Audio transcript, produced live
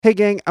Hey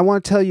gang, I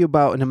want to tell you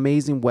about an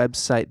amazing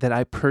website that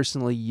I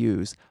personally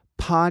use,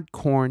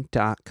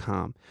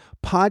 Podcorn.com.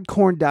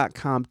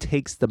 Podcorn.com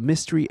takes the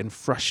mystery and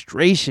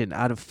frustration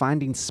out of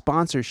finding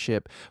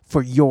sponsorship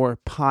for your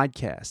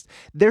podcast.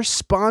 They're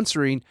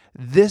sponsoring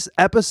this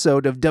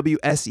episode of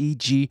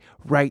WSEG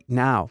right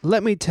now.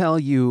 Let me tell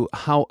you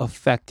how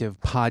effective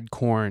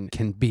Podcorn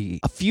can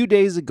be. A few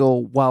days ago,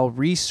 while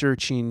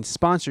researching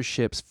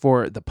sponsorships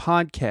for the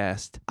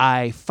podcast,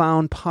 I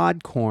found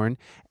Podcorn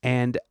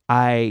and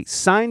I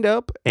signed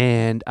up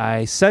and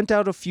I sent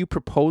out a few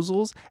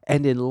proposals,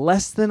 and in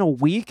less than a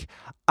week,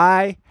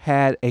 I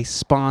had a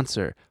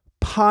sponsor,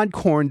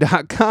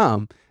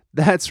 Podcorn.com.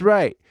 That's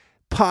right.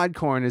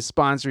 Podcorn is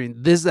sponsoring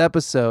this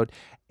episode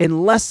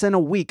in less than a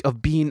week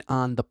of being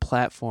on the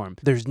platform.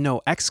 There's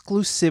no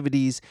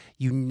exclusivities,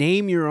 you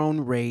name your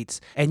own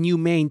rates, and you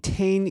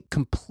maintain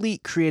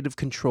complete creative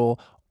control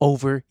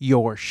over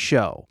your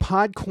show.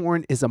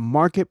 Podcorn is a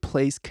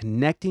marketplace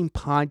connecting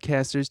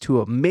podcasters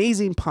to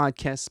amazing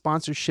podcast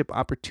sponsorship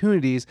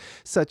opportunities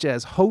such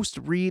as host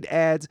read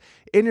ads,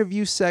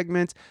 interview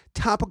segments,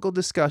 topical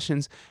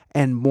discussions,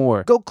 and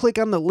more. Go click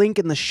on the link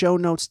in the show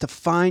notes to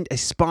find a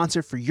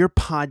sponsor for your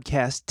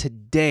podcast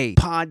today.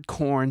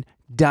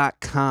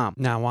 Podcorn.com.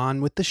 Now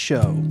on with the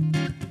show.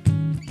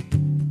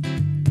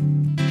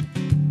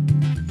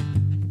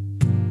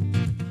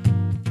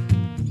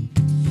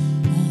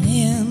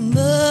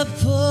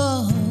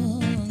 Poor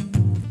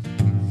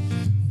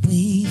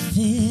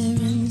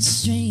wayfaring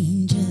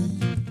stranger,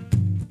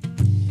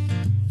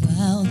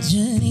 while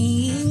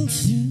journeying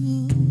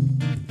through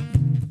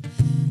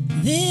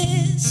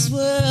this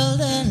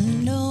world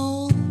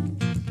unknown,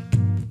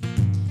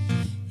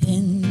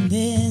 and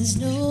there's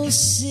no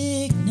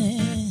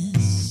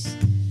sickness,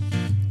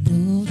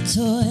 no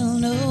toil,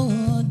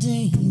 no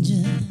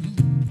danger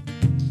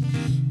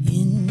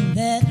in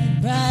that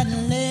bright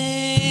land.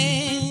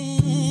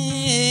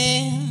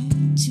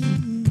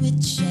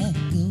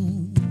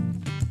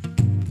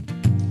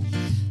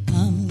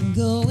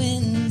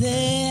 Going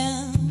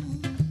there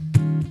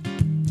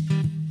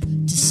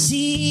to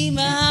see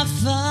my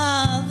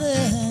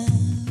father.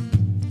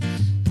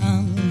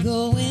 I'm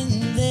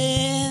going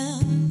there,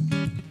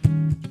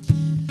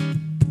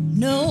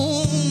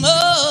 no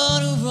more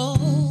to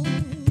roam.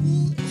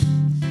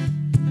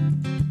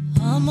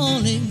 I'm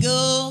only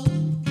going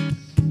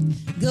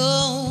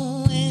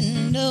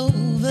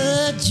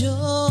over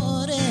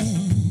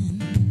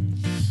Jordan.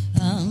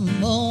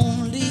 I'm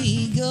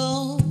only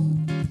going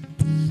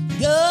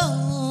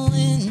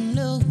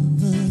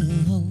over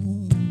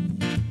home.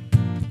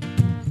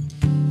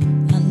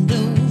 I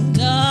know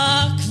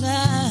dark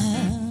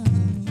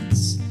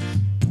clouds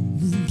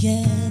will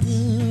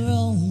gather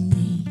on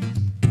me.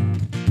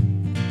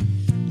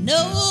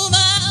 Know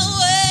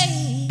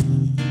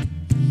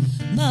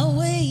my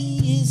way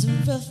is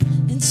rough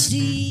and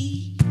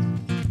steep,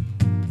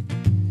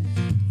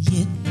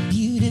 yet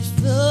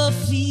beautiful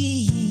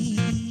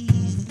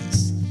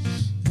fields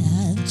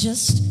lie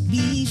just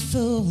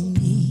before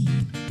me.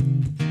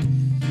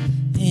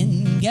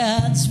 And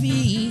God's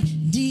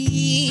redeemed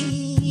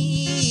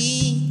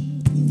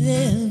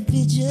their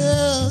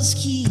vigils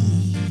keep.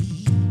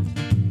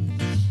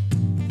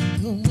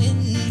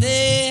 Going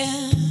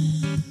there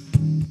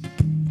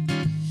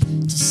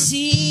to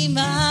see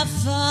my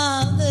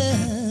father.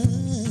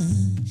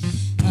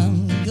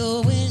 I'm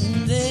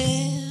going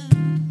there,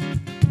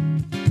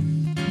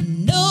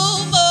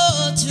 no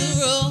more to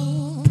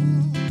roam.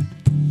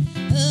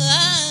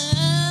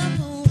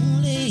 I'm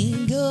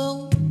only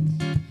going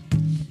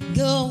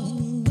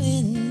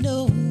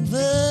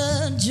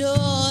over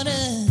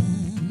Jordan.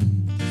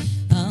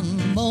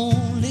 I'm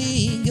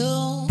only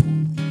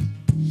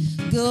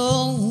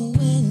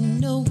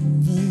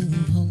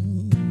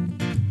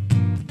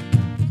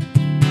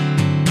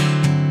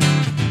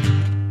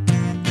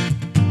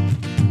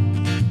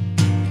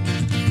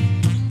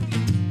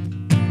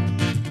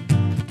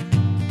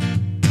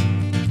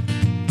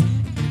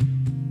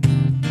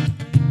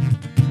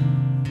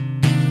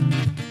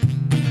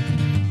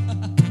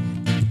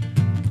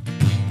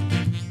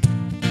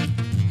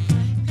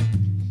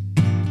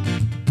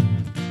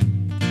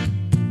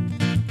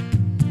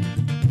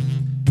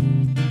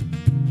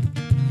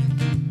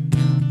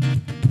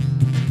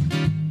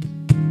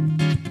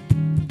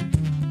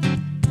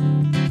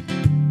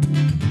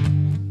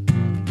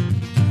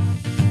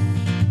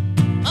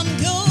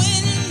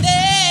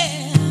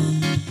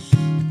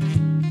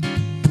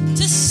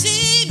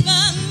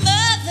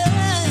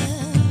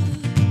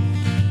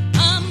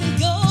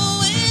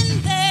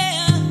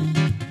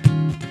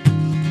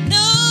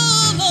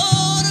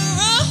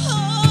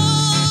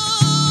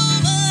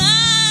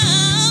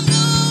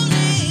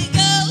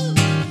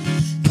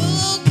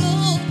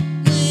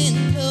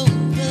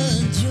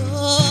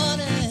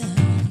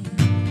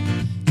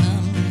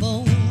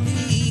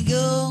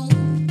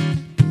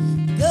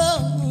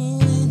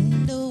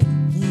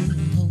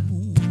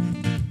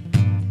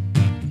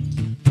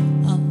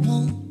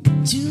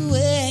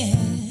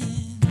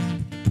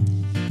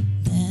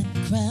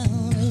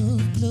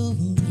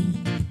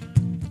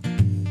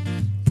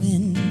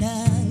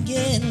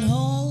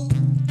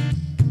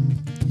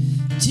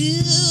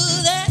to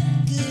that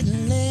good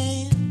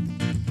land.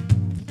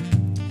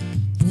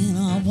 When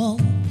I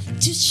want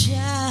to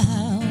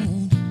shout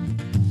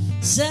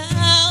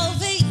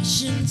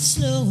salvation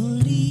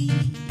slowly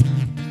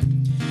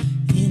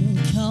in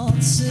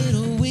concert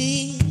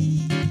with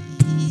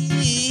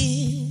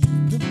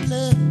the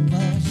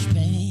blood-washed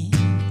band.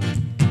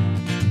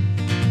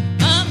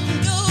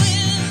 I'm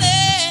going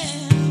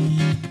there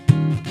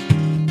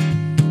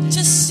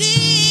to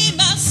see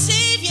my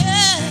Savior.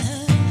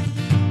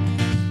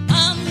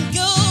 I'm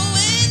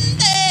going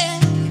there,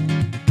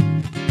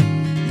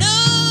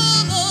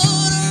 no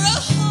more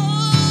to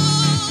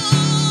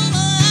home.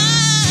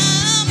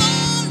 I'm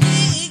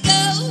only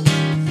going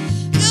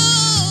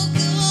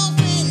over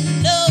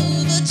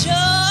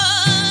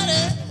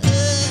Jordan.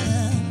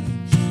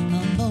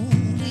 I'm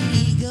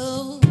only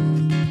going over.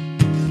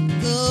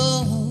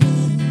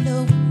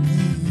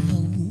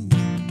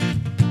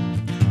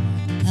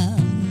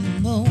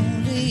 I'm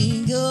only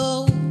going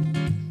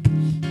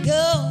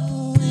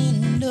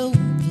over.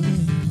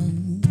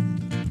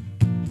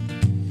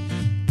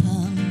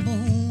 I'm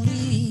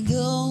only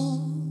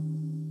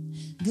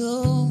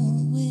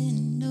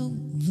going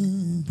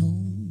over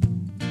home.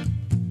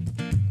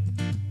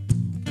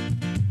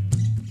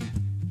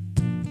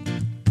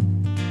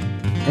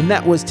 And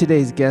that was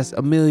today's guest,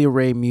 Amelia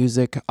Ray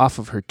Music, off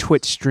of her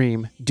Twitch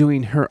stream,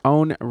 doing her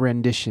own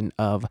rendition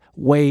of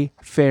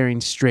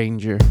Wayfaring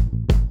Stranger.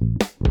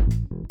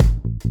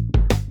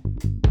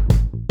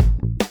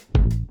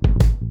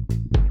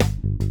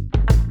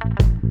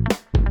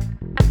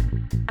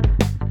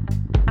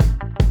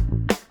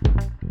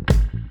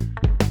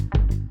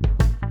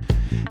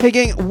 Hey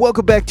gang,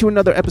 welcome back to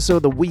another episode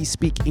of the We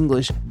Speak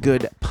English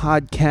Good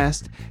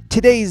podcast.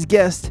 Today's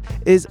guest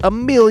is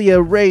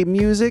Amelia Ray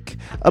Music.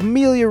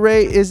 Amelia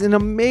Ray is an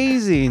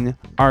amazing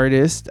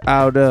artist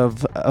out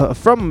of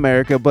from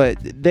America, but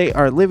they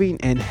are living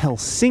in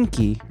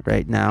Helsinki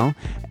right now.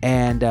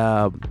 And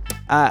I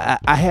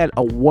had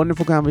a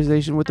wonderful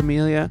conversation with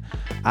Amelia.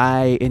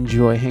 I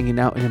enjoy hanging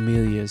out in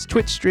Amelia's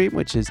Twitch stream,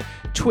 which is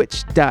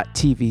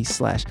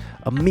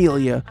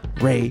twitch.tv/Amelia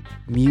Ray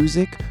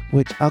Music,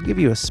 which I'll give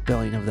you a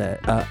spelling of that.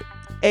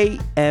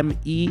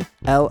 AMELIA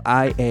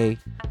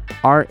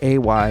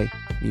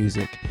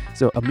Music.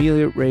 So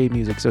Amelia Ray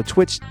Music. So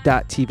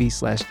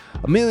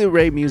twitch.tv/Amelia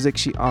Ray Music.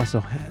 She also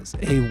has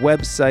a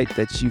website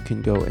that you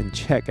can go and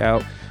check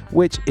out,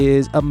 which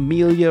is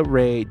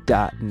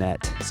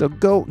ameliaray.net. So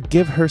go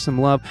give her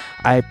some love.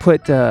 I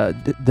put I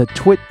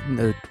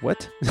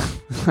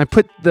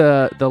put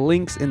the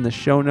links in the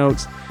show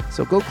notes.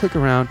 So go click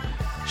around,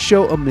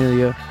 show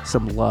Amelia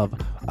some love.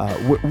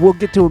 We'll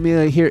get to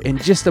Amelia here in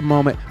just a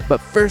moment,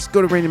 but first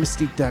go to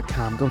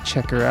RainaMystique.com. Go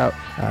check her out.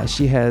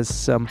 She has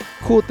some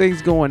cool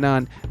things going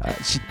on.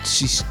 She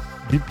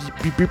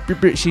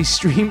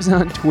streams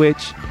on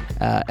Twitch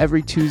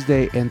every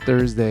Tuesday and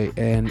Thursday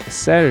and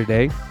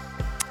Saturday.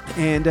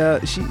 And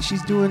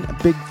she's doing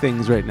big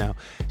things right now.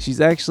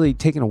 She's actually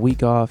taking a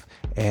week off,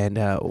 and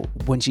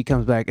when she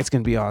comes back, it's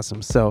going to be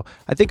awesome. So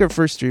I think her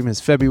first stream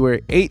is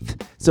February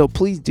 8th. So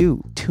please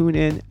do tune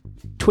in.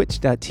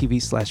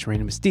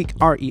 Twitch.tv/RainaMystique,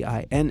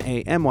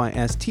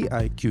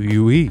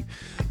 ReinaMystique.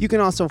 You can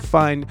also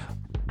find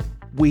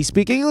We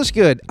Speak English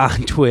Good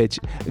on Twitch.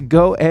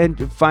 Go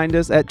and find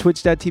us at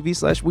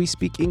twitch.tv/We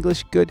Speak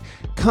English Good.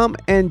 Come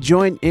and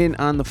join in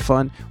on the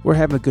fun. We're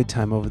having a good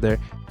time over there.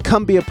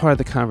 Come be a part of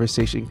the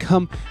conversation.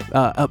 Come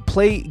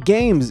play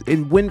games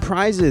and win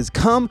prizes.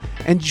 Come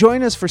and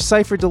join us for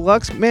Cypher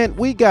Deluxe. Man,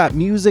 we got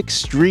music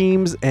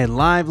streams and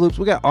live loops.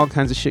 We got all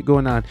kinds of shit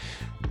going on.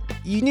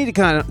 You need to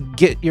kind of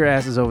get your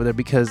asses over there,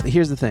 because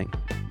here's the thing.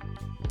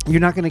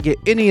 You're not going to get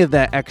any of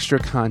that extra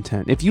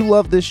content. If you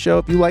love this show,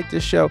 if you like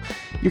this show,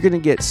 you're going to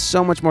get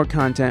so much more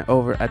content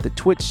over at the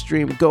Twitch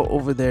stream. Go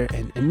over there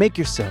and make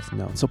yourself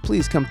known. So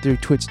please come through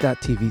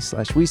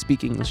twitch.tv/We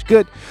Speak English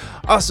Good.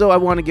 Also, I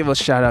want to give a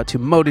shout out to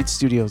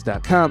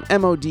modedstudios.com,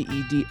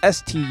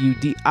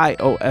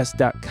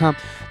 MODEDSTUDIOS.com.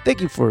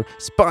 Thank you for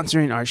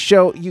sponsoring our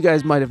show. You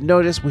guys might have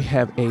noticed we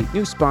have a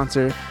new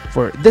sponsor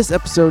for this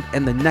episode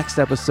and the next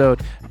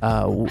episode.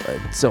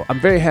 So I'm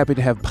very happy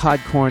to have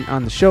Podcorn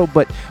on the show,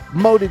 but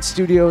Moded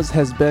Studios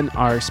has been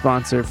our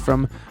sponsor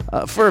for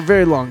a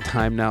very long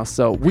time now.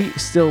 So we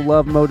still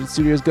love Moded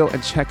Studios. Go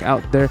and check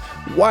out their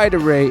wide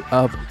array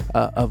of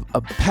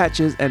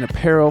patches and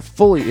apparel,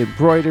 fully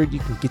embroidered. You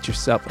can get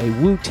yourself a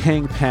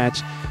Wu-Tang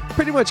patch,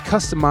 pretty much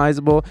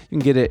customizable. You can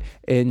get it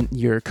in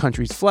your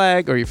country's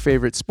flag or your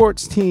favorite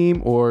sports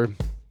team or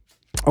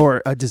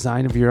a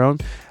design of your own.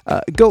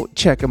 Go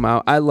check them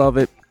out. I love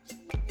it.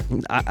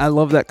 I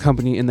love that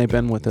company, and they've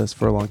been with us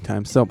for a long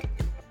time. So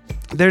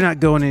they're not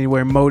going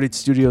anywhere.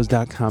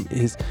 ModedStudios.com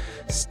is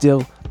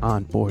still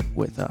on board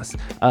with us.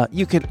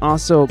 You can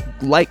also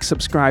like,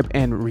 subscribe,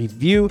 and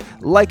review.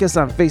 Like us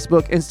on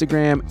Facebook,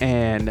 Instagram,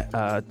 and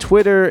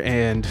Twitter,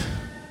 and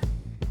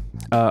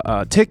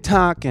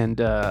TikTok, and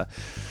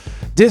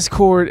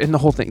Discord and the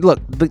whole thing. Look,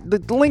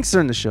 the links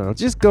are in the show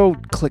notes. Just go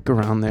click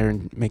around there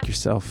and make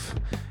yourself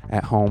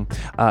at home.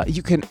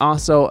 You can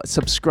also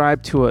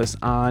subscribe to us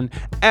on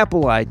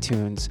Apple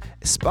iTunes,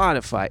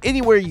 Spotify,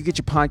 anywhere you get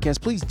your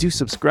podcast. Please do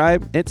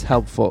subscribe. It's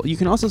helpful. You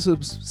can also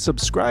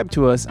subscribe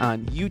to us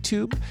on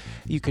YouTube.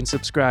 You can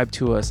subscribe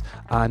to us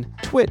on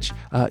Twitch.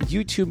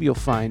 YouTube, you'll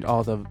find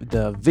all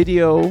the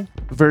video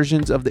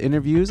versions of the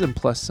interviews and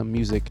plus some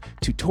music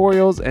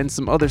tutorials and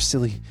some other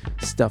silly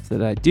stuff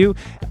that I do.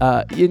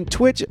 In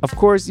Twitch, of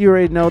course, you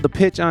already know the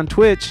pitch on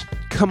Twitch.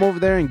 Come over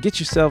there and get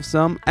yourself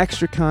some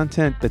extra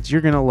content that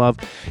you're going to love.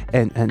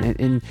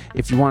 And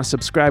if you want to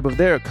subscribe over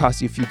there, it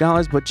costs you a few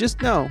dollars, but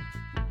just know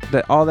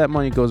that all that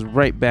money goes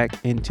right back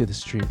into the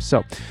stream.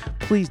 So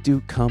please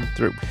do come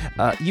through.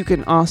 You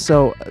can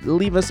also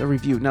leave us a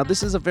review. Now,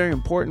 this is a very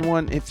important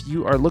one if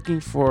you are looking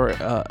for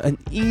an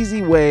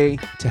easy way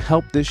to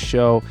help this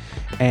show,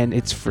 and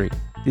it's free.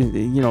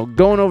 You know,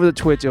 going over the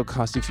Twitch, it'll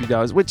cost you a few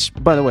dollars, which,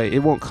 by the way, it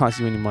won't cost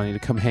you any money to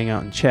come hang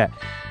out and chat.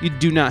 You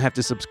do not have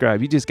to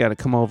subscribe. You just got to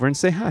come over and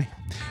say hi.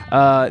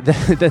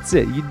 That's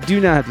it. You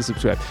do not have to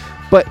subscribe,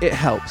 but it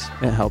helps.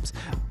 It helps.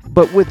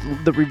 But with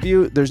the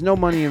review, there's no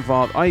money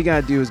involved. All you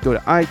got to do is go to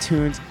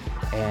iTunes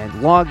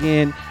and log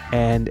in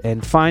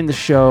and find the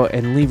show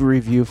and leave a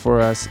review for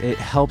us. It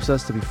helps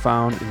us to be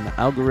found in the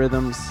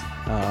algorithms,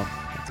 the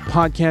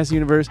podcast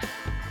universe,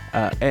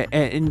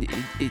 and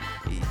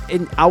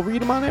I'll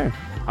read them on air.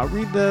 I'll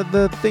read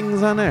the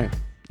things on air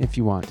if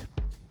you want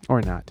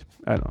or not.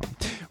 I don't know.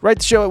 Write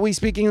the show at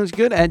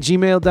WeSpeakEnglishGood at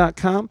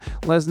gmail.com.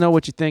 Let us know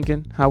what you're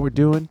thinking, how we're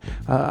doing.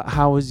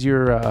 How was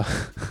your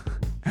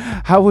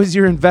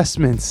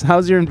investments?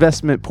 How's your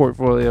investment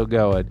portfolio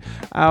going?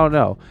 I don't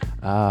know.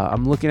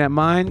 I'm looking at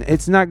mine.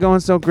 It's not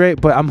going so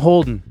great, but I'm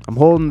holding.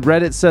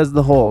 Reddit says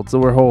the hold, so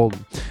we're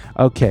holding.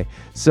 Okay,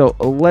 so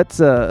let's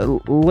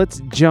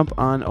jump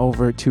on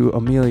over to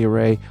Amelia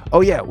Ray.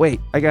 Oh yeah,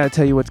 wait, I gotta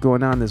tell you what's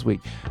going on this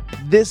week.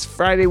 This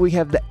Friday we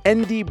have the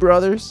ND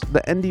Brothers.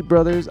 The ND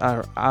Brothers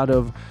are out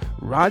of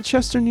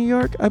Rochester, New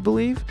York, I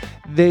believe.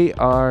 They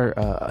are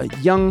a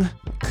young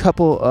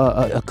couple,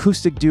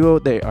 acoustic duo.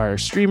 They are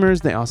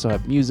streamers. They also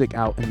have music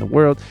out in the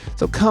world.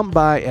 So come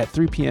by at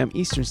 3 p.m.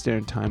 Eastern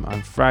Standard Time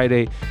on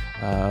Friday.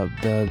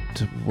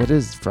 What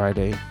is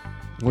Friday?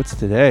 What's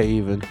today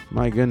even?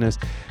 My goodness.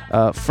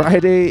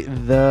 Friday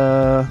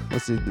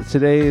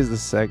today is the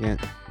 2nd,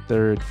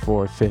 3rd,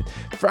 4th, 5th.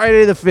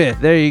 Friday the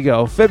 5th. There you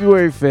go.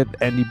 February 5th,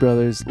 ND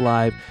Brothers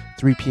live,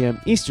 3 p.m.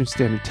 Eastern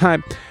Standard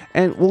Time.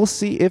 And we'll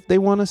see if they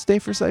want to stay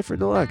for Cypher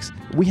Deluxe.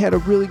 We had a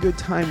really good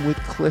time with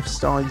Cliff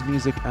Stallings'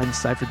 music on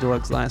Cypher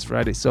Deluxe last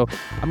Friday, so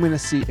I'm going to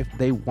see if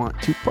they want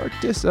to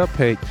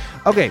participate.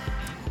 Okay,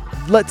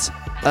 let's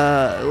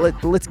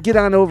get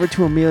on over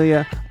to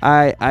Amelia.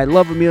 I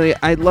love Amelia.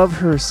 I love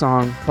her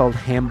song called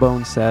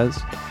Hambone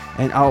Says,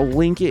 and I'll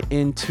link it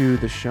into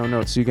the show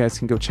notes so you guys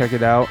can go check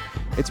it out.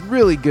 It's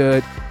really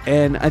good,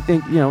 and I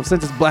think,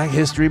 since it's Black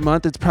History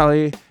Month, it's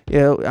probably,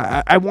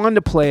 I wanted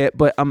to play it,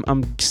 but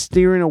I'm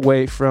steering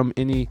away from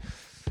any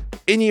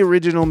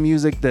original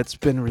music that's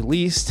been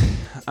released.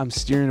 I'm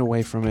steering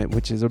away from it,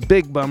 which is a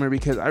big bummer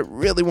because I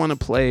really want to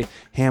play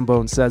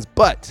Hambone Says,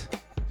 but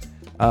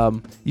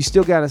you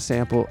still got a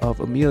sample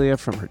of Amelia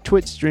from her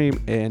Twitch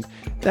stream, and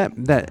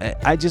that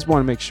I just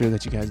want to make sure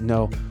that you guys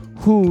know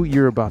who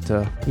you're about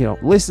to,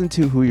 listen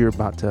to, who you're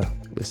about to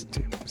listen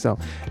to. So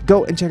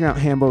go and check out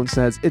Hambone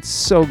Says. It's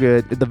so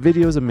good. The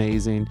video is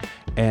amazing,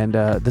 and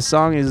the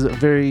song is a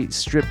very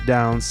stripped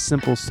down,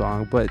 simple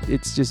song, but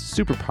it's just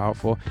super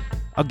powerful.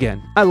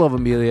 Again, I love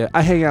Amelia.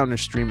 I hang out on her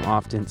stream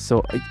often,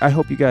 so I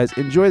hope you guys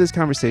enjoy this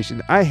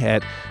conversation I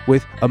had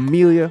with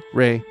Amelia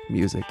Ray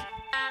Music.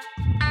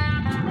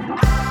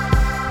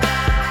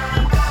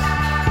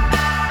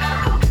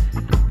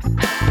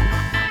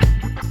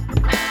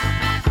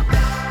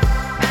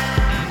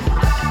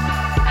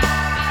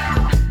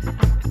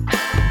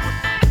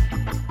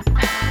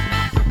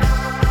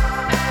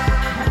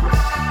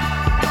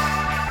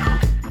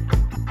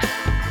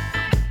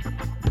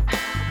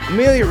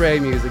 Amelia Ray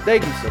Music,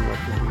 thank you so much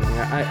for being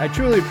here. I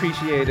truly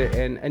appreciate it,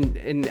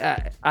 and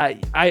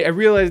I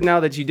realize now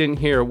that you didn't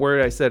hear a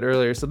word I said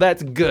earlier, so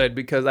that's good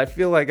because I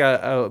feel like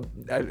I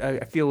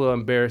feel a little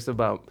embarrassed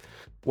about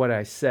what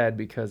I said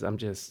because I'm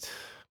just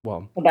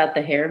about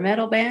the hair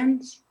metal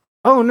bands.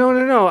 Oh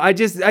no! I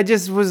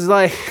just was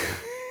like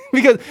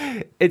because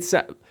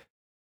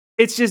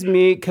it's just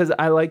me because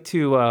I like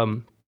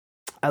to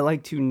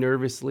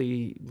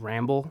nervously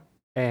ramble.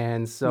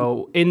 And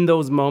so in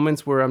those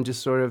moments where I'm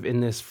just sort of in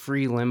this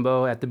free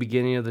limbo at the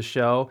beginning of the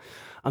show,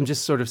 I'm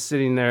just sort of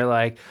sitting there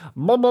like,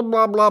 blah, blah,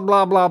 blah, blah,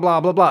 blah, blah, blah,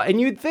 blah, blah. And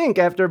you'd think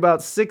after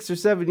about 6 or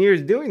 7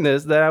 years doing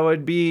this that I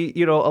would be,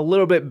 a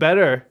little bit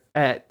better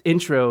at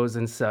intros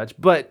and such.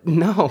 But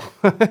no,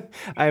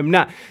 I am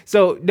not.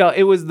 So no,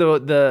 it was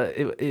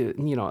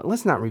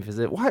let's not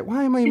revisit.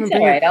 Why am I even It's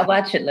all right. I'll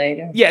watch it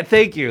later. Yeah,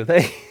 thank you.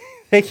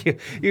 Thank you.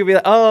 You can be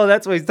like, oh,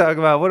 that's what he's talking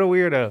about. What a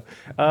weirdo.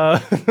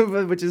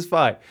 Which is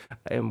fine.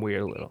 I am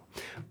weird a little.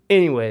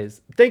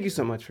 Anyways, thank you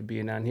so much for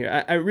being on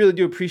here. I really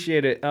do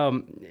appreciate it.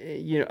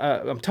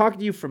 I'm talking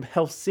to you from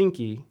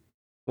Helsinki.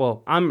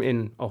 Well, I'm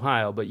in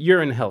Ohio, but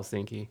you're in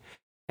Helsinki,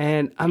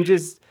 and I'm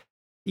just,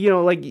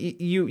 like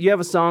you have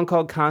a song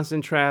called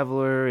 "Constant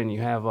Traveler," and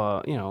you have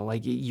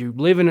like you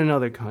live in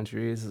another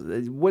country.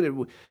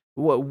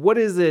 What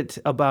is it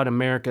about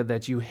America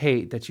that you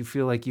hate that you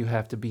feel like you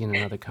have to be in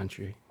another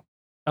country?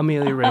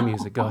 Amelia Ray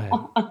Music, go ahead.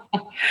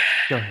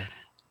 Go ahead.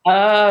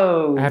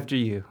 Oh. After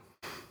you.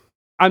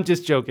 I'm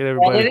just joking,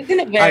 Well, everybody. it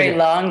isn't a very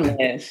long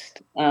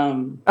list.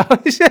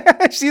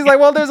 She's like,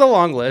 well, there's a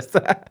long list.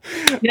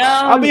 No,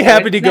 I'll be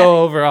happy to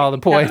go over all the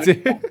points. I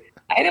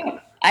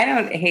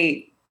don't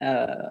hate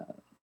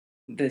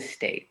the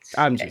States.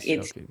 I'm just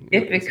It's joking.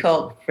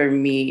 difficult for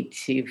me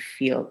to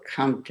feel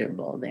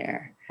comfortable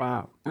there.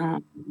 Wow.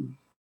 And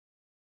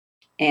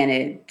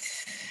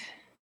it's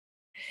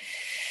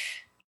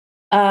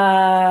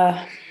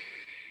a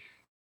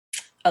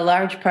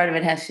large part of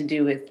it has to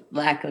do with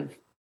lack of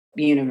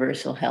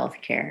universal health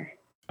care.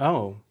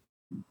 Oh.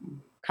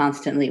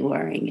 Constantly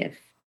worrying if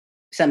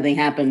something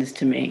happens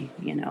to me,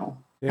 how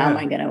am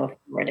I going to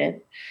afford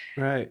it?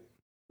 Right.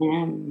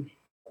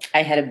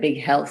 I had a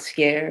big health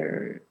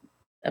scare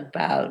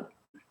about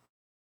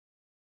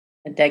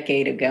a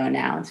decade ago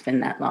now. It's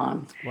been that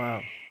long.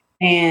 Wow.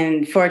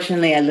 And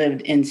fortunately, I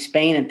lived in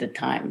Spain at the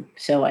time,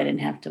 so I didn't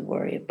have to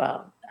worry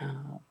about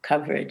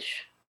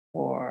coverage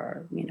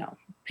or,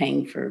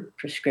 paying for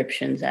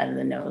prescriptions out of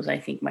the nose. I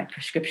think my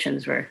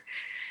prescriptions were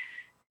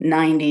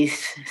 90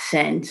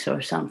 cents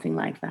or something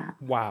like that.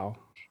 Wow.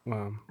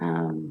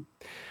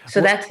 So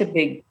that's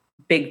a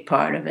big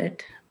part of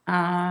it.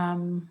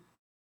 And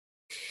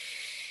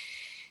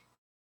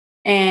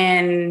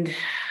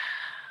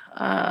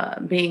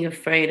being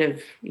afraid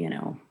of,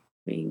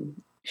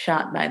 being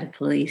shot by the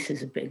police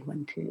is a big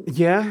one too.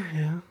 Yeah,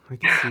 I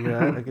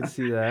can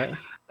see that.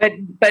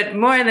 But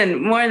more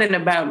than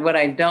about what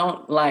I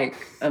don't like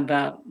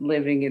about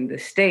living in the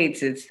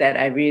States, it's that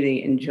I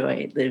really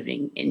enjoy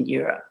living in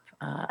Europe.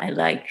 I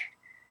like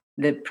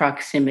the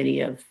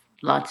proximity of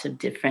lots of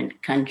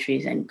different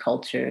countries and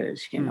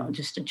cultures,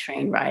 just a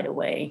train ride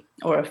away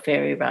or a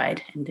ferry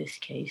ride in this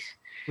case.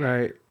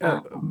 Right.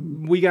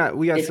 We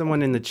got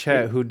someone in the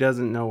chat who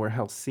doesn't know where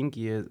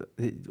Helsinki is.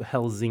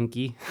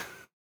 Helsinki.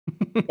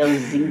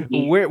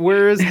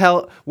 Where is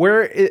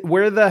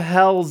where the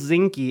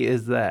Helsinki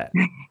is that?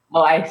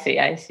 Oh, I see.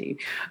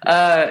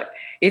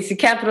 It's the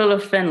capital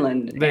of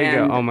Finland. There you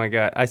go. Oh my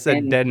God. I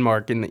said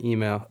Denmark in the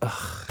email.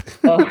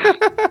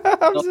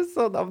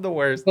 I'm the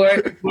worst.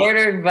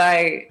 Bordered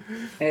by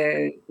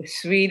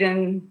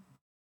Sweden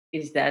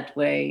is that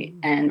way,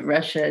 and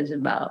Russia is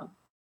about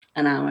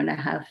an hour and a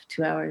half,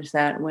 2 hours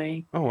that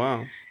way. Oh,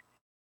 wow.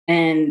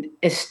 And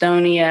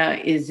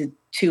Estonia is a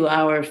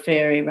 2-hour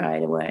ferry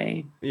ride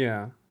away.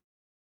 Yeah.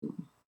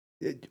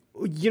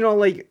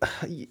 Watching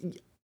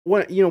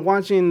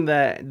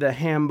the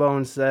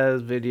Hambone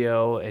Says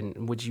video,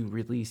 and which you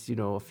released,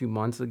 a few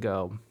months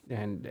ago,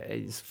 and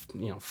it's,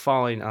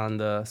 falling on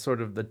the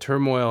sort of the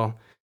turmoil,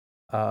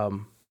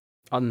 on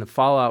the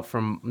fallout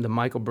from the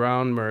Michael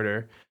Brown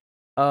murder.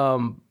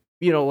 Do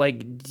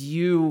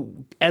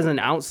you, as an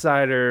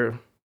outsider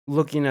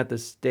looking at the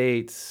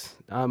States,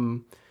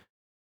 how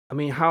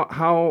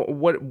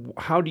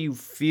do you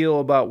feel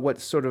about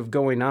what's sort of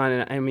going on?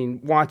 And I mean,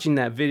 watching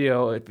that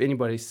video, if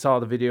anybody saw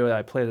the video that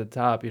I played at the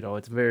top,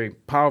 it's a very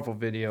powerful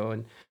video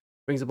and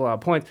brings up a lot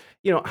of points.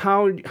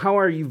 How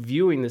are you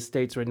viewing the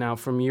States right now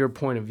from your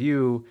point of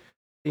view?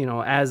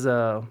 As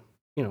a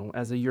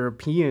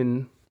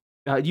European,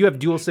 do you have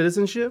dual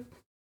citizenship?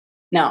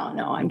 No,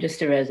 I'm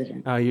just a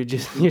resident. Oh, you're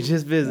just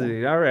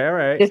visiting. All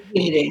right. Just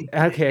visiting.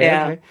 Okay,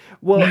 yeah. Okay.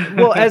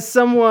 Well, as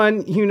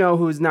someone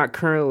who's not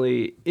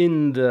currently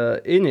in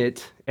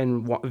it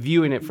and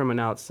viewing it from an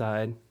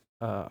outside,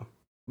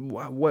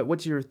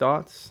 what's your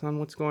thoughts on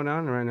what's going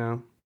on right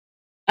now?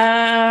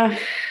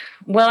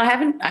 Well, I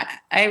haven't.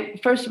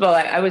 First of all,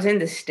 I was in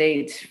the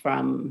States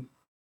from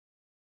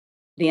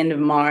the end of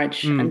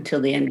March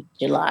until the end of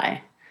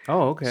July.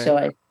 Oh, okay. So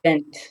I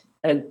spent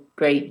a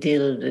great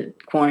deal of the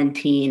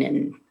quarantine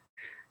and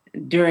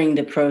during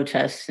the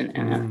protests,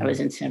 and I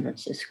was in San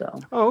Francisco.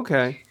 Oh,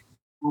 okay.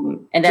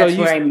 And that's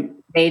where I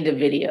made the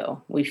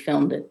video. We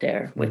filmed it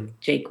there with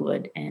Jake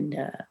Wood and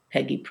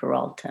Peggy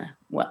Peralta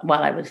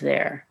while I was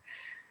there.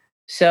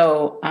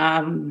 So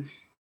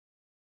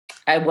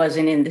I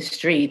wasn't in the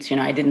streets.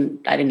 I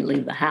didn't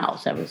leave the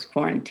house. I was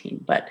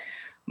quarantined, but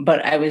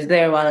I was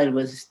there while it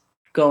was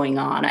going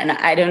on, and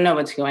I don't know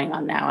what's going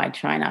on now. I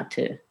try not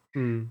to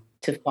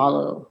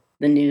follow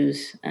the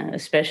news,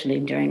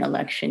 especially during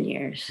election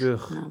years. Yeah,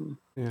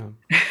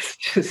 I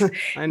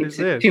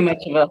understand. It's too much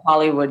of a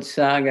Hollywood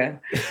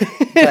saga.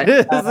 But,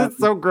 it's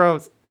so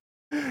gross.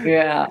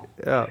 Yeah.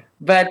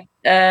 But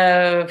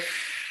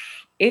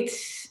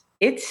it's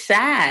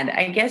sad.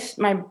 I guess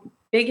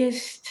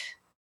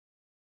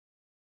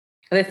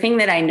the thing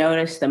that I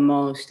notice the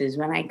most is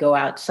when I go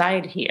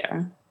outside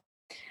here,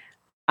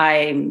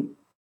 I'm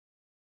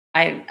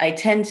I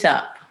tense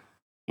up,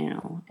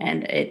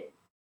 and it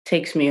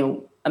takes me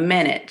a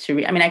minute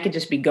to. I mean, I could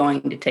just be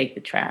going to take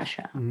the trash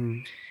out,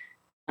 and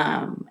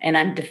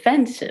I'm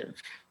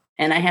defensive,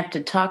 and I have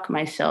to talk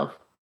myself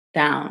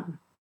down,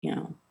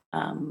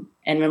 and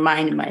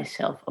remind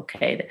myself,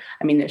 okay.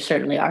 I mean, there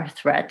certainly are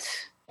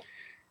threats.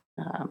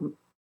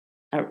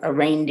 A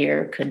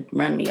reindeer could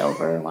run me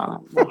over while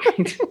I'm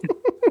walking.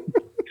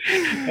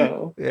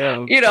 So,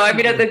 Yeah. I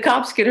mean, the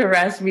cops could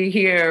harass me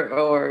here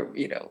or,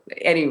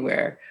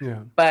 anywhere.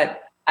 Yeah.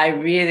 But I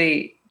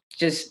really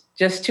just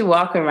to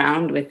walk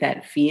around with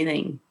that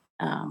feeling.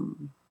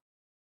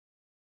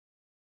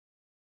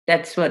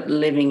 That's what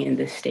living in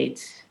the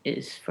States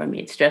is for me.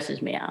 It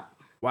stresses me out.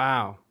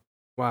 Wow.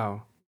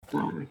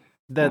 Um,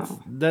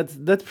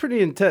 That's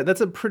pretty intense.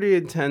 That's a pretty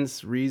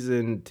intense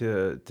reason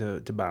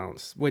to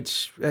bounce,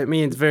 which I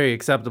mean, it's very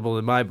acceptable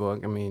in my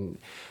book. I mean,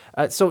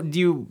 so do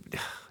you,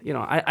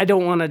 I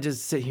don't want to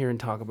just sit here and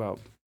talk about,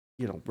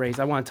 race.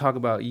 I want to talk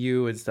about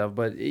you and stuff,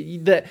 but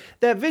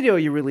that video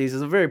you released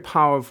is a very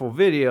powerful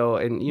video,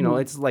 and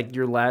it's like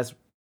your last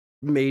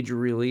major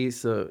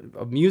release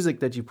of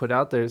music that you put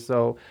out there.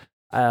 So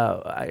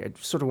I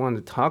sort of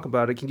wanted to talk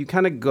about it. Can you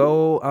kind of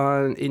go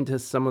on into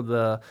some of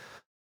the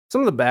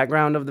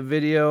background of the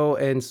video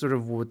and sort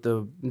of what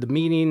the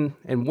meaning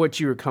and what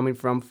you were coming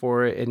from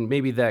for it, and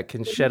maybe that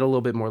can shed a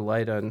little bit more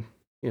light on,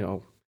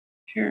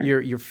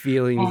 Sure. your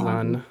feelings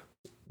on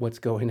what's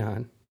going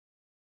on.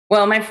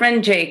 Well, my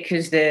friend Jake,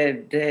 who's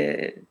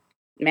the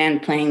man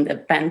playing the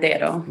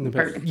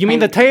pandero. You mean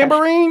the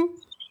tambourine?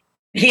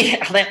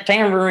 Yeah, that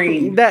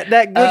tambourine. That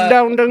good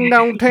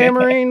down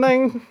tambourine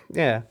thing?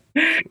 Yeah.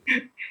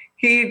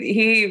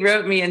 He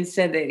wrote me and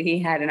said that he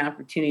had an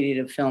opportunity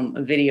to film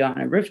a video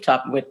on a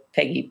rooftop with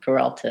Peggy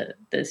Peralta,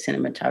 the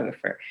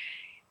cinematographer.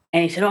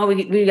 And he said, "Oh,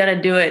 we got to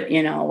do it,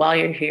 while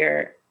you're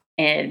here."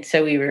 And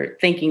so we were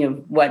thinking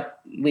of what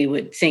we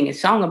would sing a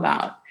song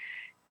about.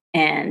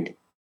 And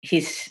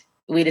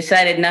we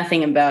decided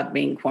nothing about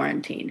being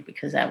quarantined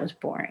because that was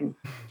boring.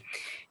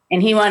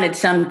 And he wanted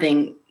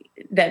something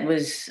that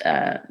was,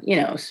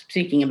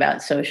 speaking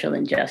about social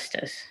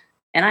injustice.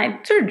 And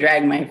I sort of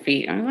dragged my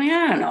feet. I was like,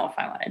 I don't know if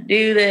I want to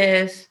do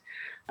this.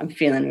 I'm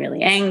feeling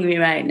really angry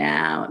right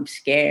now. I'm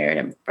scared.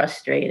 I'm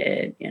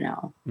frustrated,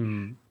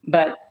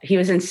 But he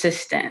was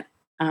insistent.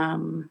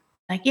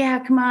 Like, yeah,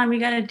 come on, we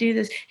got to do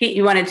this.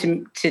 He wanted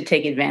to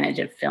take advantage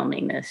of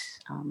filming this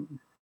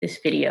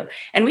video.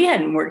 And we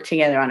hadn't worked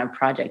together on a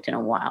project in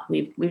a while.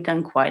 We've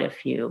done quite a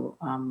few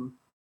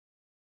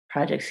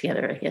projects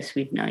together. I guess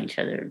we've known each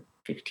other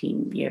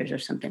 15 years or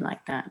something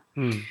like that.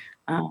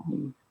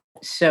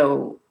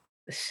 So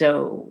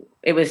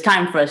it was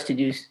time for us to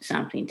do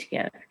something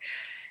together.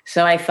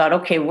 So I thought,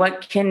 okay,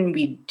 what can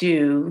we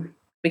do?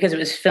 Because it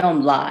was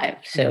filmed live,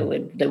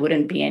 so there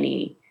wouldn't be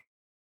any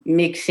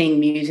mixing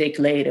music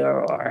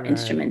later or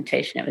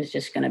instrumentation. It was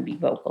just going to be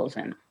vocals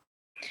and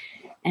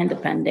the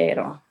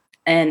pandero.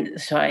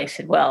 And so I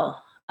said,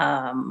 well,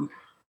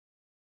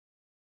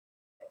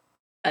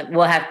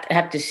 we'll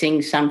have to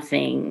sing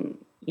something,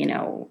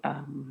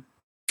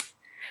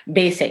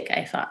 basic,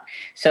 I thought.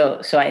 So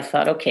I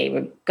thought, okay,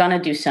 we're going to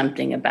do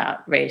something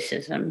about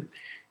racism.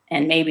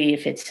 And maybe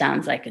if it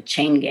sounds like a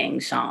Chain Gang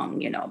song,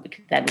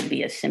 because that would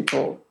be a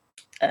simple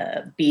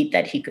beat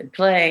that he could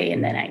play.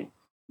 And then I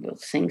will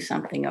sing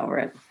something over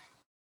it.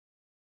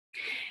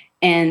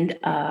 And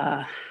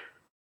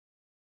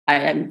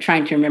I'm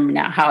trying to remember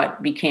now how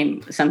it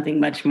became something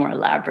much more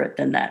elaborate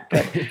than that.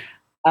 But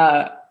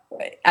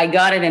I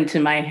got it into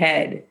my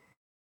head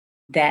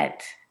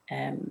that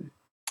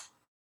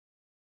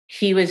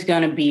he was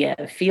going to be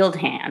a field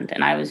hand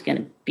and I was going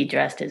to be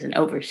dressed as an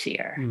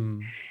overseer.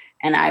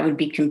 And I would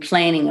be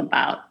complaining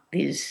about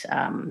these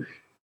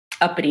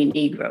uppity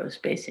Negroes,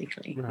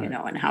 basically,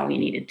 and how we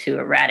needed to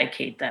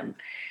eradicate them.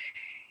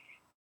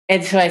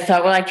 And so I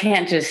thought, well, I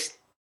can't just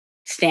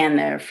stand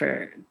there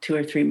for 2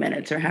 or 3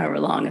 minutes or however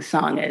long a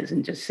song is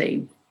and just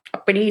say,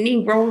 uppity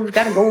Negroes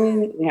gotta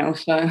go,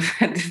 so I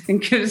had to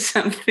think of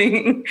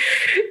something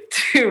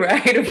to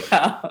write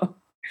about.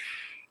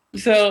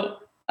 So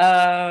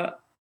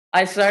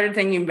I started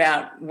thinking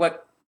about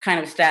what kind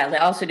of style. I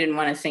also didn't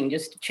want to sing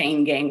just a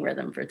Chain Gang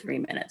rhythm for 3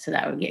 minutes, so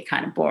that would get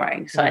kind of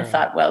boring. So I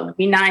thought, well, it would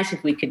be nice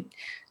if we could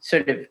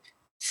sort of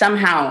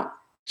somehow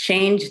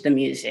change the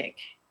music,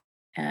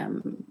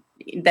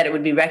 that it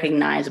would be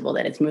recognizable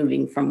that it's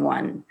moving from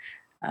one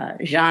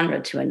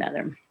genre to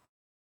another.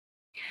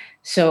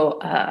 So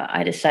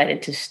I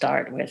decided to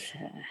start with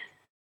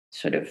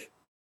sort of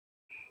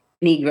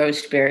Negro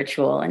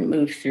spiritual and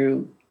move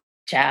through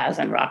jazz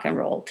and rock and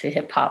roll to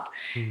hip hop.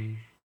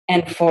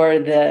 And for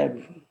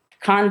the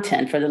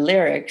content, for the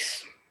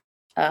lyrics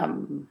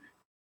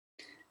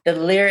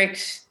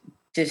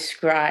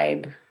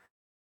describe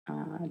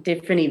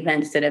different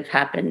events that have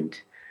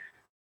happened,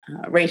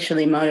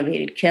 racially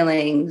motivated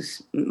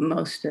killings,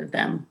 most of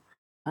them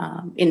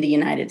in the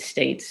United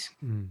States.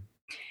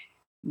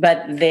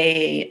 But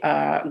they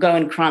go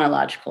in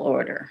chronological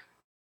order.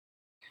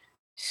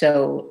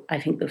 So I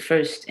think the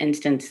first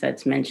instance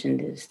that's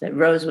mentioned is the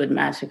Rosewood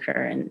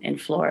Massacre in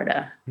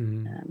Florida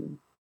in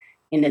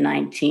the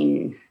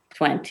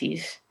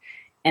 1920s.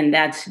 And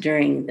that's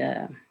during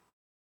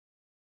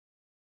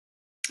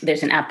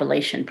there's an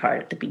Appalachian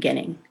part at the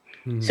beginning.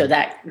 So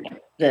that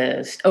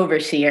the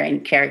overseer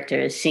and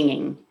character is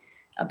singing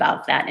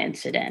about that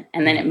incident.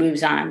 And then it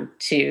moves on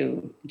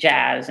to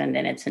jazz, and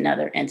then it's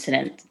another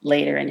incident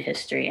later in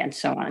history, and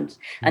so on,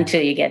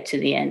 until you get to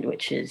the end,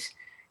 which is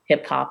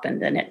hip hop,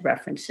 and then it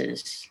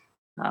references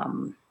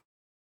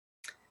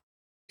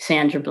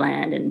Sandra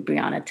Bland and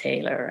Breonna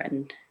Taylor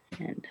and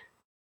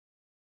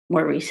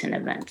more recent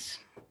events.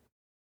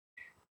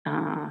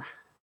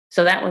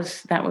 So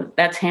that's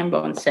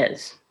Hambone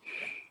Says.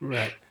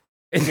 Right.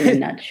 In a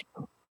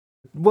nutshell.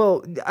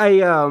 Well,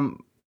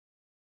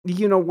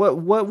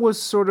 what was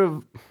sort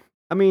of,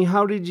 I mean,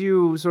 how did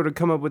you sort of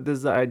come up with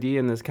this idea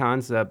and this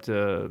concept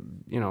to,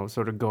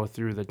 sort of go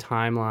through the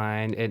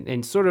timeline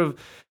and sort of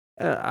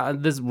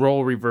this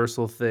role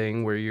reversal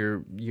thing where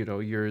you're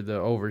the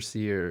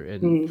overseer,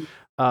 and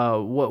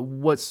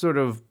what sort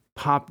of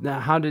popped,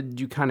 how did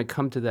you kind of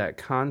come to that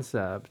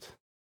concept?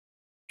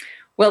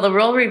 Well, the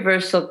role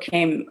reversal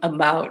came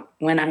about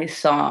when I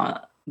saw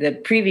the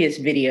previous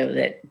video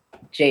that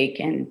Jake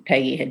and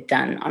Peggy had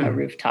done on a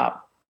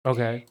rooftop.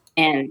 Okay.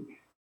 And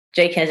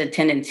Jake has a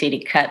tendency to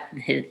cut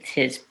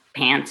his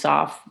pants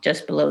off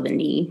just below the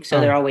knee,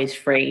 so they're always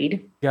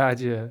frayed.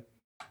 Gotcha.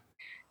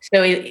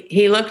 So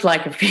he looked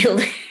like a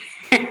field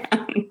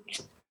hand.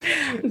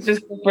 It's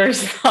just the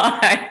first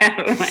thought I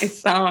had when I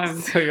saw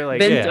him. So you're like,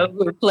 bent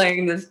over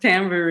playing this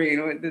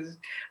tambourine with his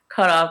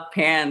cut off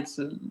pants,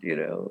 and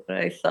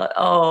I thought,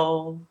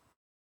 oh,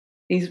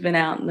 he's been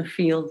out in the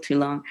field too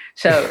long.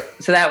 So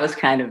that was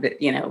kind of it,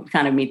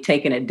 kind of me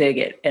taking a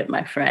dig at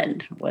my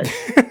friend was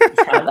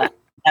how that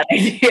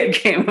idea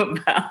came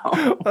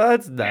about. Well,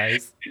 that's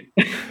nice.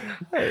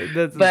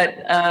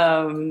 But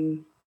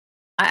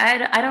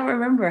I don't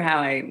remember how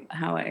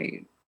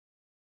I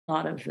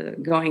thought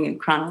of going in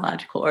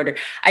chronological order.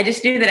 I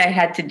just knew that I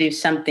had to do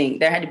something.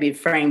 There had to be a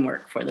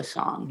framework for the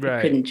song. Right.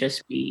 It couldn't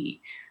just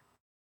be,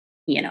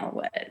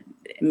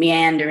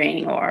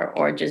 meandering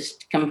or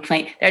just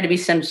complaint. There had to be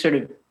some sort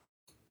of,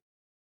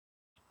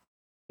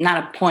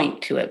 not a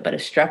point to it, but a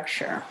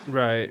structure.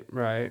 Right.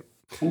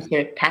 Some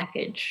sort of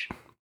package.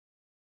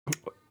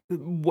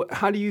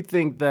 How do you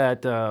think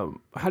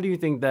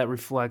that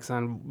reflects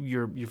on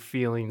your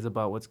feelings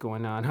about what's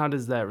going on? How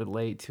does that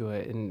relate to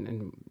it?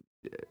 And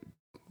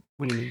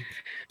what do you mean,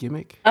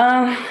 gimmick?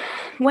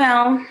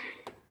 Well,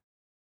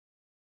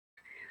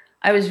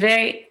 as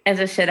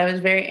I said, I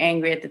was very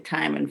angry at the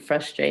time and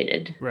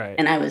frustrated. Right.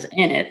 And I was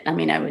in it. I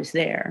mean, I was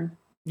there.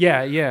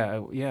 Yeah.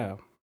 Right.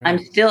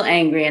 I'm still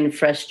angry and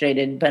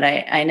frustrated, but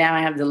I now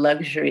have the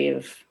luxury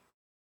of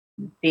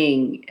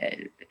being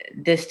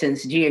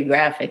distanced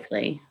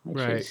geographically, which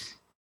is,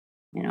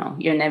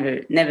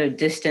 you're never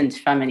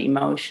distanced from it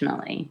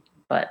emotionally.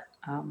 But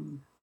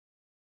I'm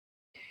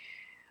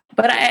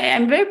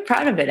very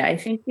proud of it. I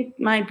think it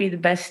might be the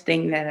best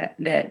thing that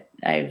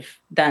I've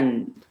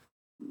done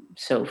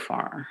so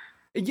far.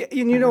 Yeah,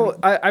 and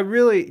I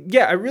really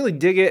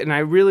dig it, and I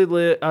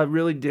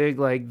really dig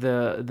like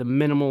the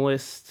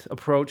minimalist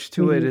approach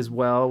to it as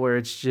well, where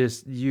it's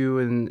just you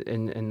and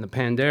the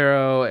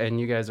Pandero, and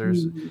you guys are,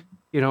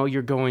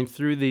 you're going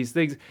through these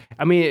things.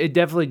 I mean, it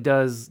definitely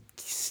does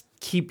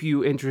keep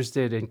you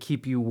interested and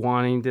keep you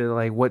wanting to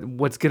like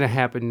what's gonna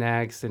happen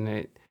next,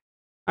 and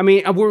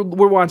we're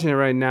watching it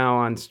right now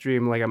on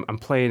stream. Like I'm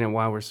playing it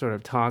while we're sort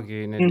of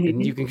talking,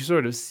 and you can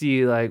sort of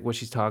see like what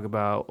she's talking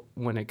about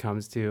when it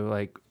comes to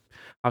like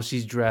how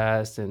she's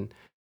dressed, and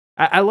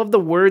I love the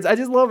words. I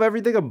just love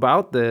everything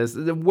about this.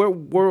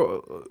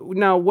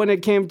 Now, when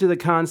it came to the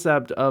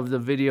concept of the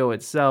video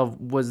itself,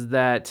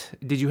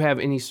 did you have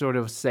any sort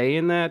of say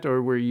in that,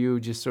 or were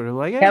you just sort of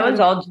like, that was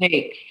all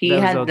Jake? He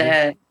had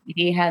the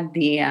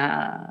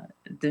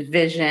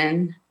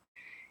vision,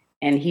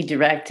 and he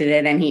directed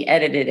it, and he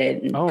edited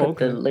it, and put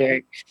the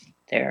lyrics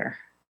there.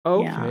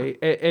 Okay,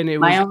 yeah. And it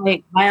was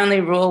my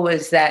only rule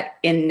was that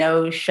in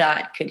no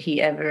shot could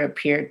he ever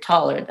appear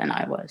taller than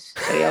I was,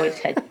 so he always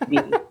had to be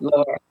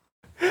lower.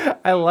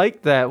 I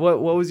like that. What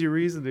was your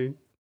reasoning?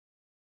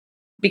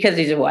 Because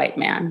he's a white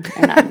man,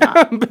 and I'm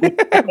not.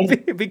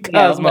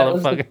 because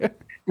motherfucker.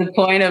 The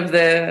point of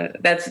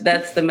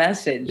that's the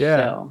message. Yeah.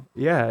 So,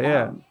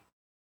 yeah.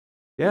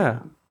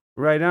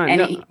 Right on.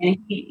 And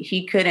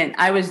he couldn't.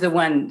 I was the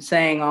one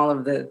saying all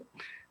of the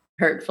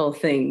hurtful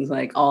things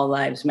like all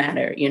lives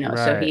matter, right.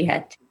 So he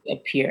had to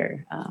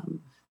appear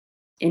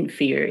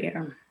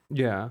inferior.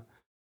 Yeah.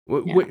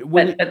 But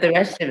the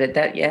rest of it,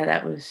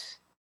 that was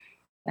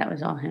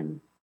all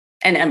him.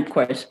 And of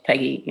course,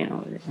 Peggy,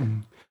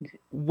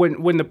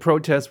 When the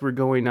protests were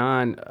going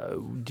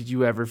on, did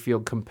you ever feel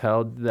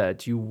compelled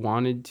that you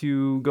wanted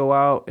to go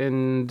out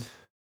and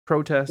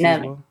protest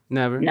Never. as well?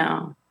 Never?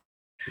 No.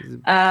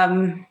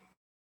 Well,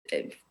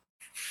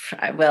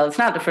 it's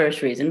not the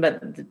first reason,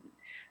 but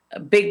a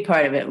big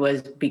part of it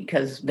was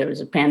because there was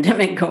a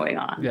pandemic going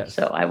on. Yes.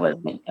 So I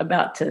wasn't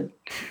about to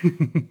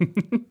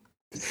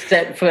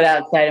set foot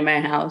outside of my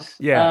house.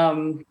 Yeah.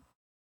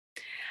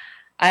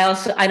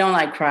 I don't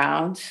like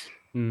crowds.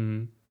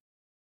 Mm.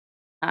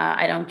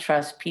 I don't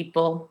trust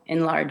people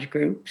in large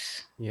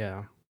groups.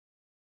 Yeah.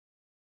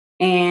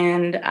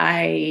 And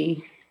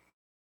I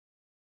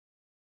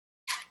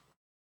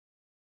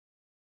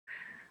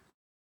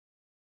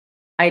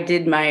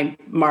did my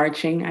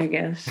marching, I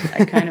guess.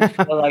 I kind of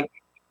feel like,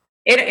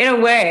 in a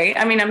way,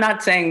 I mean, I'm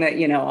not saying that,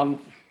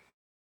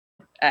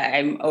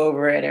 I'm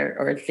over it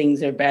or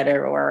things are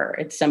better or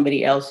it's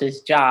somebody else's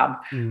job.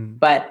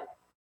 But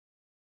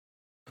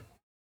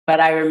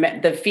I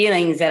remember the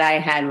feelings that I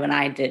had when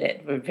I did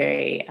it were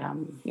very,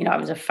 I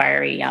was a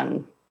fiery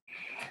young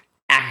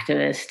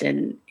activist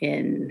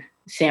in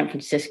San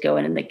Francisco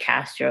and in the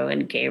Castro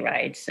and gay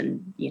rights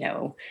and,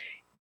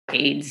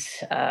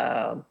 AIDS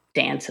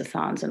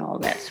dance-a-thons and all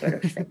that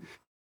sort of thing.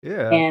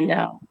 Yeah. And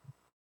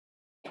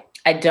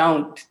I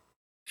don't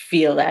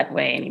feel that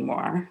way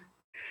anymore.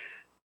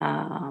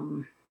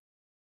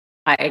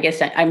 I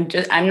guess I'm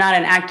not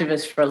an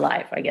activist for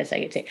life, I guess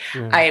I could say.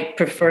 Yeah. I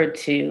prefer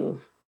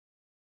to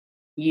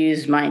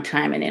use my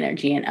time and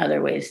energy in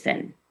other ways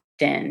than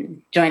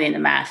joining the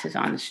masses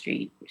on the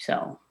street.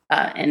 So,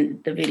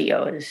 and the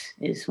video is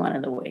one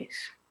of the ways.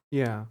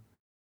 Yeah.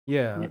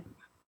 Yeah.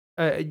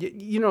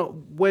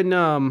 When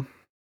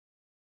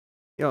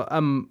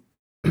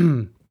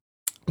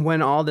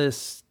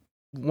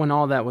when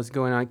all that was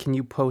going on, can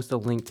you post a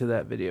link to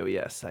that video?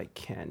 Yes, I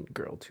can,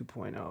 Girl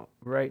 2.0.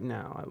 Right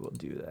now, I will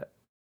do that.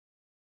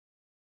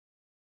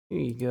 Here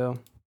you go.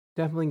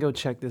 Definitely go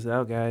check this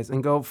out, guys.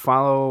 And go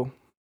follow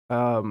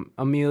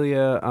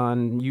Amelia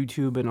on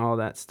YouTube and all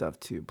that stuff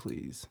too,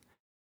 please.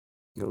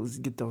 Go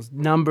get those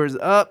numbers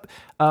up.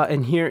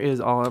 And here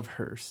is all of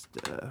her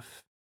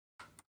stuff.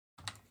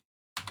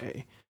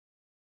 Okay.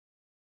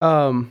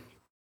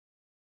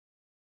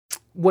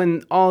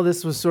 When all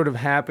this was sort of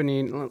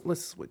happening,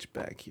 let's switch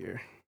back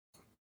here.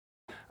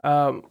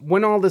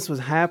 When all this was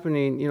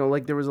happening,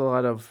 there was a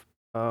lot of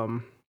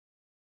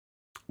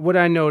what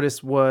I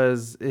noticed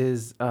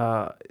is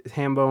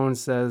Hambone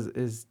says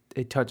is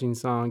a touching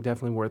song,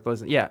 definitely worth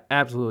listening. Yeah,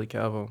 absolutely,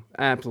 Calvo,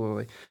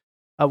 absolutely.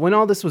 When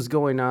all this was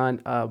going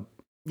on,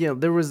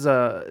 there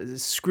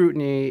was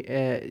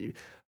scrutiny.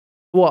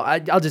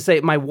 I'll just say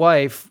my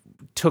wife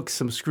took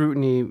some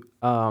scrutiny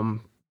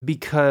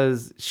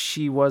because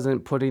she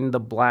wasn't putting the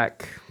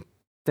black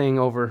thing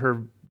over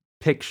her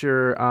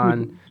picture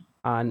on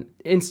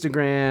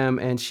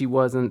Instagram, and she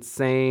wasn't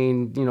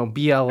saying,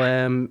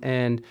 BLM.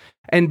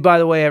 And by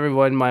the way,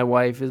 everyone, my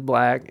wife is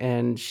black,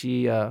 and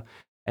she and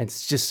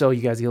it's just so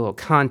you guys get a little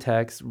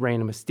context.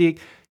 Reina Mystique,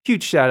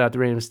 huge shout out to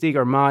Reina Mystique,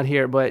 our mod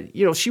here. But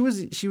she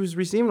was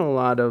receiving a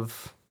lot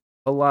of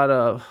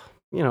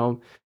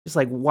just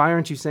like, why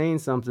aren't you saying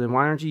something?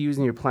 Why aren't you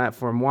using your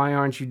platform? Why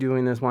aren't you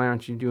doing this? Why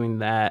aren't you doing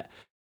that?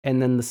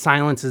 And then the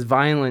silence is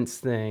violence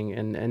thing.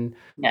 And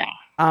yeah.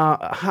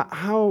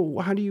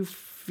 How do you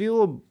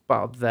feel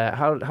about that?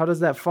 How does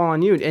that fall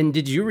on you? And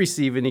did you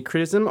receive any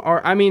criticism?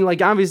 Or, I mean,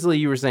 obviously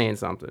you were saying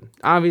something.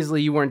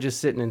 Obviously you weren't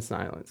just sitting in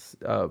silence.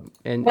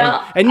 And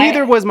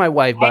neither was my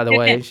wife, by the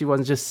way. She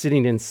wasn't just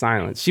sitting in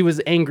silence. She was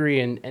angry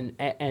and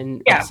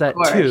upset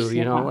too,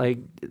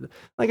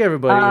 like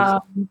everybody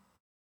is.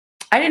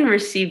 I didn't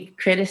receive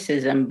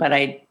criticism, but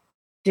I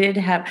did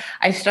have.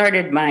 I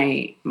started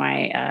my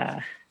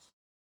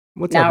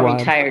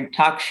retired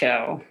talk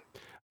show.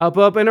 Up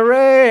and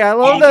Array. I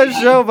love that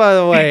show, by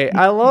the way.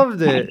 I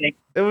loved it.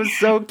 It was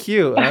so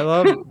cute.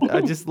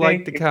 I just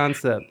liked the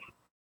concept.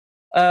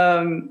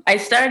 I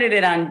started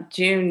it on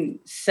June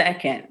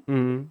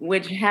 2nd,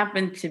 which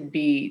happened to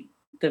be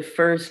the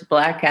first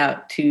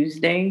Blackout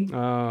Tuesday.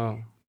 Oh.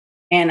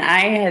 And I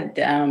had,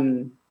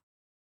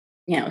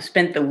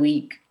 spent the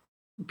week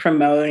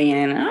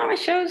promoting, my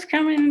show's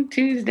coming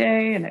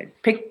Tuesday, and I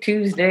picked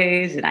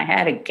Tuesdays, and I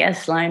had a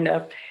guest lined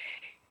up.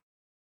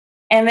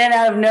 And then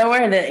out of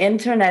nowhere, the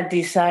internet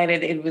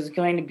decided it was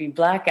going to be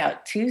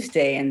Blackout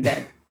Tuesday, and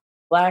that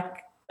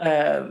Black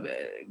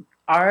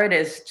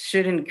artists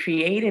shouldn't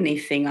create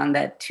anything on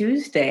that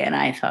Tuesday. And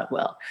I thought,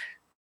 well,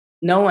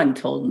 no one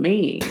told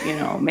me,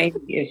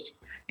 maybe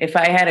if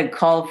I had a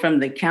call from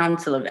the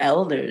Council of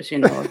Elders,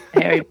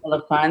 Harry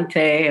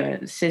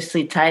Belafonte or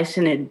Cicely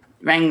Tyson had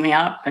rang me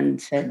up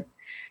and said,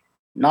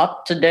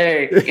 not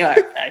today.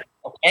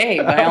 Okay,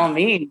 by all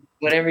means,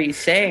 whatever you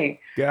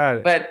say. Got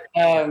it. But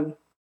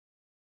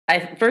I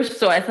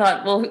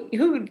thought, well,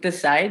 who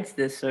decides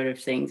this sort of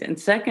things? And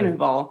second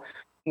of all,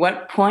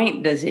 what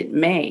point does it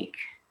make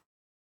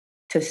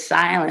to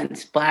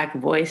silence Black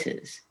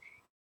voices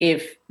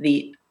if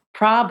the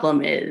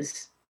problem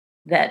is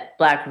that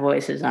Black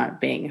voices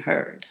aren't being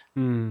heard?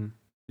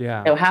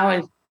 Yeah. So how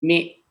is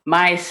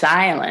my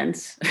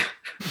silence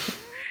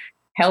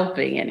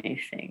helping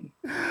anything?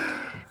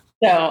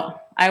 So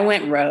I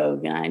went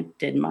rogue and I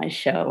did my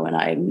show and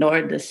I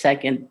ignored the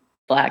second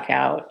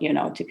Blackout,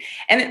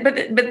 but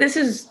this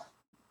is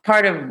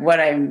part of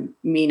what I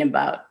mean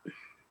about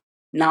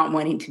not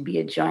wanting to be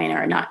a joiner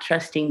or not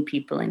trusting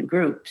people in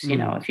groups.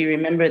 If you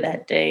remember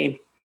that day,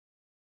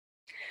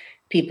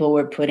 people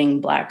were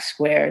putting black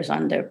squares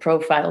on their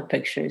profile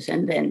pictures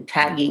and then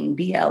tagging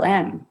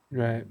BLM.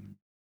 Right.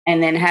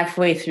 And then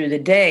halfway through the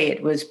day,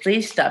 it was,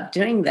 please stop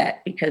doing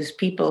that, because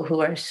people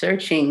who are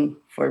searching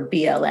for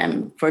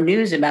BLM, for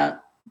news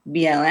about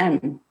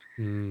BLM,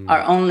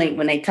 are only,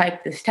 when they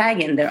type this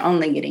tag in, they're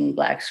only getting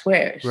black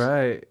squares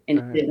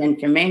instead of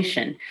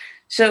information.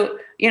 So,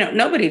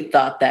 nobody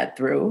thought that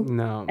through.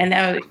 No. And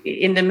now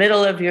in the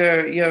middle of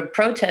your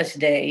protest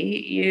day,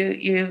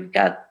 you've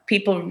got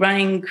people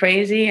running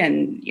crazy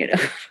and,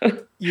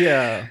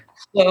 Yeah.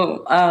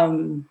 So,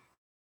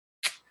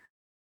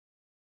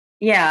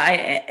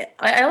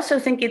 I also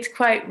think it's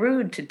quite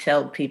rude to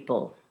tell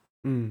people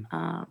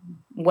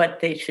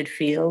what they should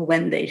feel,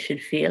 when they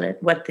should feel it,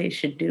 what they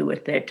should do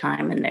with their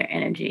time and their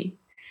energy.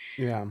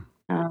 Yeah.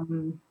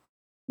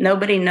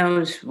 Nobody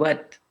knows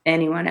what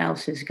anyone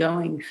else is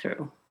going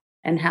through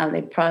and how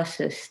they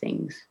process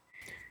things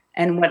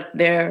and what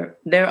their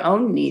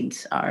own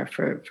needs are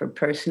for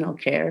personal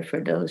care for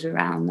those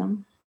around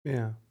them.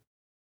 Yeah.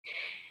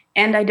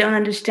 And I don't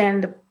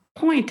understand the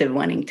point of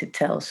wanting to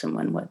tell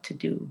someone what to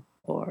do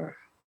or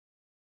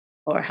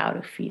how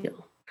to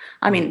feel.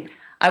 I mean,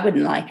 I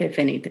wouldn't like it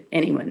if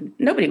anyone,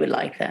 nobody would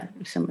like that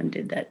if someone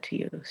did that to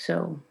you.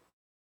 So,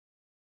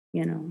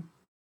 Yeah.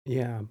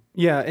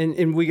 Yeah.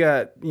 And we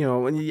got,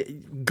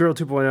 Girl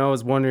 2.0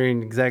 is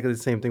wondering exactly the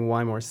same thing.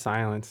 Why more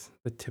silence?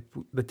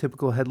 The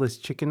typical headless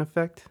chicken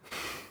effect.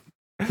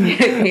 But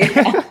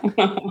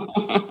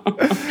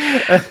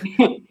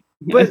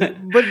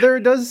there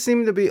does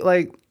seem to be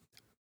like,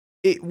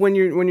 when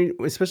you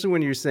especially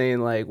when you're saying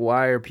like,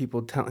 why are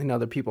people telling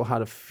other people how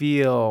to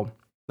feel?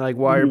 Like,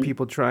 why are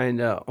people trying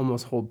to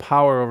almost hold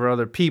power over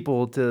other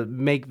people to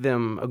make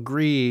them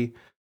agree?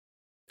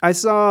 I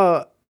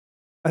saw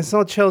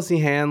Chelsea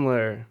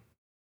Handler.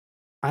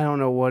 I don't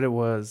know what it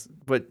was,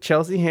 but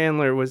Chelsea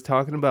Handler was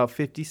talking about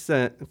 50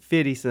 Cent. I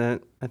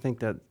think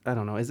that, I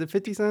don't know. Is it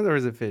 50 Cent or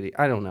is it 50?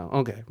 I don't know.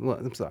 Okay. Well,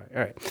 I'm sorry.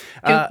 All right.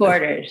 2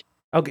 quarters.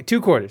 Okay.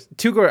 2 quarters.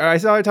 2 quarters. I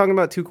saw her talking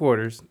about 2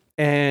 quarters.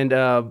 And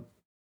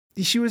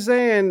she was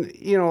saying,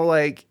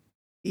 like,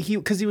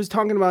 because he was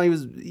talking about, he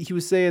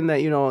was saying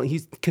that,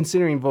 he's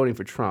considering voting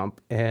for Trump.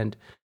 And,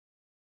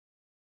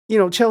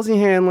 Chelsea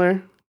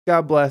Handler,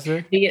 God bless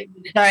her.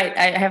 Sorry,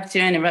 I have to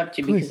interrupt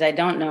you because I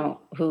don't know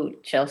who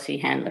Chelsea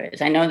Handler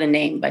is. I know the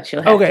name, but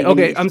you'll have to.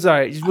 Okay. I'm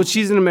sorry. Well,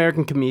 she's an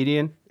American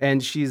comedian,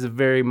 and she's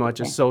very much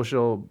a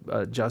social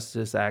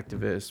justice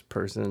activist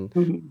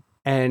person.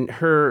 And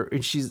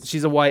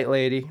she's a white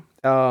lady.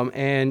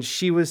 And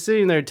she was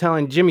sitting there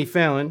telling Jimmy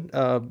Fallon,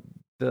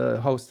 the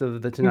host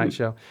of the Tonight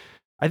Show.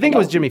 I think it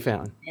was Jimmy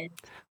Fallon.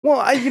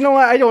 Well, you know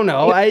what? I don't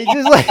know. I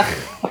just like.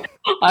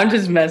 I'm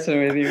just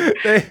messing with you.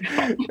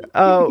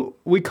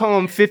 We call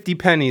them 50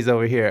 pennies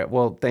over here.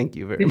 Well, thank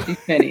you very much.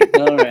 50 pennies.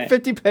 All right.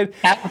 50 pennies.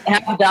 Half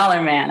a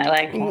dollar, man. I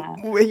like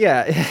that.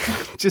 Yeah,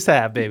 just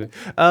half, baby.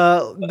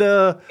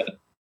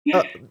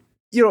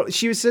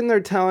 She was sitting there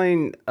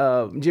telling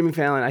Jimmy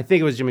Fallon. I think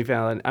it was Jimmy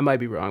Fallon. I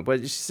might be wrong, but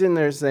she's sitting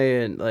there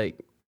saying, like,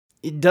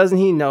 doesn't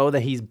he know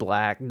that he's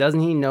black? Doesn't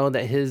he know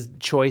that his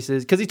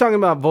choices? Because he's talking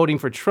about voting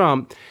for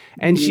Trump,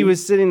 and she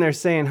was sitting there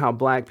saying how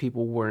black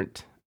people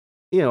aren't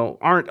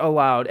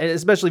allowed, and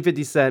especially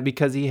 50 Cent,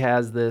 because he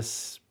has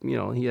this, he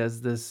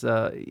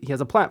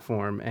has a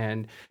platform,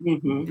 and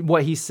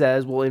what he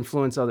says will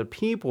influence other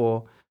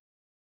people.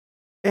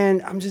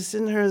 And I'm just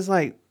sitting there as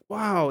like,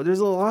 wow, there's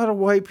a lot of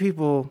white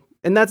people,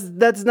 and that's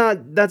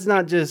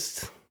not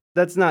just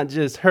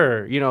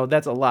her,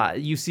 that's a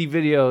lot. You see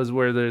videos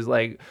where there's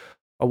like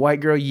a white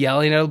girl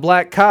yelling at a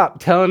black cop,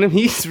 telling him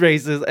he's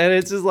racist, and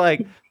it's just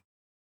like,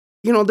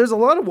 there's a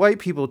lot of white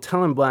people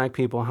telling black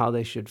people how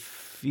they should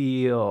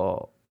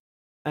feel.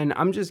 And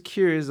I'm just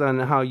curious on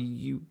how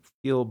you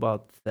feel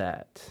about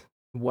that.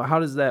 How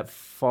does that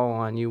fall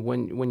on you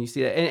when you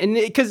see that? And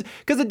because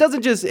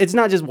it's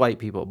not just white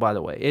people, by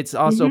the way. It's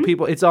also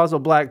people. It's also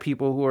black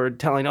people who are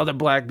telling other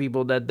black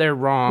people that they're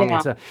wrong.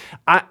 Yeah.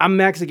 I'm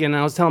Mexican, and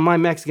I was telling my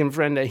Mexican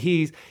friend that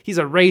he's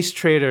a race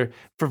traitor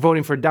for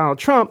voting for Donald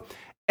Trump.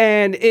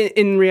 And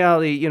in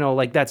reality,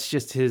 like, that's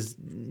just his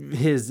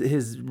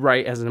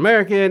right as an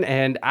American.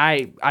 And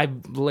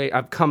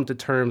I've come to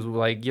terms with,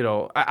 like,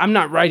 I'm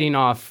not writing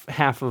off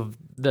half of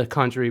the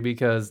country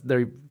because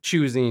they're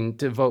choosing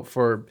to vote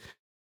for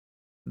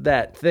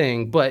that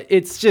thing. But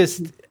it's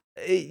just,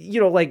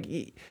 like,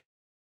 it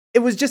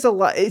was just a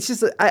lot. It's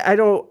just, I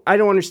don't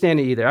understand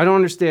it either. I don't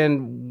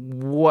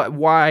understand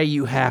why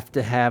you have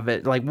to have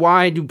it. Like,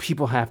 why do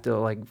people have to,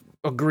 like,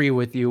 agree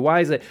with you?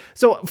 Why is it?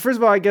 So first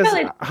of all, I guess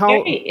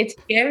it's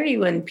scary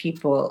when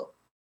people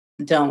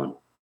don't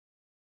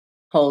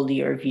hold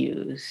your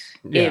views.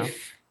 Yeah.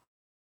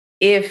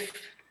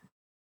 If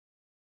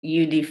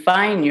you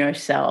define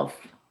yourself,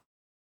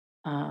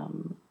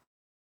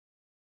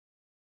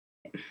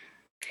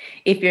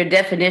 if your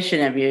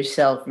definition of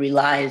yourself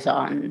relies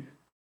on,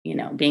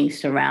 being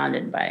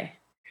surrounded by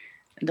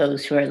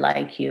those who are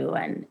like you,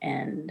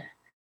 and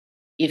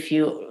if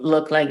you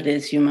look like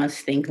this, you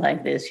must think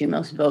like this, you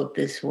must vote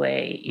this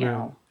way, you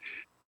know.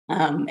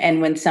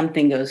 And when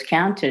something goes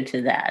counter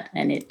to that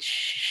and it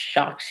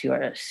shocks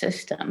your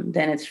system,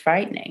 then it's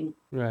frightening.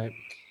 Right.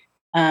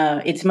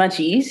 It's much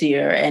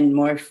easier and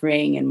more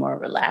freeing and more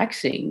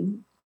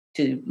relaxing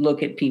to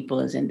look at people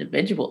as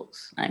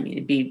individuals. I mean,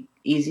 it'd be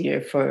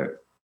easier for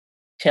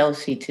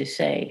Chelsea to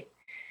say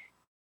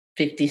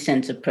 50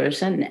 cents a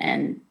person,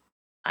 and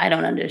I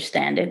don't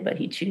understand it, but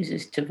he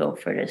chooses to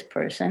vote for this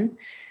person.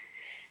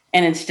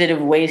 And instead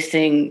of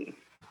wasting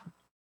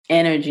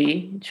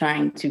energy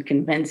trying to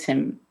convince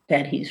him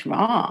that he's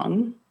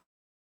wrong,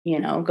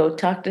 go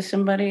talk to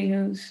somebody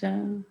who's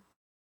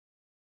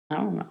I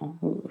don't know,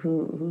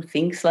 who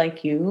thinks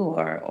like you,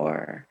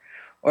 or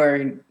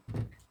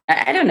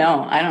I don't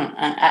know.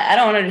 I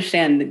don't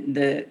understand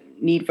the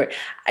need for it.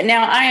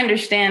 Now I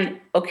understand.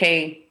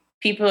 Okay,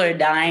 people are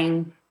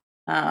dying.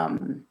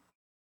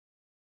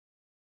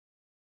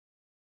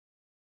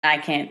 I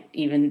can't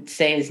even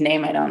say his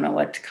name. I don't know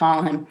what to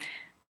call him.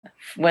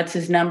 What's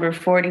his number?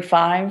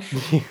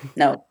 45?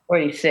 No,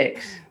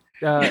 46.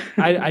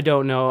 I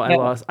don't know.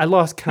 No. I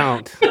lost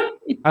count.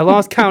 I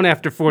lost count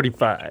after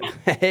 45.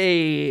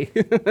 Hey.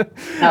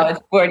 No,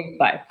 it's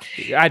 45.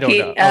 I don't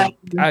know.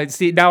 I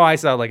see. Now I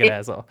sound like an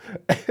asshole.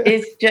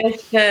 It's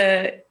just,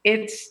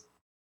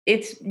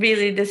 it's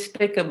really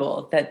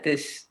despicable that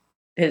this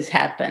has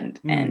happened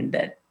and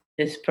that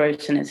this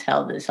person has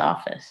held this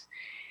office.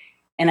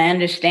 And I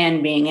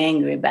understand being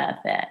angry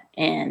about that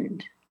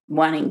and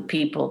wanting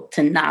people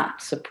to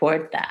not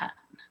support that,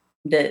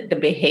 the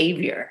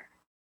behavior,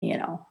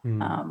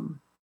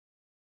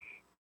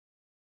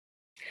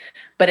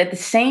 But at the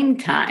same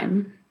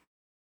time,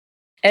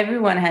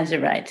 everyone has a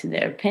right to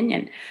their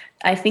opinion.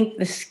 I think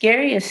the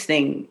scariest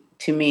thing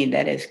to me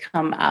that has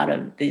come out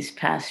of these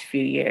past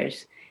few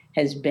years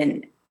has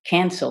been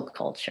cancel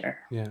culture.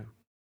 Yeah.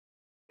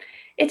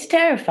 It's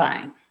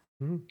terrifying.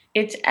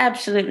 It's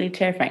absolutely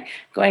terrifying.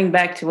 Going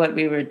back to what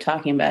we were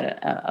talking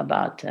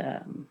about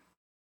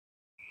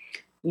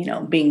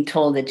being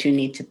told that you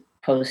need to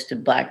post a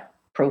Black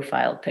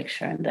profile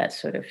picture and that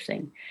sort of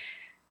thing.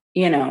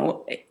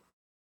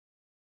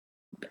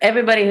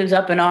 Everybody who's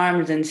up in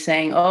arms and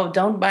saying, oh,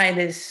 don't buy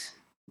this.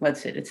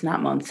 What's it? It's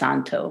not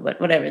Monsanto, but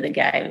whatever, the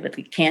guy with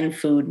the canned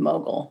food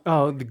mogul.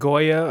 Oh, the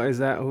Goya? Is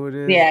that who it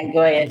is? Yeah,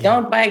 Goya.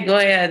 Don't buy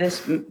Goya.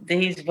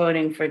 He's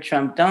voting for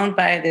Trump. Don't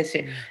buy this.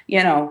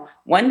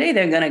 One day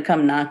they're going to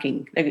come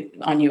knocking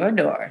on your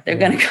door. They're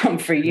going to come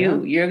for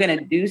you. You're going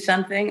to do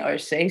something or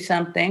say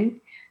something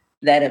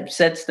that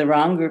upsets the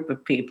wrong group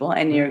of people,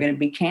 and you're going to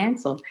be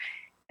canceled.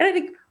 And I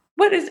think,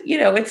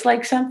 it's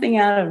like something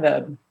out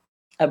of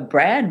a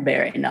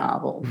Bradbury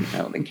novel,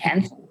 the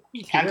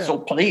cancel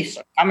police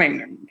are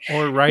coming.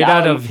 Or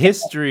out of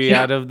history,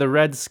 out of the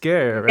Red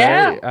Scare,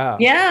 right?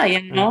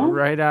 Yeah,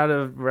 right out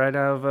of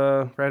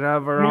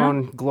our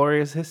own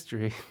glorious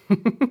history.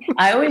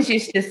 I always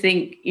used to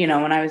think,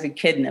 when I was a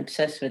kid and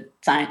obsessed with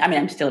science. I mean,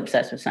 I'm still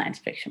obsessed with science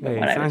fiction, but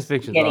when I was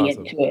getting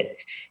into it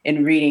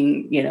and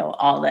reading,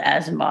 all the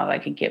Asimov I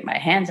could get my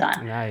hands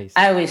on, nice.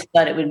 I always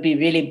thought it would be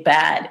really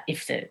bad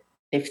if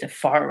the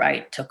far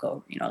right took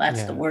over.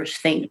 That's the worst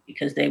thing,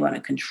 because they want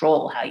to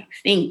control how you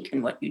think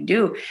and what you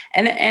do.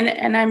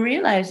 And I'm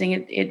realizing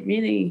it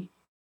really,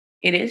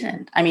 it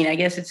isn't. I mean, I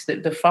guess it's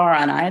the far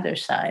on either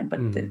side, but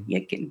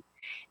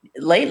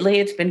lately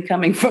it's been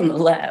coming from the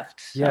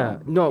left.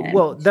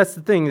 Well, that's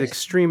the thing.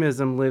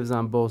 Extremism lives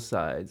on both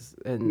sides.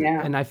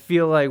 And I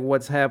feel like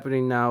what's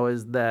happening now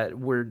is that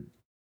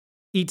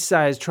each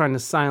side is trying to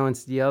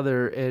silence the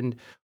other, and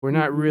we're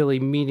not really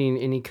meeting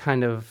any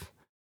kind of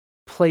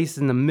place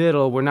in the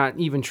middle. We're not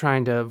even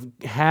trying to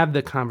have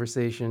the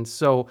conversation.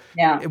 So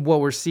what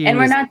we're seeing, and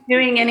we're not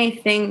doing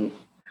anything.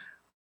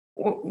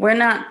 We're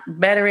not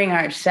bettering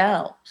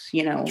ourselves.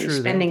 We're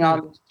spending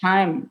all this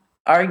time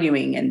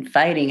arguing and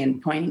fighting and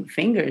pointing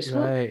fingers.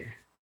 Right.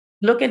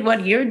 Look at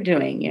what you're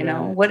doing.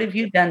 What have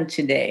you done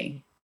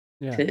today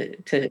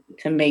to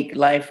make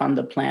life on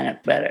the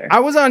planet better? I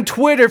was on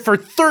Twitter for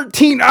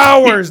 13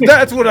 hours.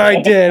 That's what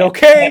I did.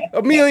 Okay,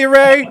 Amelia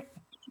Ray.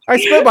 I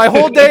spent my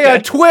whole day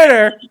on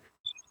Twitter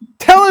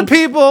telling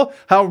people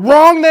how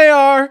wrong they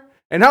are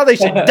and how they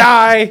should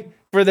die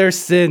for their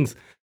sins.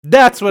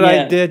 That's what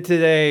I did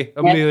today,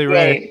 Amelia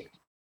Ray.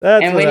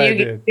 That's and what when I you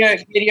did.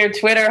 Get your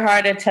Twitter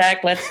heart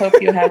attack, let's hope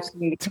you have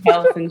some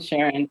health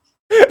insurance.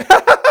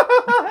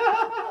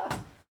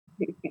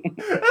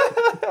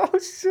 Oh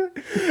shit!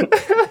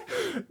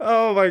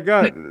 Oh my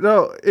god!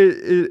 No,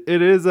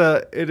 it is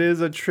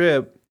a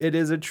trip. It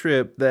is a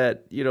trip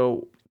that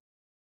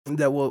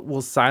that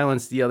will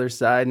silence the other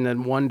side, and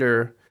then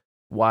wonder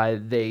why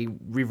they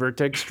revert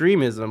to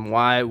extremism,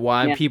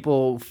 why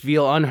people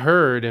feel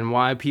unheard, and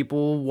why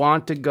people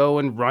want to go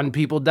and run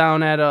people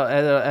down at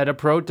a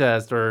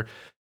protest or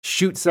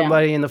shoot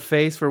somebody in the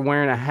face for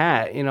wearing a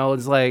hat.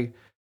 It's like,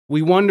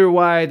 we wonder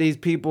why these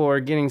people are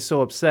getting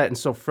so upset and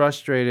so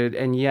frustrated,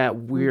 and yet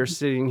we're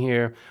sitting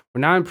here, we're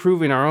not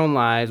improving our own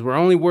lives, we're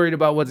only worried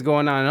about what's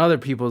going on in other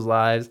people's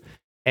lives,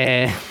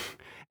 and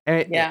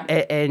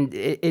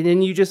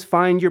then you just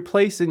find your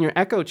place in your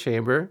echo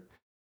chamber.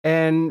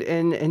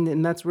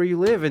 and that's where you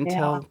live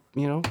until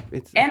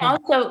it's. And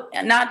also,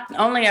 not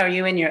only are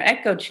you in your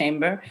echo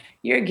chamber,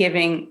 you're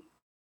giving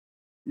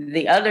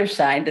the other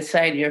side, the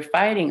side you're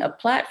fighting, a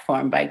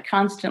platform by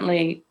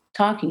constantly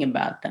talking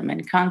about them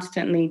and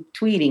constantly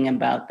tweeting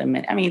about them.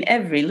 And I mean,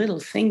 every little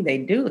thing they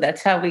do.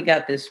 That's how we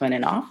got this one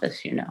in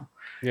office,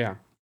 Yeah.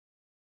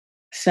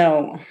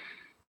 So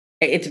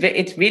it's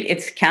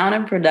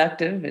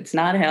counterproductive. It's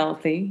not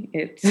healthy.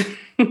 It's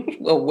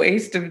a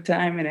waste of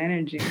time and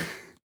energy.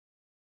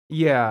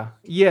 Yeah.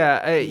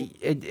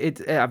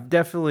 I've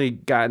definitely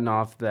gotten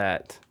off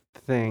that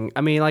thing.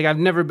 I mean, like, I've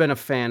never been a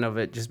fan of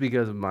it just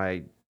because of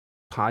my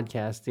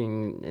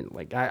podcasting, and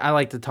like I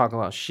like to talk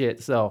about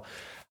shit. So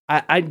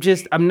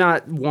I'm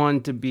not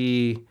one to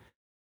be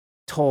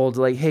told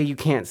like, hey, you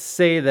can't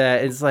say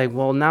that. It's like,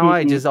 well, now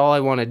all I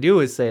want to do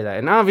is say that.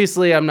 And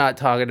obviously I'm not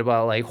talking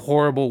about like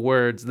horrible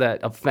words that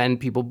offend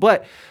people,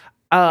 but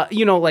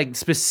like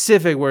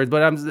specific words,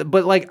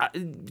 but like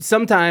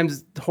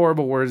sometimes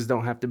horrible words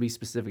don't have to be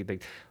specific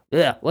things.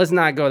 Yeah, let's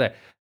not go there.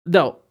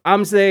 No,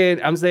 I'm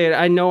saying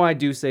I know I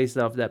do say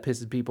stuff that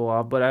pisses people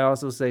off, but I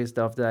also say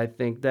stuff that I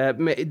think that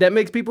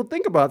makes people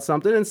think about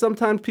something, and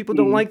sometimes people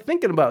don't like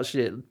thinking about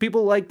shit.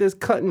 People like this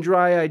cut and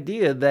dry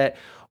idea that,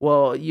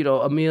 well,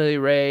 Amelia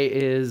Ray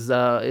is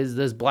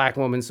this black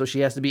woman, so she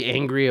has to be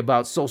angry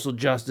about social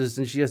justice,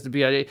 and she has to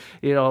be, like,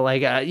 you know what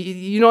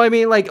I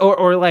mean? Like,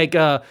 or like,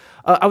 I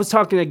was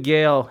talking to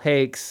Gail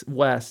Hakes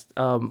West,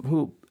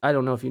 who, I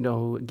don't know if you know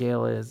who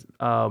Gail is,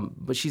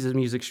 but she's a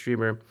music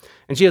streamer,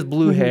 and she has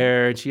blue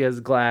hair, and she has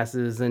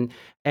glasses, and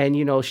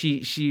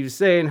she was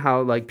saying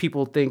how, like,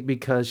 people think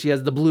because she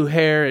has the blue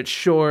hair, it's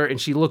short, and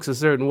she looks a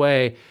certain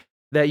way,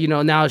 that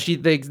now she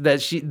thinks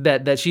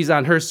that she's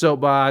on her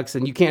soapbox,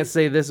 and you can't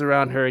say this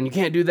around her, and you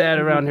can't do that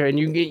around her, and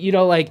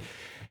like,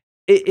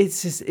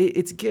 it's just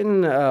it's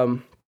getting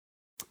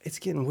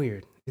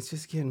weird. It's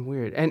just getting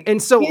weird.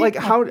 And so, like,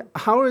 how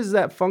does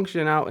that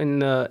function out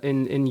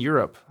in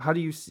Europe? How do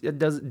you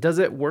does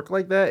it work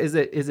like that? Is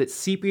it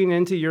seeping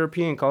into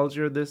European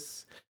culture?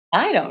 This,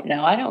 I don't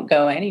know. I don't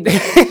go anywhere.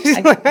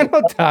 I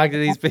don't talk to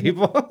these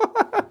people.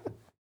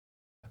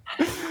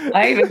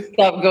 I even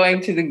stopped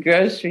going to the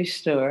grocery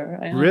store.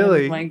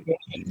 Really? My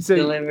groceries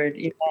delivered.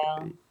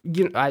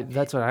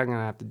 That's what I'm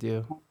gonna have to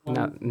do.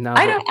 No,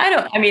 I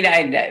don't. I mean,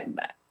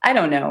 I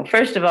don't know.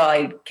 First of all,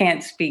 I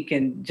can't speak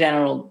in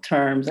general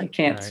terms. I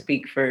can't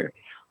speak for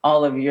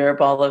all of Europe,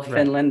 all of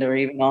Finland, or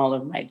even all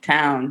of my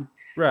town.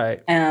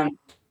 Right.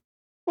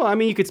 Well, I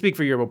mean, you could speak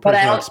for your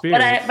personal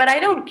experience. But I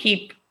don't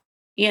keep.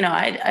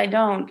 I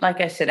don't.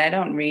 Like I said, I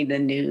don't read the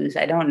news.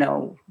 I don't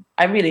know.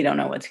 I really don't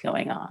know what's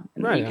going on.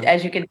 Right.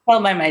 As you can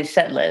tell by my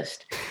set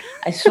list,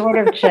 I sort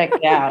of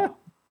checked out.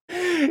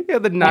 Yeah,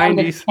 the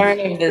 90s. The turn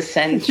of the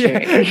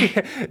century.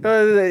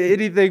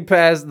 Anything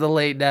past the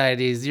late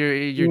 90s,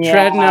 you're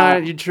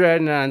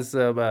treading on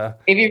some.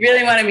 If you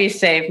really want to be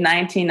safe,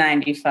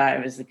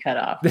 1995 is the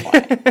cutoff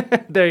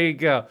point. There you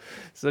go.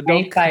 So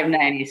 95,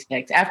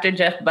 96. After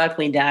Jeff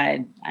Buckley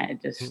died, I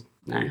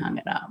hung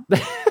it up.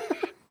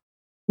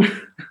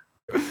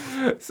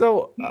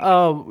 So,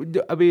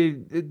 I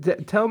mean,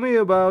 tell me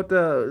about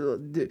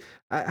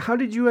how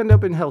did you end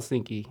up in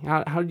Helsinki?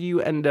 How do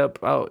you end up?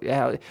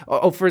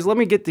 First, let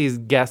me get these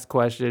guest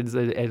questions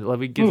and let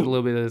me get a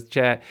little bit of this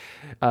chat.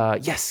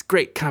 Yes,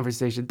 great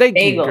conversation. Thank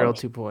you, Girl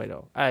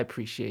 2.0. I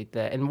appreciate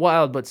that. And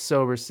Wild But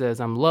Sober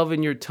says, "I'm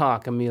loving your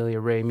talk,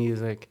 Amelia Ray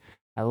Music."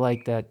 I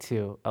like that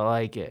too. I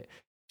like it.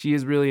 She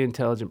is a really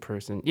intelligent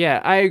person. Yeah,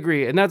 I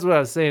agree. And that's what I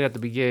was saying at the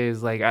beginning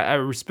is, like, I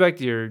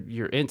respect your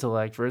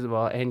intellect, first of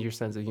all, and your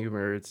sense of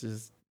humor. It's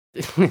just,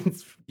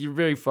 you're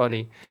very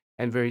funny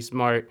and very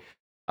smart.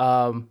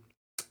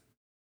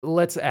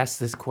 Let's ask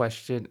this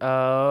question.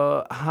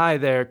 Hi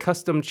there,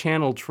 custom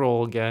channel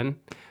troll again.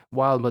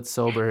 Wild But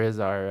Sober is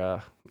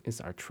our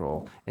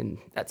troll, and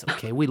that's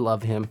okay. We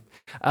love him.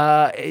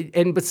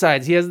 And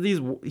besides, he has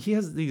these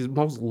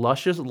most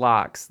luscious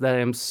locks that I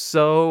am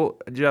so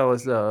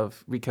jealous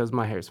of because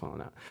my hair's falling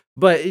out.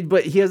 But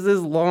he has this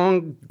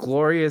long,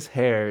 glorious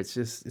hair.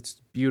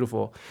 It's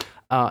beautiful.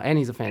 And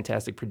he's a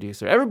fantastic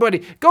producer.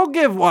 Everybody, go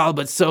give Wild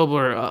But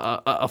Sober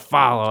a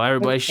follow.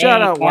 Everybody,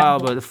 shout out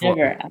Wild But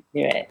Sober. I'll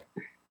do it.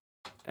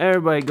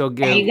 Everybody, go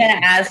give.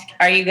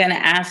 Are you gonna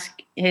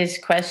ask his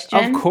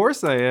question? Of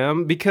course I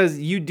am, because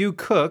you do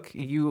cook.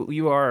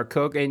 You are a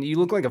cook, and you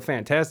look like a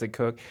fantastic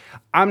cook.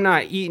 I'm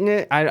not eating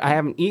it. I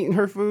haven't eaten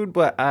her food,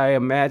 but I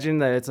imagine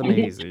that it's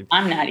amazing.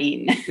 I'm not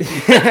eating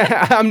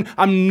it.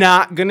 I'm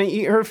not gonna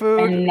eat her food.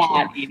 I'm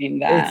not eating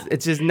that.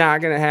 It's just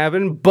not gonna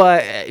happen.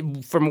 But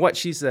from what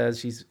she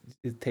says,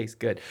 it tastes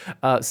good.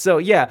 So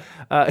yeah,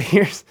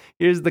 here's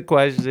the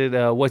question.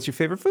 What's your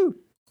favorite food?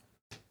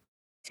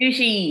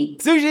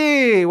 Sushi.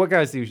 Sushi. What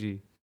kind of sushi?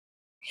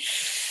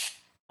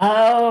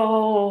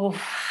 Oh,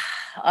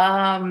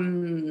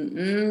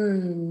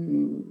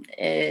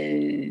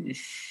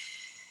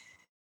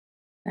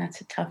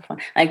 that's a tough one.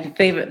 Like,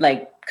 favorite,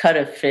 like, cut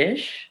of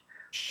fish?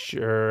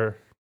 Sure.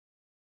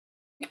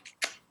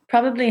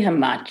 Probably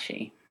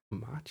hamachi.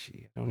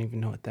 Hamachi. I don't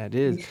even know what that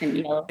is.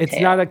 It's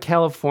not a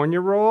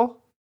California roll?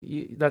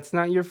 That's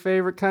not your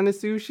favorite kind of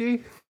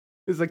sushi?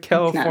 Is a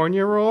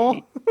California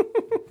roll?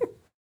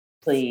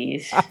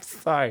 Please. I'm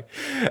sorry.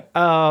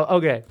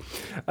 Okay.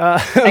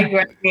 I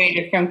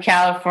graduated from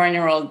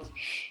California rolls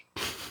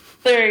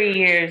 30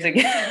 years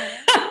ago.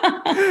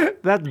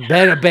 That's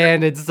been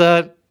abandoned,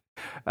 son.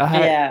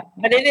 Yeah,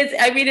 but it is.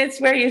 I mean, it's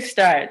where you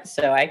start,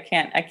 so I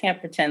can't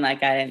pretend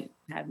like I didn't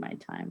have my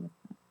time.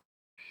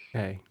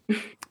 Hey,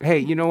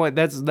 you know what?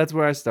 That's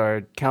where I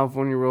started.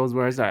 California rolls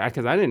where I started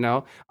because I didn't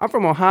know. I'm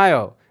from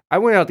Ohio. I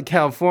went out to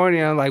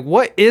California. I'm like,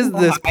 what is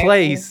this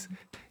place?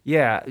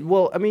 Yeah.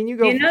 Well, I mean, you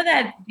go. Do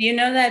you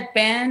know that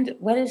band?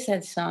 What is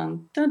that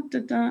song? Dun,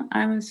 dun, dun,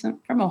 I'm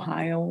from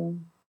Ohio.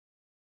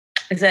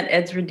 Is that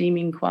Ed's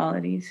Redeeming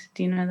Qualities?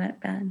 Do you know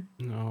that band?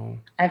 No.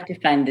 I have to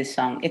find this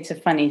song. It's a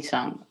funny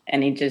song,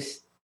 and he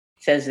just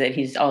says that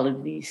he's all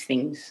of these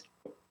things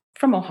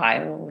from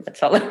Ohio.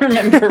 That's all I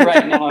remember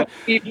right now.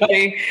 If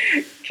anybody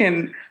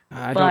can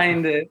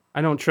find it.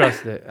 I don't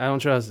trust it. I don't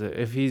trust it.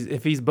 If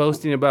he's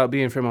boasting about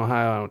being from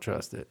Ohio, I don't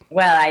trust it.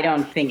 Well, I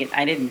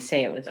didn't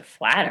say it was a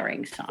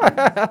flattering song.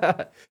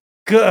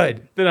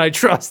 Good. Then I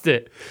trust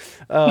it.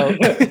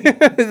 Bagels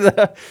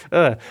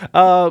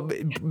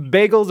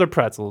or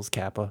pretzels,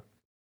 Kappa?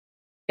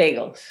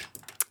 Bagels.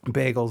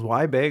 Bagels.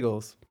 Why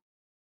bagels?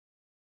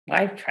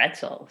 Why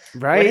pretzels?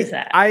 Right? What is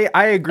that?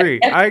 I agree.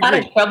 That's a lot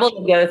of trouble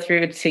to go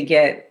through to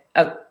get.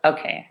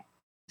 Okay.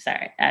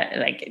 Sorry.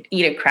 Like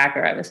eat a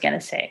cracker, I was going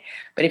to say.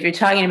 But if you're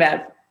talking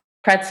about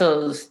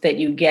pretzels that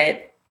you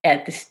get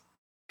at the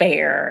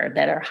fair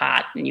that are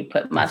hot and you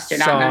put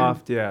mustard on them.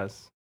 Soft,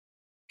 yes.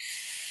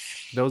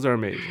 Those are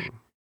amazing.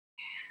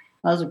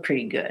 Those are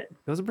pretty good.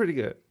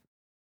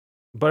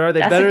 But are they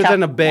better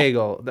than a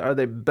bagel? Are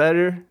they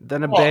better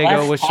than a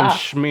bagel with some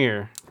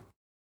schmear?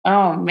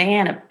 Oh,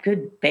 man, a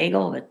good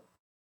bagel with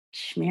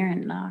schmear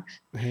and knocks.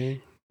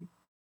 Hey.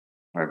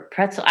 Or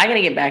pretzel. I got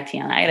to get back to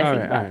you on that. I got to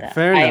think about that.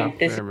 Fair enough.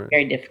 This is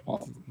very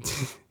difficult.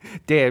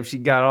 Damn, she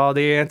got all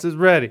the answers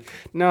ready.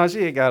 No, she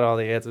ain't got all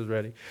the answers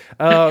ready.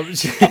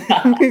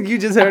 You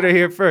just heard her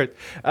here first.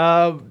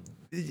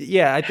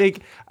 Yeah, I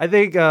think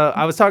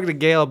I was talking to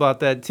Gail about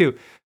that too.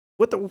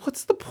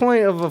 What's the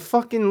point of a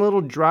fucking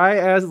little dry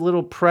ass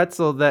little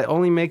pretzel that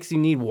only makes you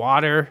need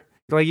water?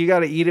 Like you got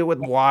to eat it with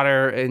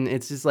water, and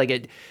it's just like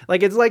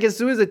it's like as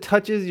soon as it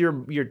touches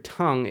your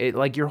tongue, it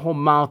like your whole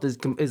mouth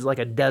is like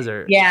a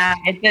desert. Yeah,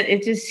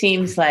 it just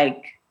seems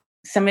like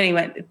somebody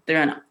went through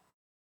an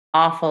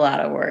awful lot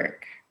of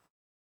work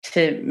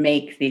to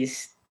make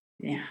these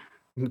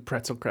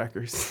pretzel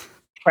crackers.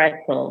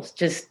 Pretzels,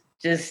 just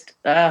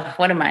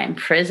what am I, in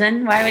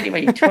prison? Why are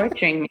you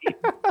torturing me?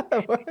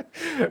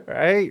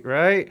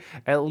 Right.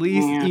 At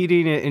least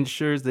eating it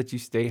ensures that you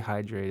stay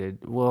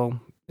hydrated.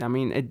 Well, I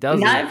mean, it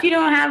doesn't. Not if you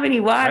don't have any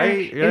water.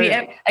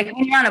 Right. Like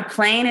when you're on a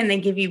plane and they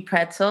give you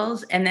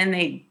pretzels and then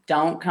they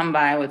don't come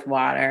by with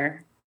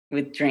water,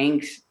 with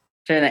drinks,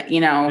 so that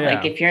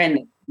like if you're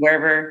in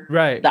wherever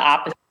the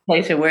opposite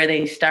place of where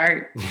they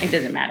start, it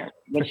doesn't matter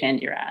which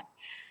end you're at.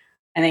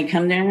 And they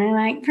come there and they're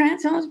like,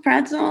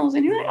 pretzels.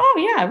 And you're like,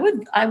 oh yeah,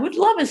 I would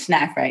love a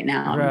snack right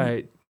now.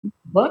 Right.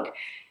 Book.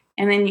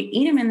 And then you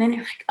eat them and then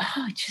you're like,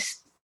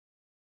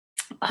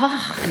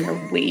 and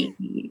they're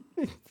weighty.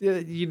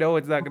 You know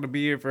it's not going to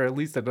be here for at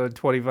least another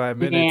 25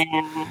 minutes.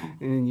 Yeah.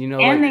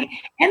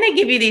 And they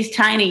give you these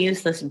tiny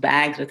useless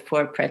bags with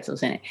 4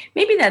 pretzels in it.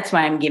 Maybe that's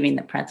why I'm giving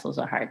the pretzels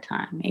a hard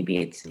time. Maybe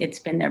it's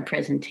been their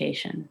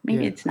presentation.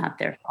 Maybe it's not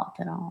their fault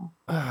at all.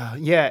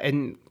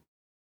 And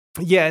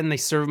they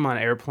serve them on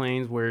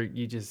airplanes where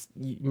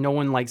no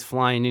one likes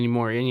flying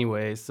anymore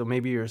anyway. So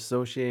maybe you're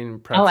associating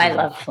pretzels. Oh, I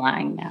love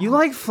flying now. You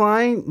like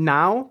flying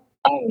now?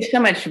 Oh, there's so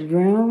much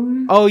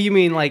room. Oh, you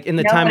mean like in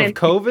the time of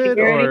COVID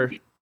or?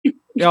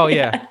 Oh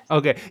yeah.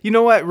 Okay. You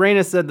know what?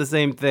 Raina said the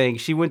same thing.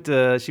 She went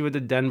to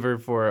Denver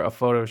for a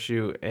photo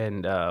shoot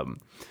and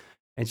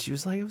she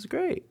was like, it was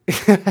great.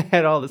 I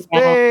had all the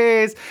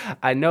space.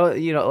 I know,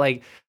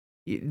 like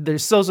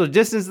there's social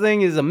distance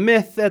thing is a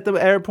myth at the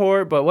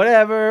airport, but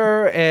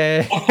whatever.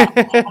 And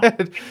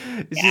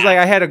she's like,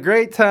 I had a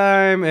great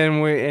time,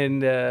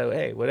 and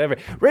hey, whatever.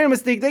 Raina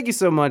Mystique, thank you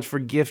so much for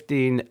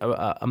gifting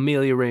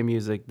Amelia Ray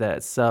Music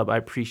that sub. I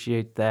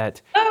appreciate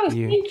that. Oh,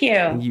 thank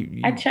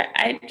you.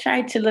 I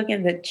tried to look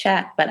at the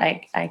chat, but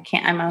I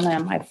can't. I'm only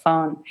on my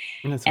phone,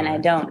 and I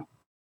don't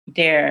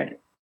dare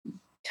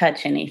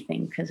touch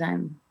anything because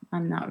I'm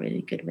not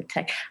really good with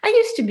tech. I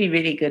used to be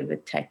really good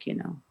with tech,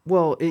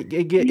 Well,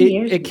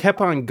 it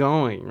kept on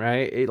going,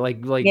 right? It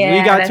like we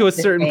got to a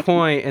certain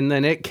point, and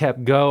then it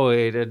kept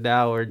going, and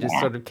now we're just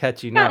sort of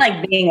catching up. Not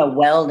like being a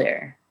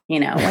welder,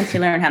 Once you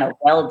learn how to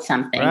weld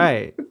something,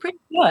 right? You're pretty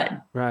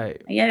good, right?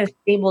 You had a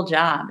stable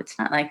job. It's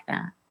not like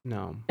that.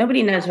 No.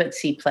 Nobody knows what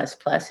C++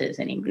 is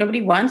anymore.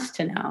 Nobody wants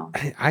to know.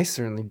 I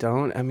certainly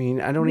don't. I mean,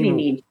 I don't Nobody even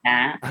need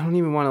that. I don't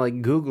even want to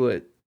like Google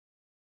it.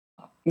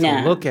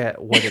 To look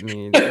at what it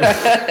means.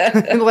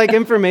 Like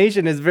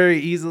information is very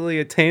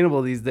easily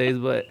attainable these days,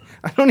 but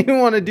I don't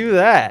even want to do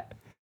that.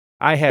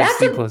 I have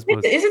C++.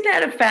 Isn't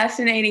that a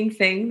fascinating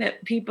thing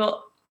that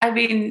people, I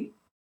mean,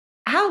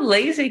 how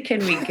lazy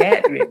can we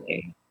get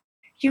really?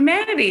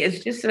 humanity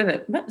is just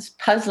a most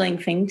puzzling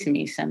thing to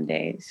me some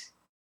days.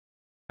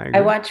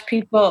 I watch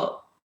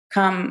people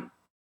come,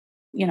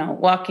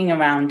 walking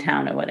around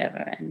town or whatever,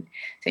 and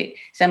say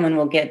someone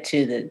will get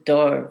to the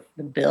door of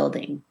the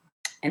building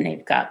and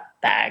they've got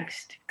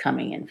bags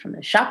coming in from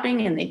the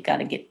shopping and they've got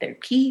to get their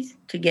keys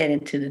to get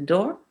into the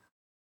door.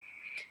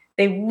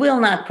 They will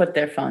not put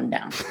their phone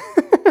down.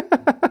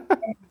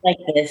 Like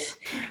this.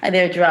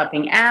 They're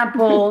dropping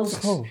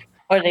apples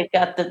or they've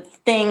got the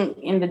thing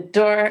in the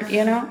door,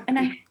 and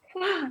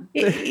wow.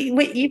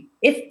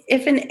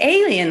 If an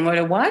alien were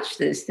to watch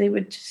this, they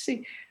would just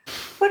see,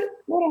 what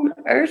on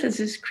earth is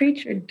this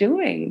creature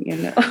doing,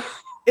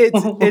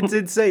 It's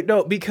insane.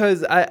 No,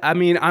 because I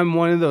mean, I'm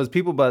one of those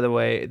people, by the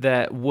way,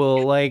 that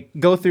will like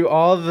go through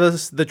all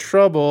the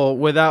trouble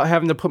without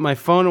having to put my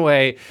phone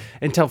away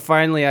until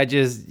finally I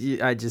just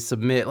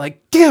submit.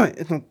 Like, damn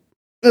it.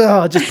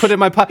 Just put it in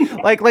my pocket.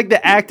 like the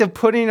act of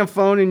putting a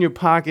phone in your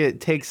pocket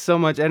takes so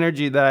much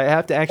energy that I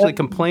have to actually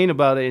complain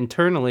about it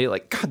internally.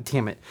 Like, God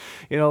damn it.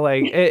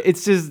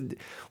 It's just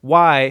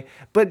why.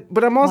 But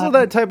I'm also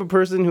that type of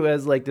person who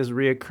has like this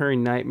reoccurring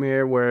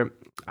nightmare where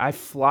I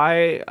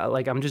fly,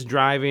 like I'm just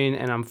driving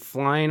and I'm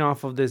flying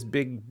off of this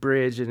big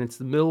bridge and it's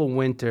the middle of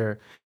winter.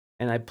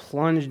 And I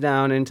plunge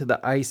down into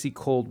the icy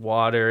cold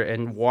water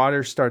and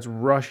water starts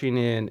rushing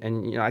in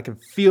and I can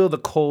feel the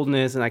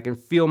coldness and I can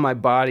feel my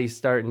body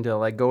starting to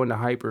like go into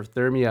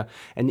hyperthermia.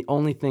 And the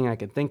only thing I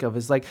can think of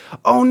is like,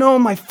 oh no,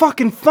 my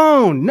fucking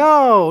phone.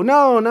 No,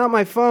 not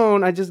my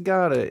phone. I just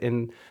got it.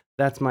 And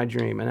that's my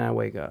dream. And I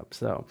wake up.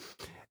 So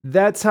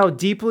that's how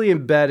deeply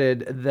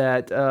embedded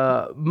that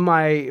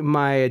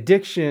my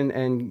addiction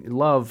and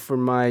love for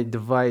my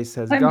device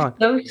has gone. I'm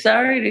so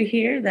sorry to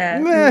hear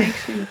that.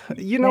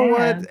 You know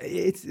what?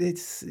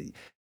 It's.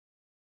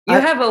 You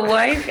have a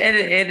wife and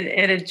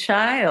a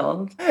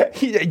child.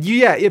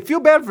 Yeah, you feel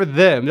bad for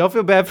them. Don't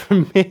feel bad for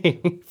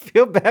me.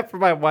 Feel bad for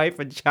my wife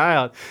and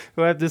child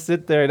who have to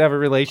sit there and have a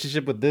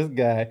relationship with this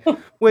guy.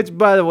 Which,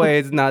 by the way,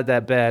 is not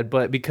that bad,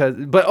 but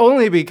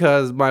only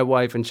because my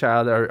wife and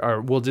child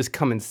will just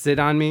come and sit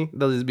on me.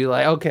 They'll just be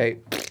like, okay.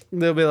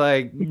 They'll be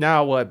like,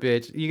 now what,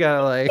 bitch? You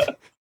gotta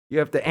you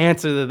have to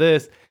answer to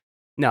this.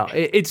 No,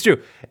 it's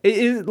true. It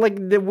is like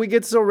we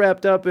get so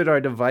wrapped up in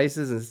our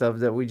devices and stuff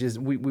that we just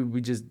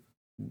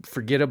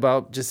forget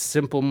about just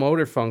simple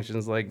motor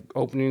functions like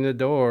opening the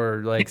door,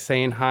 or like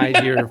saying hi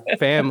to your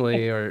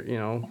family, or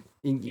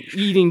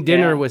eating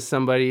dinner with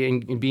somebody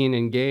and being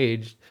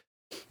engaged.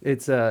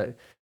 It's it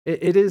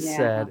is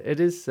sad. It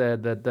is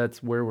sad that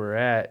that's where we're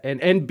at,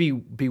 and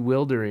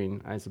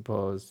bewildering, I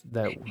suppose.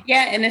 That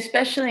and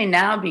especially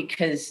now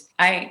because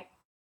I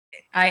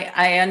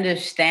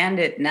understand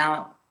it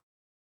now,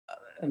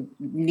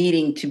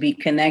 needing to be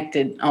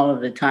connected all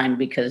of the time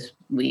because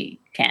we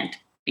can't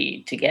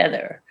be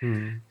together.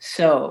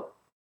 So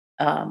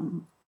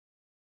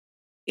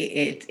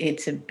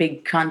it's a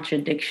big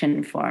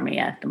contradiction for me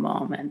at the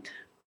moment.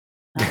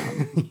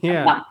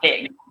 Not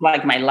big,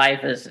 like my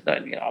life is,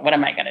 what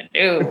am I going to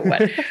do?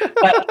 But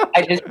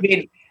I just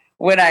mean,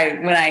 when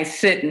I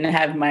sit and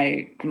have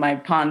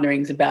my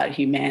ponderings about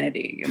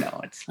humanity,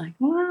 it's like,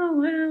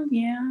 well,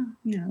 yeah,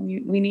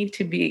 we need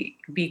to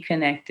be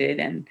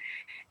connected, and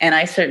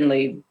I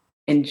certainly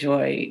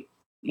enjoy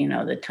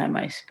the time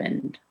I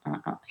spend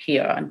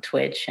here on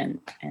Twitch, and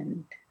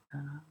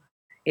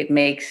it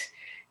makes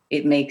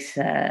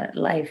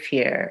life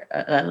here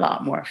a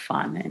lot more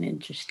fun and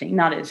interesting.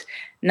 Not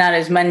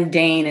as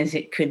mundane as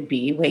it could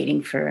be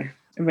waiting for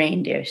a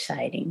reindeer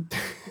sighting.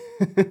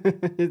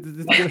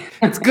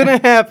 It's gonna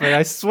happen,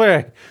 I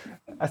swear.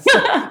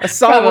 I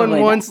saw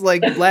one once,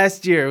 like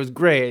last year. It was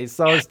great. I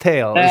saw his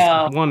tail. It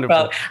was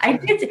wonderful.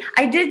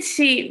 I did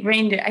see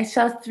reindeer. I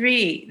saw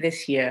 3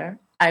 this year.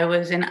 I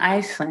was in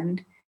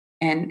Iceland,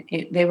 and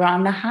they were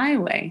on the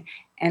highway,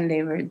 and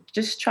they were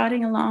just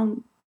trotting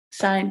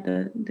alongside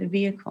the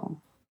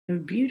vehicle. They were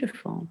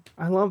beautiful.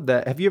 I love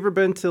that. Have you ever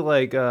been to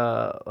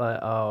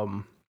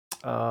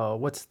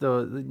what's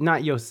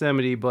not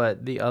Yosemite,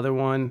 but the other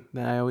one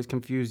that I always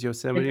confuse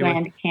Yosemite with? The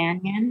Grand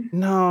Canyon?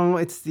 No,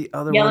 it's the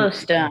other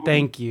Yellowstone. one.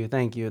 Thank you.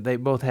 They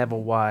both have a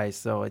Y,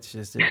 so it's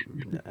just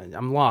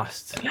I'm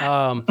lost.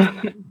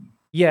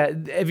 Yeah,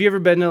 have you ever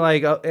been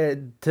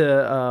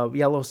to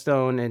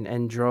Yellowstone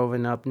and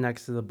driven up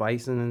next to the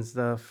bison and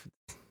stuff?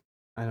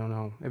 I don't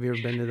know. Have you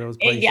ever been to those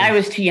places? Yeah, I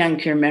was too young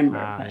to remember.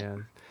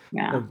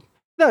 Yeah.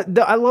 No,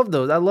 I love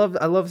those. I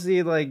love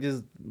seeing like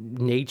just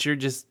nature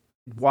just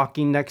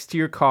walking next to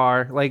your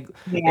car. Like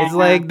it's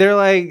like they're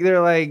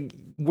like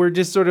we're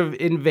just sort of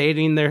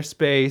invading their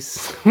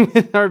space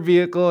with our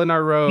vehicle and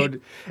our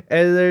road,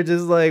 and they're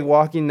just like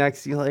walking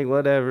next to you, like,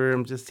 whatever,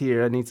 I'm just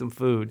here, I need some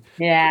food.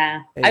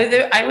 Yeah.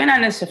 I went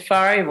on a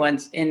safari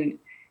once in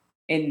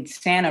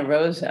Santa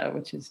Rosa,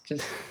 which is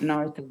just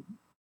north of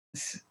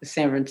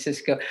San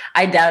Francisco.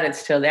 I doubt it's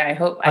still there. I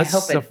hope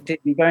it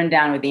didn't burn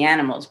down with the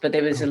animals, but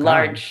there was a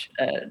large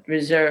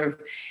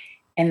reserve,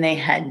 and they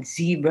had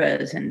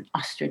zebras and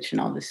ostrich and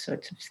all these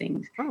sorts of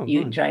things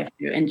you drive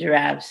through, and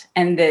giraffes.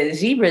 And the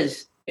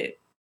zebras,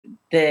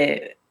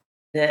 the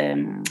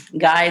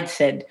guide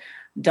said,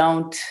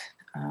 don't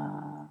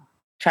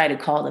try to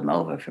call them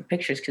over for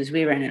pictures, because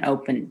we were in an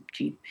open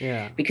Jeep.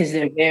 Yeah. Because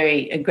they're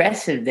very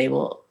aggressive. They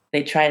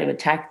try to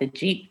attack the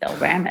Jeep. They'll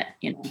ram it,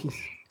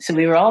 So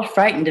we were all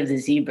frightened of the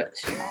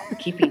zebras,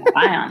 keeping an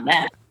eye on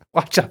that.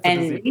 Watch out for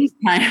the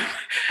zebras.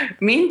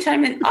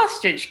 Meantime, an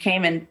ostrich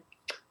came and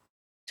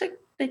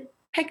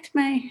pecked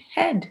my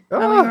head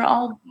while we were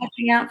all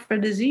watching out for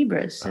the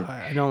zebras.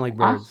 I don't like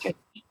birds. Ostrich.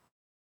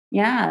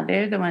 Yeah,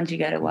 they're the ones you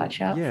got to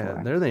watch out for.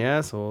 Yeah, they're the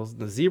assholes.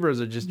 The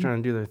zebras are just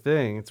trying to do their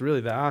thing. It's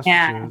really the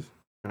ostriches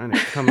trying to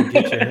come and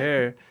get your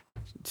hair.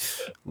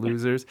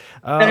 Losers.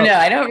 No,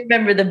 I don't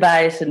remember the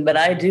bison, but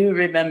I do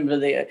remember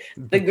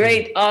the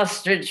great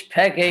ostrich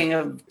pecking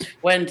of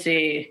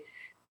 20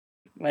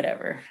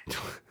 whatever.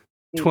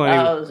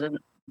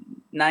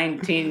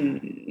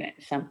 2019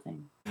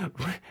 something.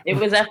 It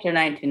was after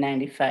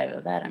 1995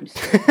 of that, I'm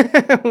sorry.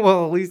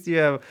 Well, at least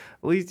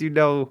you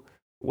know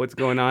what's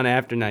going on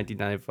after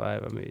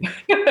 1995. I mean,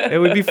 it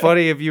would be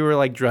funny if you were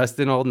like dressed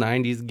in old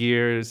 90s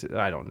gears.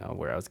 I don't know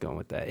where I was going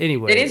with that.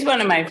 Anyway, it is one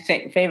of my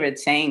favorite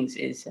sayings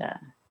is,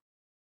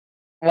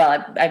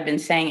 I've been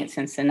saying it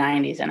since the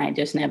 90s and I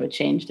just never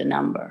changed a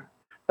number.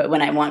 But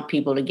when I want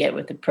people to get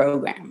with the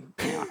program,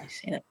 I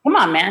say, come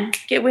on, man,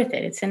 get with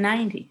it. It's the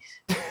 90s.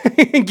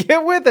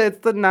 Get with it.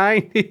 It's the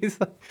 90s.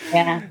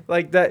 Yeah.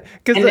 Like that.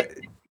 Go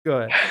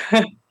ahead.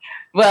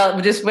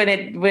 Well, just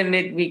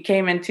we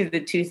came into the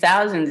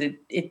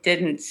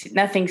 2000s,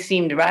 nothing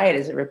seemed right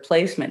as a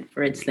replacement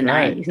for it's the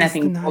 90s.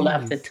 Nothing pulled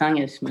off the tongue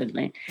as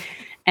smoothly.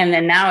 And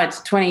then now it's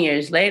 20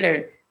 years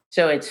later,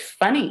 so it's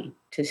funny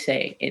to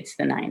say it's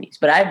the 90s.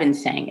 But I've been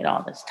saying it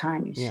all this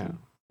time, you see. Yeah.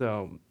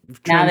 So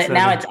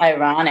now it's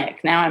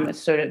ironic. Now I'm a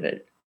sort of a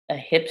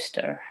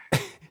hipster.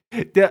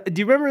 Do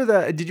you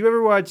remember did you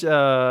ever watch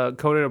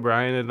Conan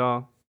O'Brien at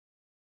all?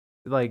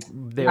 Like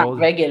Not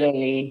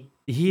regularly.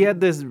 He had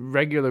this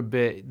regular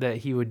bit that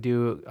he would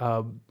do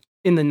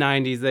in the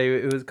 90s.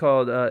 It was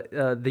called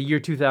the year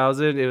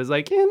 2000. It was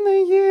like, in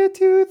the year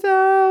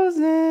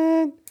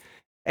 2000.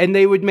 And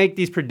they would make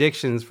these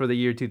predictions for the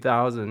year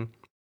 2000.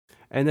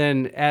 And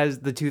then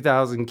as the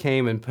 2000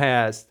 came and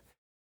passed,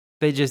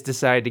 they just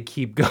decided to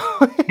keep going.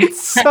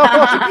 So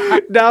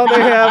now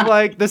they have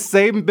like the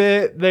same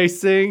bit they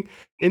sing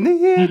in the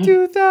year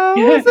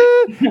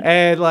 2000.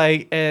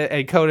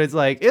 and Conan's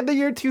like, in the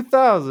year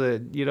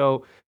 2000,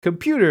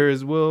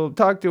 computers will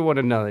talk to one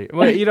another.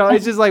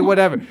 It's just like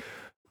whatever.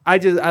 I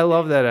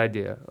love that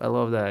idea.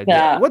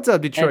 Yeah. What's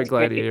up, Detroit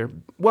Gladiator?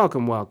 Great.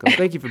 Welcome.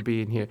 Thank you for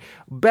being here.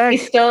 Back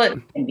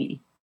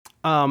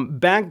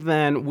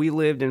then, we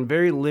lived in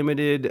very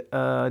limited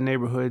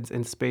neighborhoods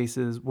and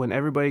spaces. When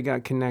everybody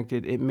got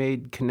connected, it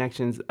made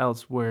connections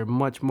elsewhere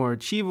much more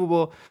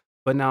achievable.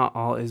 But now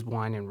all is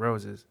wine and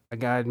roses. I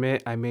gotta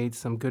admit, I made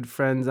some good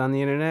friends on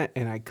the internet,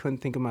 and I couldn't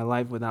think of my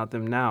life without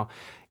them now.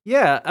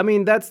 Yeah, I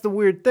mean, that's the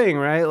weird thing,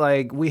 right?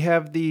 Like, we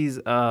have these,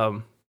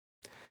 we're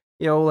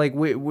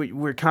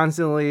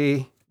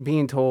constantly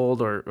being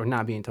told or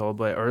not being told,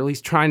 or at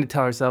least trying to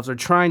tell ourselves or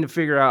trying to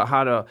figure out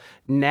how to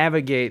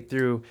navigate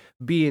through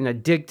being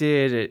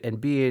addicted and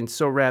being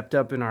so wrapped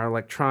up in our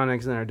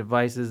electronics and our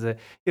devices that,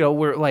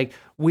 we're like,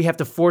 we have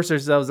to force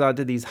ourselves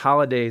onto these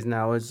holidays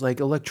now. It's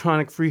like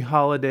electronic free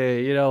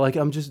holiday, like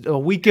I'm just a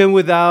weekend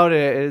without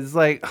it. It's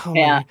like, oh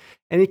yeah. Man.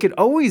 And it could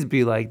always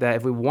be like that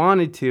if we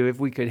wanted to, if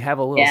we could have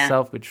a little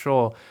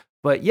self-control.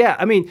 But yeah,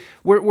 I mean,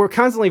 we're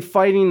constantly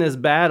fighting this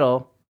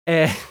battle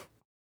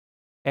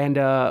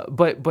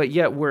but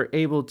yet we're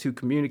able to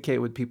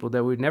communicate with people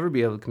that we'd never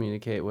be able to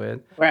communicate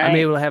with. Right. I'm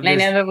able to have. I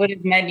never would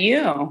have met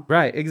you.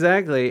 Right.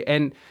 Exactly.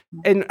 And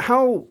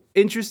how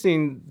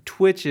interesting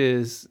Twitch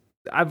is.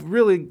 I've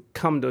really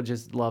come to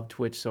just love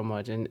Twitch so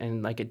much,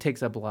 and like it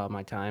takes up a lot of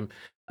my time.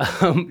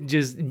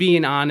 Just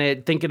being on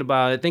it, thinking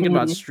about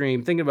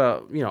stream, thinking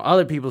about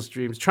other people's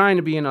streams, trying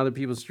to be in other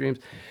people's streams,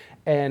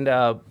 and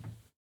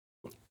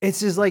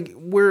it's just like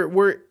we're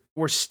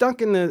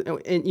stuck we're in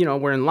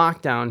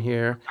lockdown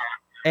here.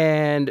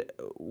 And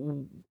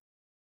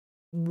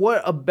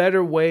what a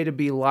better way to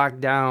be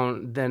locked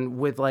down than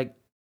with like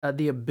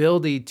the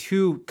ability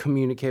to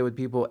communicate with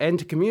people and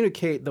to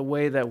communicate the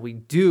way that we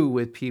do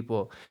with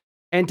people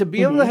and to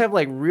be able to have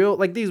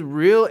like these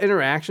real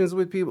interactions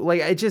with people. Like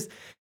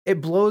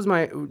it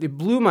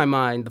blew my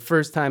mind the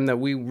first time that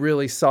we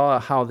really saw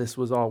how this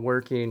was all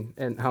working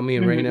and how me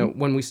and Raina,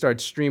 when we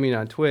started streaming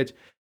on Twitch.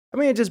 I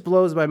mean, it just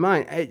blows my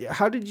mind.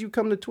 How did you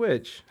come to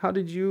Twitch? How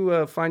did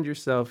you find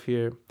yourself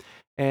here?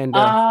 And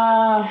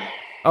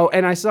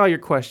and I saw your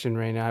question,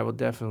 Raina. I will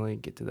definitely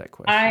get to that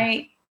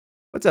question.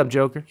 What's up,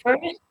 Joker?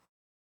 First,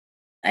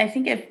 I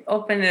think I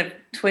opened a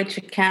Twitch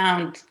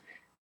account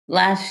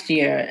last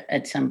year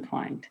at some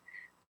point.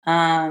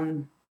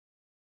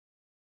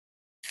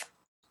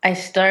 I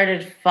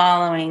started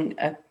following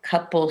a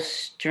couple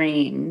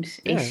streams,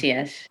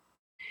 ACS,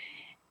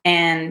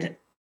 and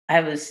I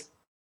was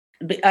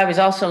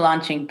also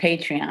launching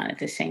Patreon at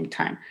the same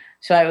time.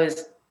 So I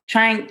was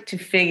trying to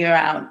figure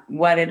out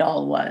what it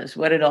all was,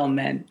 what it all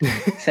meant.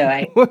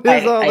 So what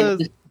is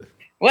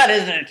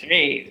a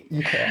stream?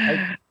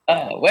 Okay.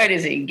 Where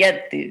does he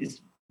get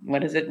these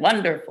what is it?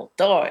 Wonderful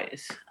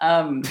toys.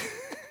 So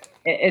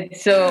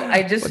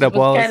I just What up, was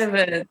Wallace? kind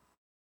of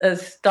a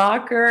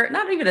stalker,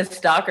 not even a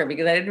stalker,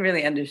 because I didn't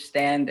really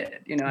understand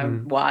it. I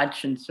would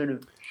watch and sort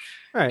of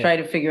try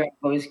to figure out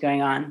what was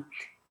going on.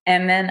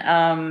 And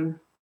then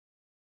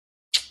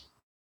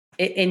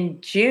in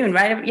June,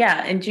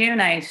 in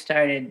June I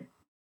started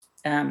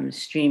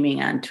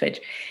streaming on Twitch.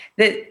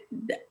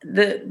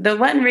 The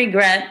one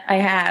regret I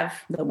have,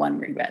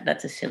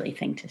 that's a silly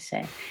thing to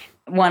say.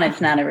 One,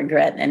 it's not a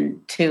regret, and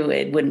two,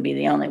 it wouldn't be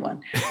the only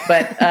one.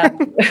 But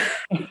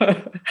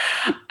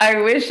I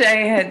wish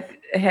I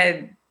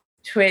had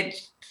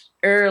Twitched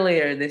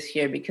earlier this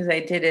year, because I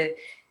did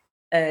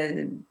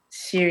a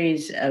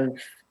series of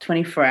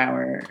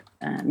 24-hour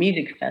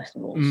music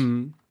festivals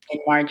in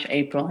March,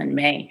 April, and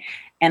May.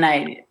 And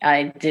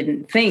I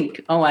didn't think,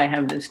 I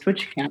have this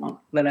Twitch account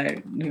that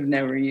I've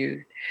never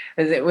used,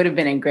 because it would have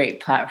been a great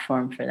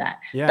platform for that.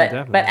 Yeah,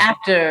 definitely. But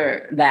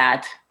after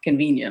that,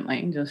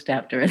 conveniently, just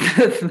after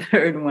the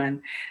third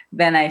one,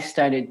 then I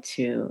started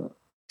to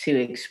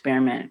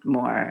experiment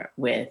more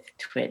with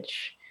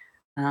Twitch.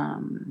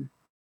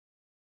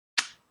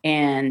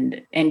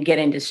 And get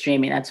into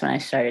streaming. That's when I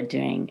started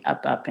doing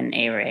Up and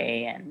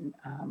A-Ray, and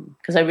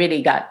because I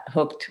really got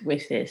hooked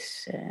with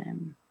this,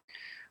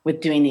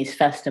 with doing these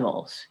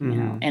festivals,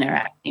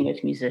 interacting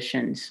with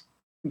musicians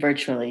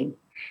virtually.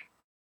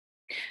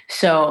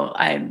 So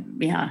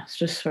it's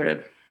just sort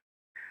of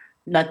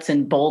nuts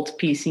and bolts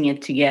piecing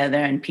it together,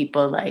 and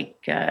people like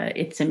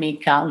It's a Me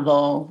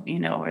Calvo,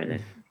 were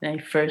the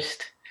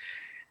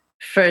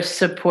first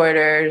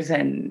supporters,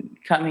 and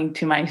coming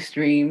to my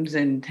streams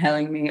and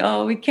telling me,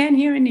 we can't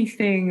hear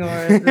anything,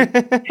 or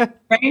the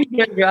frames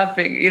are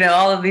dropping,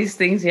 all of these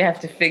things you have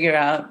to figure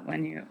out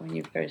when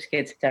you first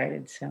get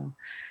started. So,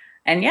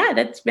 and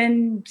that's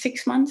been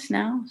 6 months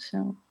now.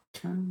 So,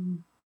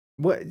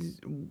 what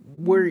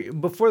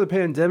before the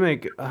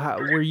pandemic, what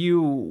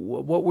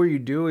were you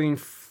doing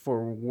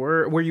for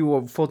work? Were you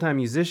a full-time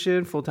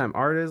musician, full-time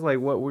artist? Like,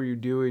 what were you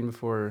doing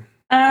before?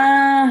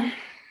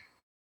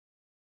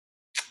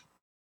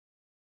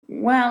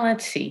 Well,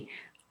 let's see.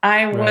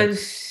 I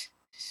worked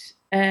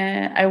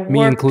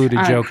included,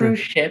 on Joker. a cruise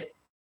ship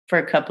for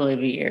a couple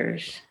of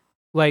years.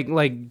 Like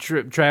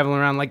traveling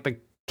around like the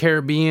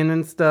Caribbean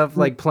and stuff,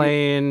 like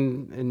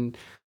playing,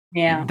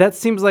 and that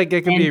seems like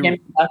it could be.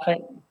 Jimmy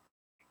Buffett.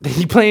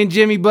 You playing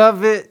Jimmy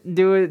Buffett,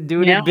 doing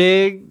it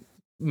big,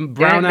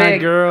 brown-eyed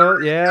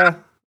girl. Yeah,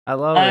 I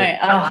love it.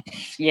 Oh,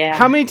 yeah.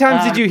 How many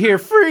times did you hear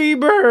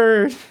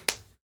 "Freebird"?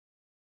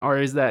 Or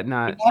is that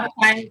not?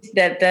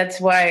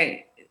 That's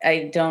why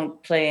I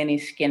don't play any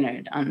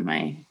Skynyrd on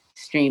my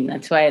stream.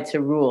 That's why it's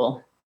a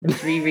rule. The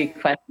 3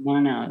 request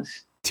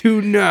no-nos.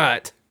 Do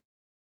not.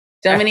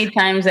 So many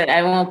times that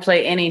I won't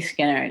play any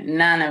Skynyrd.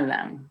 None of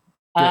them.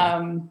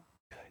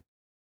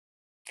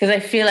 Because I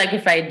feel like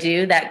if I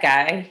do, that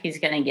guy, he's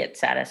going to get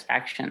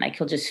satisfaction. Like,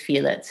 he'll just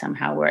feel it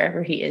somehow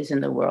wherever he is in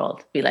the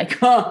world. Be like,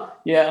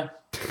 yeah.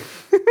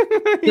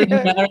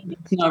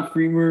 It's not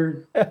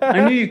Freebird.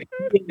 I knew you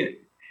could get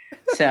it.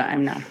 So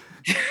I'm not.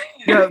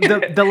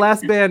 The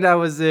last band I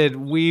was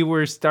in, we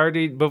were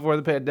starting before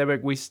the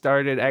pandemic. We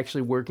started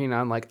actually working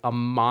on like a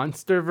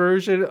monster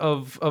version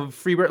of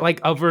Freebird,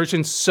 like a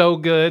version so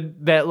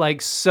good that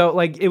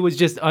it was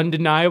just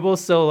undeniable.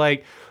 So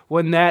like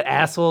when that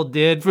asshole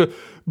did for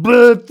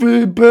Blood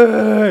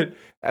Freebird,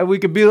 and we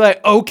could be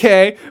like,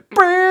 okay,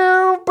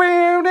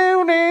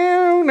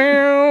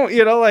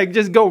 like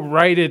just go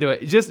right into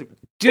it, just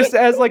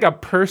as like a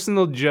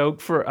personal joke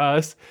for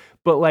us,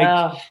 but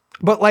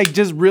like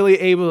just really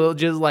able to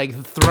just like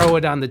throw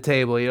it on the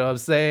table, you know what I'm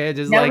saying?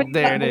 Just like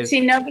there it is.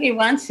 See, nobody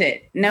wants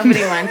it.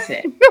 Nobody wants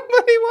it.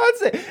 Nobody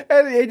wants it.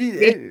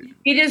 And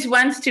he just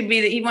wants to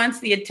be. He wants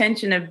the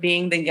attention of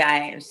being the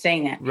guy of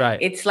saying that. Right.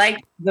 It's like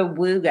the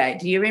woo guy.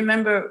 Do you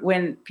remember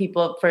when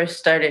people first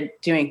started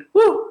doing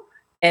woo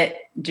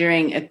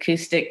during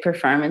acoustic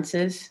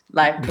performances,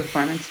 live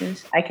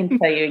performances? I can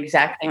tell you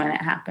exactly when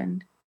it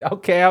happened.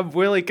 Okay, I'm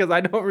willing, because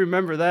I don't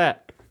remember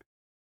that.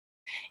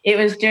 It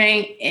was an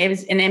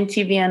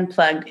MTV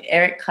Unplugged,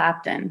 Eric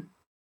Clapton.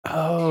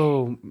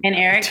 Oh, and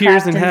Eric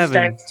Tears Clapton in Heaven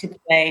starts to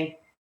play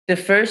the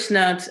first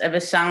notes of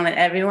a song that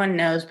everyone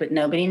knows, but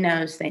nobody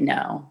knows they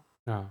know.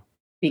 Oh.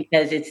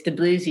 Because it's the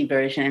bluesy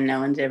version and no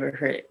one's ever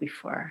heard it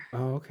before.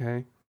 Oh,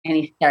 okay. And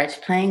he starts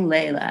playing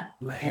Layla.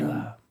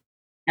 Layla.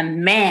 And a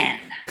man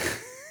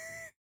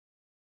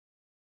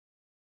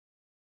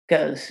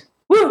goes,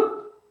 woo!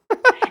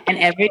 And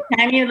every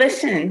time you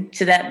listen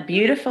to that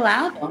beautiful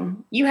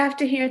album, you have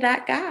to hear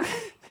that guy.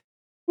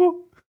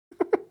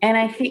 And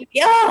I think,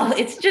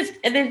 it's just,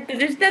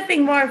 there's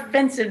nothing more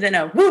offensive than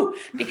a woo,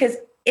 because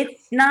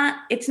it's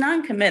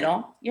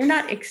non-committal. You're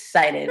not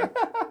excited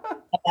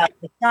about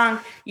the song.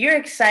 You're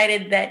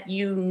excited that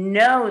you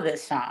know the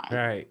song.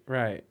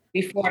 Right.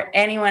 Before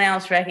anyone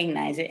else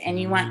recognizes it, and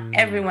you want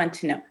everyone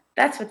to know.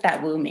 That's what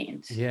that woo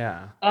means.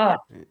 Yeah. Oh,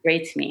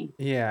 great to me.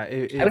 Yeah.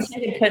 I wish I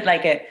could put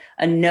like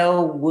a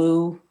no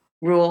woo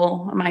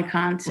rule on my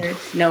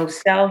concerts. No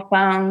cell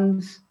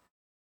phones.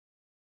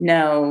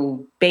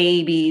 no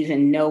babies,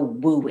 and no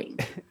wooing.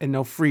 And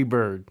no free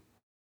bird.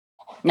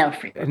 No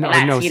free bird.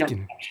 No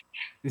skin.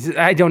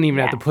 I don't even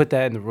have to put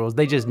that in the rules.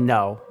 They just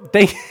know.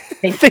 They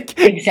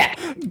exactly.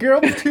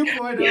 Girl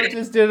 2.0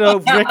 just did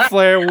a Ric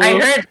Flair whoop. I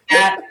heard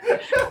that.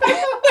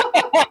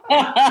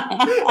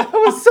 That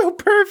was so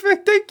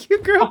perfect. Thank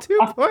you, Girl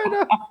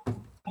 2.0.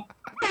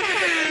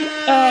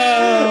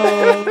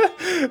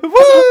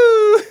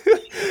 Woo!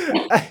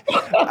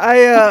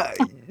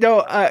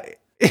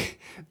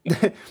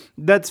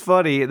 That's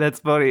funny. That's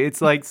funny.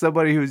 It's like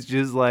somebody who's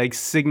just like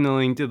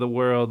signaling to the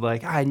world,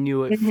 like, I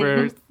knew it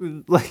first.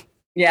 Like,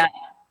 yeah.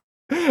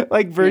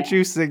 Like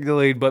virtue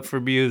signaling, but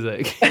for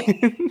music.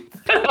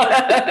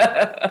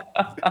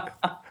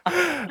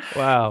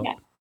 Wow. Yeah.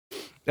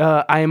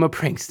 I am a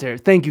prankster.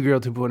 Thank you, Girl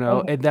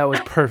 2.0. And that was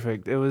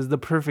perfect. It was the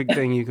perfect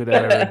thing you could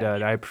have ever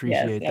done. I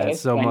appreciate that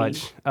so funny.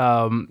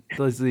 Much.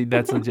 Leslie,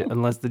 that's legit.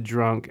 Unless the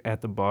drunk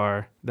at the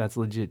bar, that's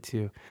legit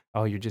too.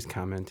 Oh, you're just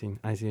commenting.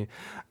 I see.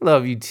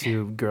 Love you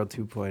too, Girl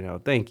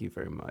 2.0. Thank you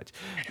very much.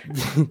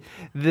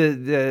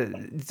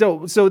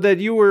 So that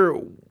you were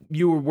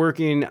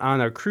working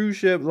on a cruise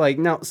ship, like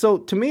now. So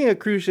to me, a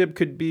cruise ship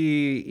could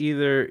be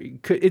either.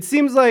 It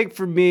seems like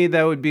for me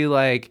that would be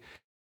like.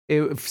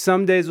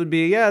 Some days would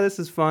be, yeah, this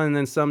is fun, and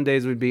then some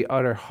days would be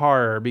utter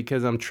horror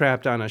because I'm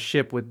trapped on a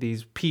ship with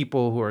these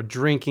people who are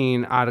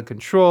drinking out of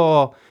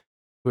control,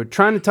 who are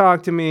trying to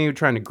talk to me, who are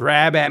trying to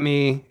grab at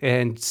me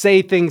and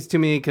say things to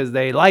me because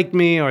they liked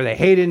me or they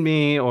hated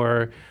me,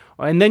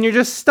 and then you're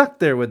just stuck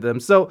there with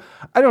them. So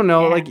I don't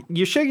know, like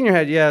you're shaking your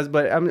head, yes,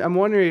 but I'm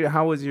wondering,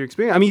 how was your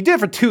experience? I mean, you did it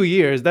for 2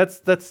 years. That's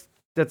it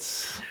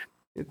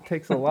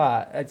takes a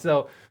lot. And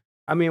so.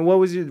 I mean, what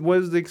was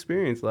the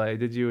experience like?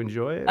 Did you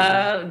enjoy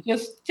it?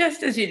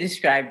 Just as you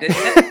described it.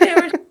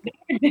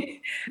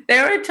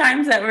 There were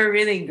times that were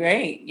really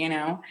great, you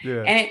know.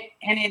 Yeah. And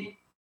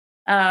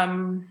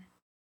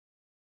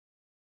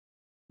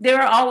there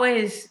were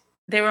always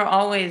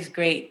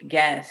great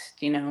guests,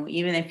 you know.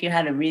 Even if you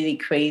had a really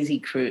crazy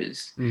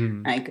cruise,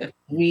 like a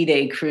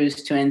 3-day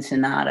cruise to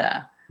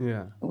Ensenada,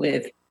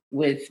 with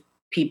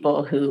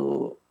people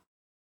who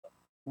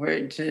were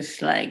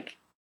just like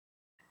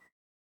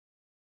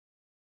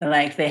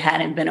they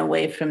hadn't been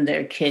away from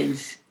their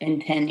kids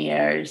in 10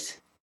 years.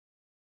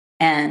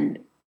 And,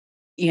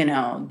 you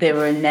know, they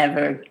were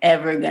never,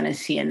 ever going to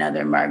see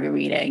another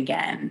margarita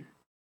again.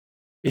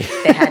 They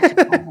had to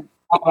come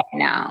right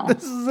now.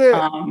 This is it.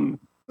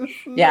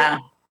 Yeah.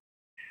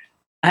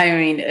 I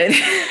mean,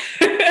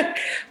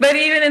 but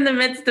even in the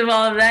midst of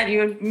all of that, you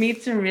would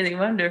meet some really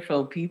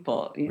wonderful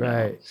people, you know?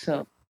 Right.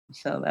 So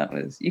that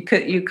was, you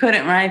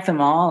couldn't write them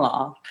all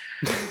off,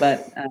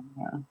 but,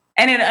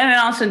 And it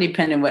also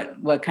depended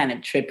what kind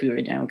of trip you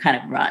were doing, what kind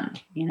of run,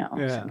 you know.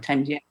 Yeah.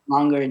 Sometimes you have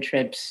longer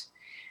trips.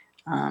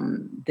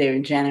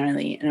 They're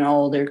generally an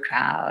older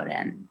crowd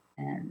and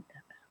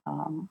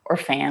or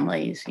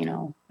families, you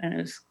know, and it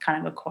was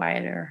kind of a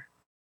quieter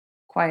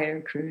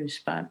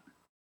cruise. But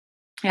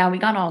yeah, we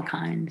got all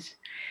kinds.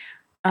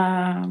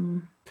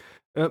 Calvo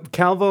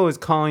is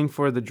calling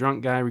for the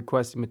drunk guy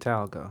requesting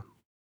Metallica.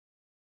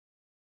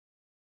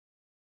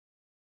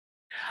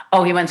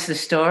 Oh, he wants the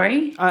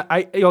story?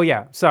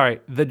 Sorry.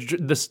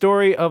 The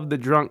story of the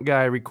drunk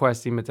guy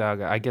requesting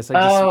Metallica. I guess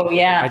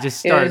I just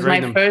started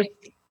writing them.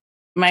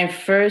 My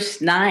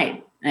first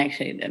night,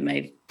 actually.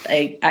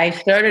 I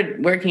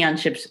started working on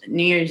ships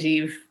New Year's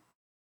Eve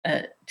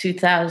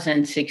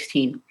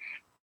 2016.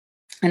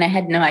 And I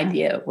had no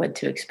idea what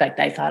to expect.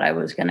 I thought I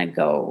was going to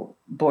go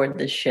board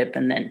the ship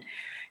and then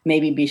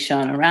maybe be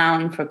shown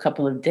around for a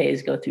couple of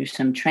days, go through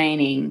some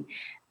training.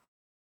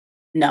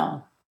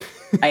 No.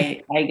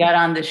 I got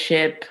on the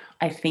ship,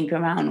 I think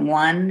around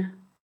 1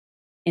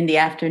 in the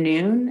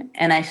afternoon,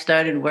 and I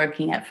started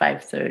working at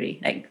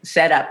 5:30, like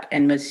set up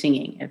and was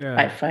singing at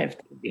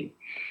 5:30.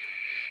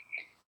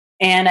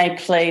 And I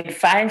played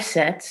 5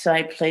 sets, so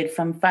I played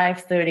from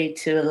 5:30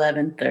 to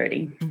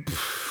 11:30,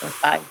 or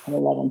 5 to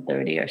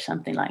 11:30 or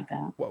something like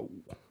that. Whoa.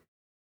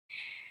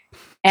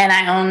 And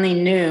I only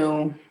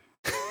knew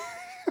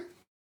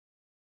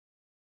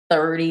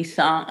 30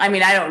 songs. I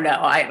mean, I don't know.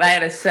 I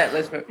had a set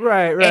list.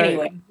 Right.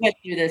 Anyway, I went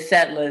through the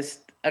set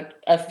list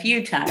a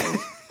few times.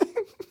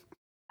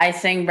 I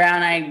sang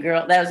Brown Eyed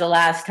Girl. That was the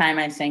last time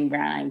I sang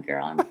Brown Eyed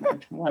Girl.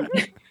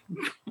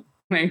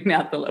 Maybe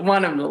not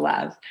one of the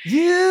last.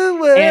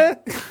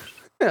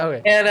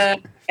 And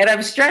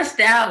I'm stressed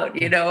out,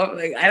 you know.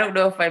 Like, I don't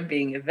know if I'm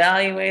being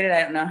evaluated.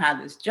 I don't know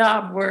how this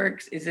job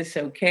works. Is this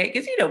okay?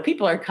 Because, you know,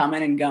 people are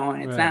coming and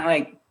going. It's not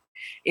like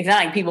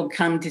people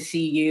come to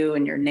see you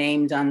and your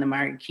name's on the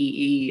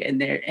marquee and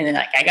they're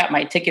like, I got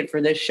my ticket for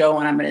this show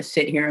and I'm going to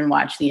sit here and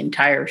watch the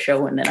entire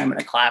show and then I'm going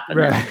to clap. And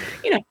then,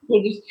 you know,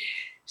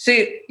 so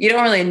you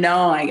don't really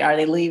know, like, are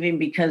they leaving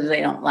because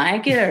they don't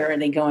like it, or are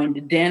they going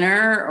to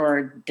dinner,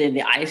 or did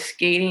the ice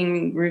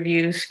skating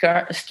review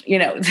you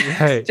know,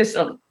 just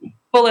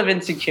full of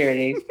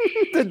insecurity.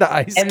 Did the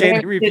ice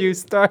skating review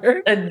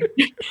start?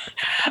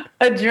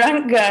 A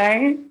drunk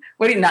guy.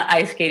 Not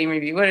ice skating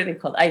review? What are they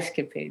called? Ice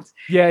capades.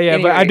 Yeah,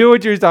 anyway. But I knew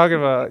what you were talking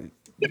about.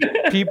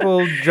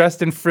 people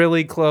dressed in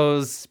frilly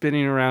clothes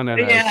spinning around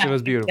on ice. It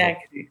was beautiful.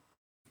 Exactly.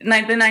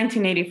 Like the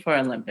 1984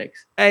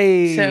 Olympics.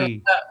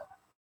 Hey.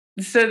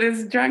 So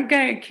this drunk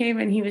guy came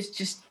and he was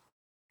just,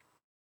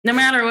 no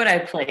matter what I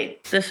played,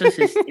 this was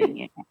his thing.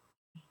 You know?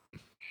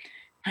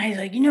 And he's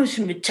like,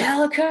 some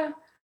Metallica?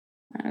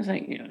 I was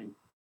like,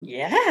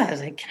 yeah. I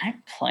was like, can I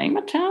play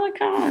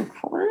Metallica on a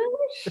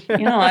cruise?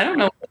 I don't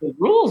know what the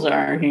rules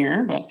are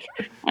here, but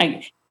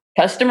like,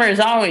 customer is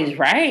always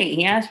right.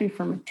 He asked me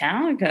for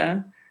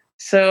Metallica.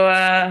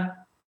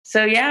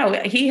 So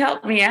yeah, he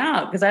helped me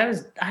out because I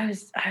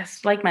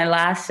was like my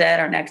last set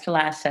or next to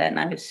last set, and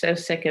I was so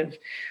sick of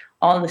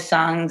all the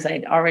songs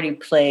I'd already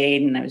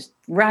played, and I was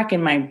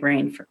racking my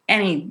brain for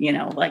any,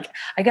 like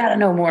I got to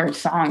know more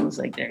songs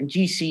like their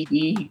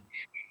GCD,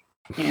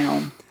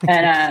 and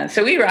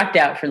so we rocked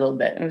out for a little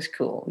bit. It was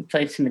cool. We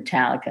played some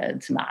Metallica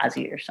and some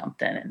Ozzy or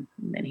something, and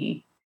then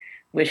he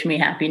wished me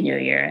Happy New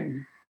Year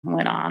and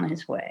went on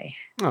his way.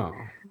 Oh,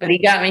 but he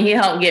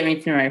helped get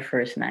me through my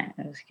first night.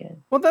 That was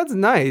good. Well, that's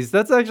nice.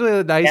 That's actually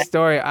a nice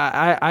story.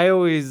 I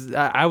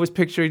was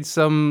picturing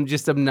some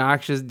just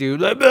obnoxious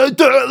dude like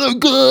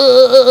Metallica,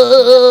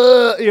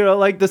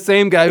 like the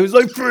same guy who's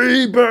like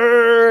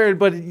Freebird,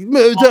 but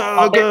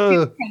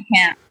Metallica.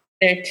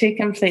 They're two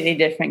completely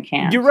different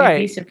camps. You're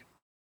right.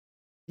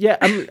 Yeah,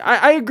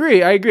 I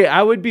agree.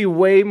 I would be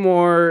way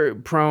more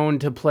prone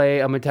to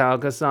play a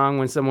Metallica song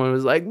when someone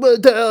was like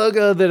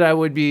Metallica than I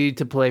would be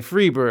to play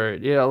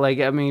Freebird.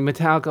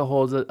 Metallica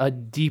holds a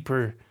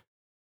deeper,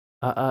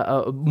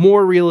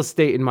 more real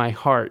estate in my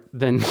heart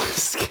than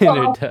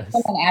Skinner does.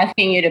 Someone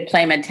asking you to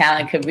play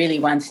Metallica really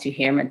wants to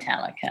hear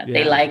Metallica. Yeah.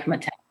 They like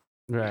Metallica.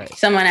 Right.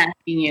 Someone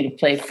asking you to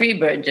play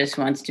Freebird just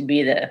wants to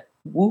be the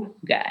woo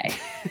guy.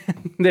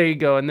 There you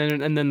go. And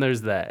then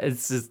there's that.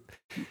 It's just.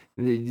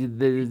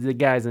 The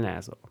guy's an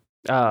asshole.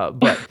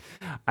 But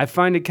I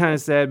find it kind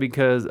of sad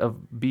because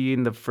of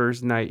being the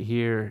first night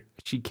here.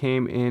 She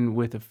came in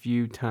with a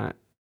few times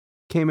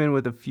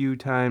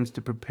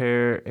to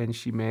prepare, and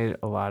she made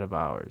a lot of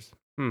hours.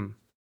 Okay.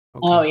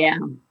 Oh yeah.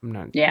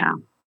 Yeah.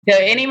 So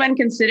anyone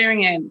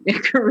considering a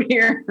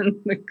career in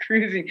the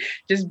cruising,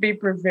 just be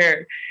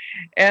prepared.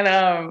 And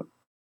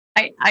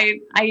I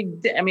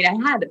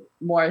had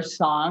more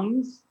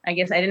songs. I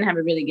guess I didn't have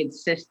a really good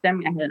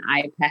system. I had an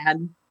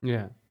iPad.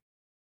 Yeah.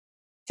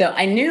 So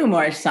I knew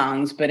more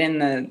songs, but in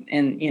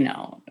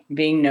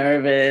being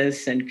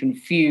nervous and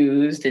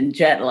confused and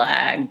jet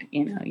lagged,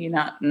 you're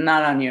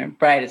not on your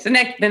brightest. The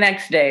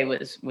next day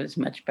was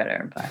much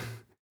better, but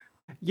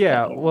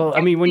yeah. Well,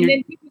 when people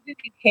didn't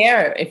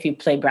care if you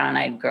play Brown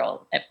Eyed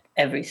Girl at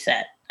every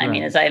set.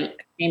 Right. As I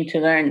came to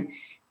learn,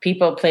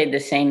 people played the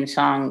same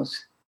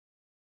songs.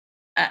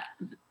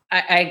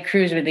 I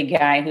cruised with a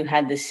guy who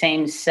had the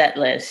same set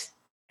list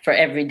for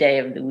every day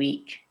of the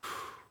week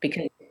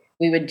because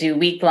we would do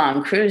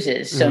week-long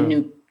cruises, so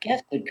new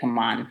guests would come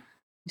on.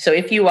 So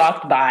if you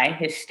walked by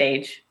his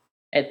stage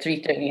at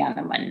 3:30 on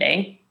a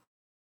Monday,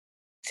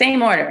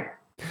 same order.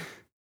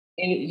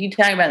 You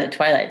talk about the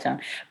Twilight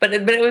Zone, but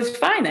it was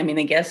fine.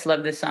 the guests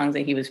loved the songs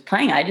that he was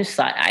playing. I just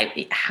thought,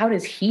 how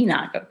does he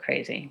not go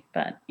crazy?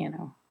 But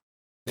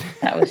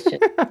that was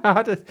just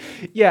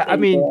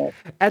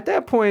at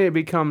that point it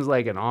becomes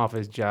like an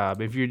office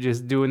job if you're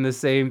just doing the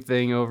same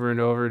thing over and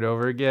over and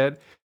over again.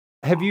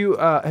 Have you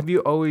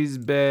always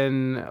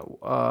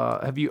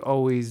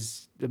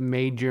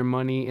made your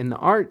money in the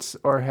arts,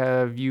 or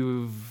have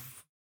you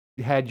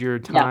had your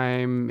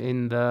time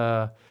in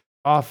the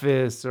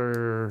office,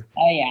 or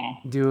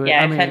I've done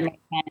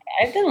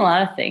a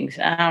lot of things.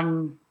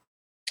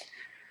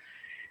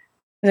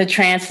 As a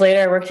translator,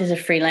 I worked as a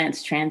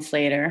freelance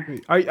translator.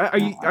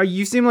 Are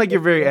you seem like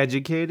you're very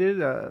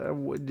educated? I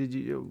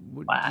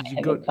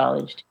have a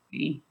college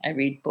degree. I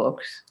read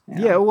books.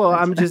 Yeah, well,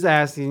 I'm just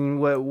asking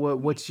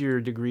what's your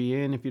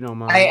degree in, if you don't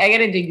mind. I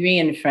got a degree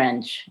in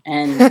French,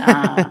 and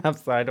I'm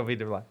sorry, I don't mean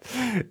to lie.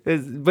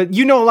 But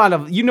you know a lot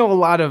of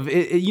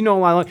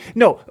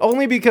no,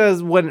 only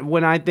because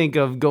when I think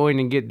of going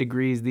and get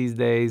degrees these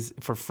days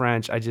for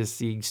French, I just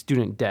see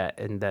student debt,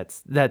 and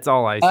that's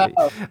all I see.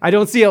 I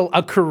don't see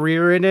a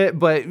career in it,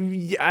 but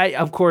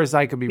of course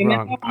I could be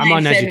wrong. I'm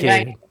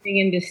uneducated. Living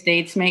in the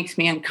States makes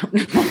me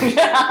uncomfortable.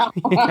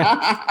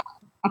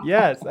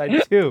 Yes,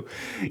 I do.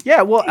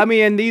 Yeah, well,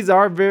 and these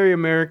are very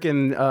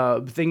American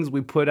things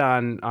we put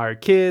on our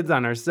kids,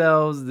 on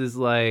ourselves.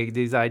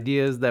 These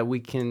ideas that we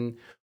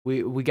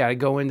got to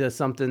go into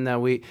something that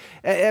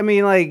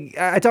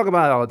I talk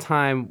about it all the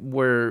time.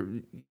 Where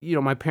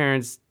my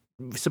parents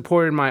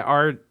supported my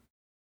art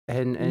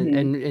and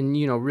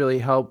really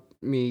helped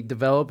me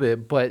develop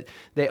it, but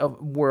they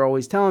were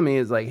always telling me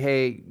is like,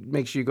 hey,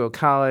 make sure you go to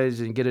college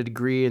and get a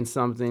degree in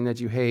something that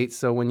you hate,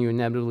 so when you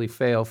inevitably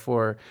fail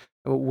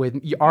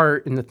with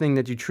art and the thing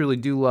that you truly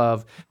do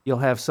love, you'll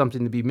have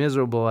something to be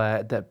miserable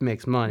at that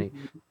makes money.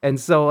 And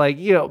so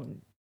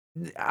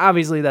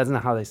obviously that's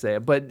not how they say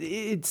it, but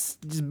it's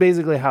just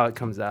basically how it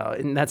comes out,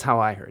 and that's how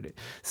I heard it.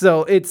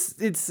 So it's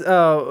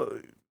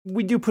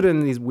we do put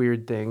in these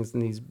weird things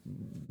and these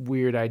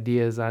weird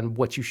ideas on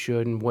what you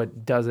should and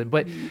what doesn't.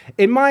 But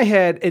in my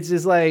head, it's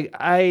just like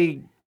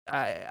I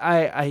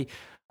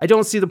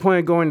don't see the point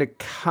of going to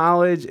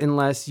college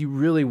unless you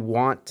really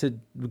want to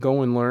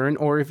go and learn,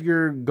 or if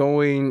you're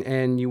going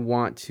and you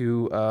want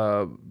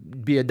to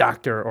be a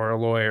doctor or a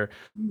lawyer.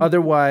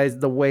 Otherwise,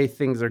 the way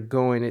things are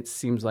going, it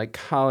seems like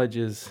college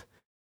is,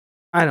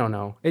 I don't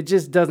know. It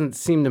just doesn't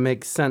seem to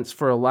make sense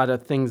for a lot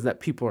of things that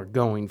people are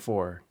going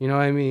for. You know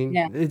what I mean?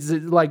 Yeah. It's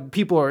like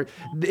people are,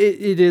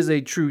 it is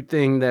a true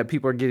thing that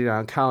people are getting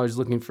out of college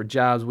looking for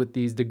jobs with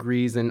these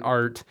degrees in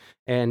art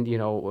and,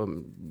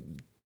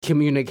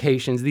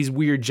 communications, these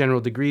weird general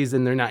degrees,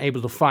 and they're not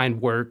able to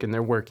find work, and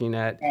they're working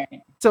at.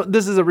 Right. So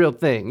this is a real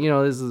thing.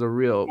 This is a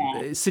real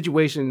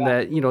situation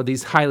that,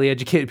 these highly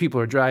educated people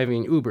are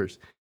driving Ubers.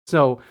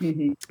 So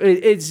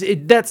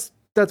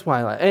that's why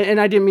I laugh. And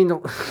I didn't mean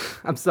to,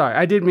 I'm sorry.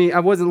 I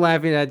wasn't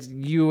laughing at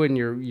you and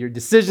your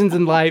decisions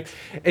in life.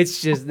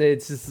 It's just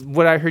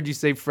what I heard you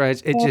say,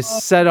 French. It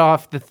just set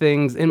off the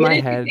things in my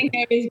head. What did you think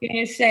I was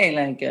going to say?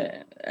 Like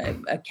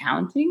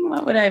accounting?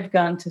 What would I have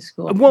gone to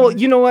school Well, for?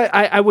 you know what?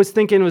 I was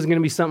thinking it was going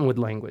to be something with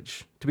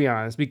language, to be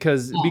honest,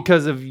 because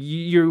of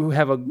you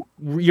have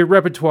your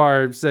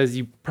repertoire says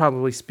you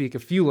probably speak a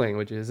few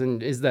languages.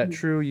 And is that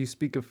true? You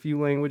speak a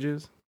few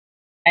languages?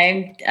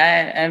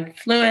 I'm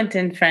fluent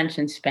in French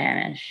and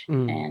Spanish,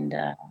 and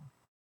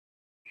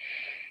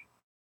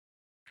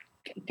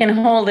can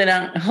hold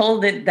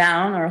it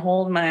down, or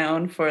hold my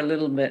own for a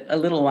little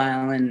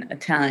while in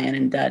Italian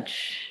and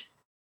Dutch.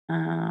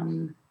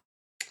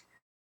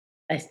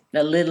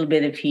 A little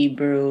bit of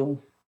Hebrew,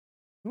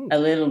 a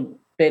little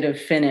bit of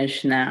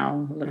Finnish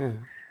now,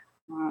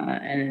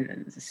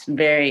 and it's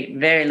very,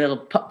 very little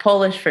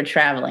Polish for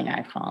traveling,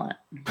 I call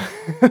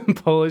it.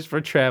 Polish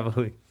for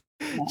traveling.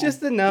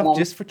 Just enough,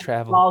 just for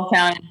travel. Small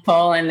town in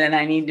Poland, and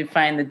I need to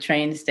find the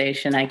train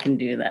station. I can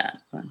do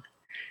that.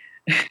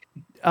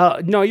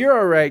 No, you're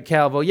all right,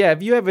 Calvo. Yeah,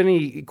 if you have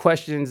any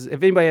questions,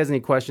 if anybody has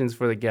any questions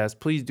for the guest,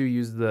 please do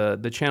use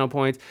the channel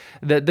points.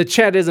 The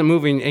chat isn't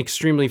moving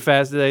extremely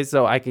fast today,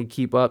 so I can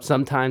keep up.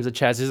 Sometimes the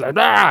chat's just like,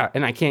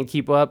 and I can't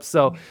keep up.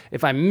 So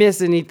if I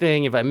miss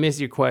anything, if I miss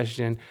your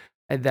question,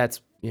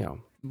 that's,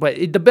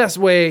 but the best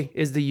way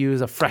is to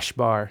use a fresh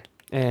bar.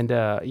 And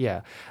I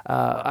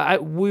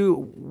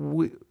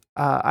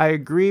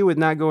agree with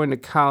not going to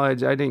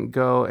college. I didn't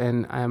go,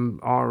 and I'm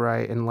all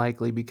right and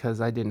likely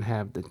because I didn't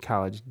have the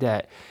college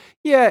debt.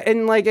 Yeah,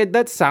 and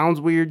that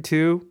sounds weird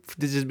too,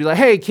 to just be like,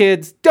 hey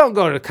kids, don't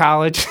go to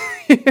college.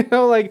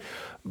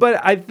 But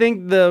I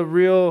think the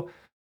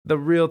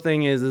real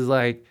thing is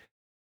like,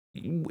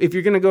 if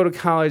you're going to go to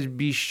college,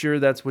 be sure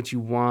that's what you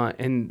want.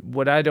 And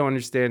what I don't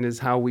understand is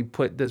how we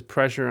put this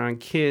pressure on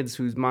kids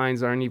whose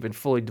minds aren't even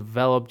fully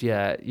developed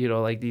yet.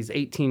 Like these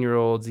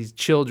 18-year-olds, these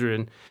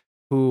children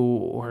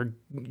who are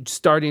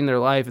starting their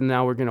life, and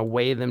now we're going to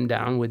weigh them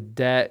down with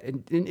debt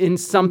in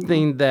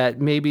something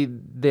that maybe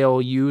they'll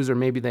use or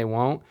maybe they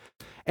won't.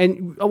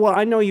 And, well,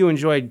 I know you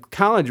enjoyed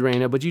college,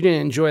 Raina, but you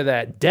didn't enjoy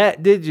that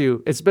debt, did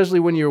you? Especially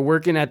when you were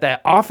working at that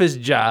office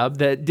job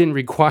that didn't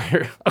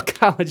require a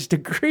college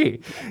degree.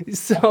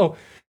 So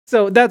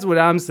that's what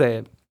I'm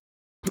saying.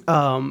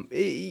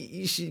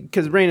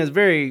 Because Raina's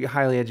very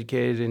highly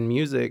educated in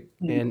music,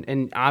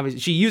 and obviously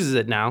she uses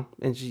it now,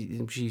 and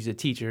she's a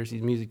teacher.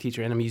 She's a music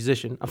teacher and a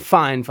musician, a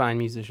fine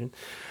musician.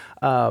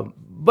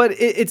 But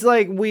it's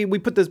like we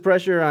put this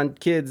pressure on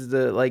kids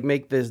to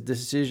make this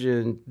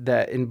decision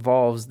that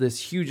involves this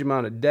huge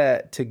amount of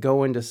debt to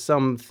go into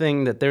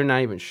something that they're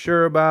not even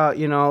sure about.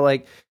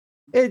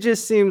 It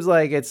just seems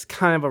like it's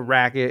kind of a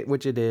racket,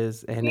 which it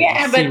is. And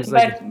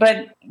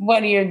but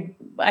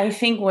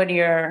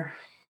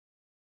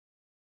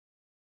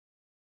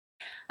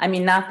I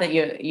mean, not that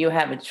you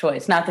have a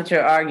choice, not that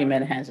your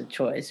argument has a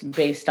choice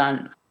based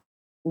on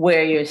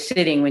where you're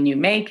sitting when you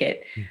make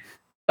it,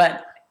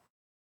 but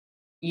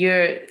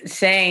you're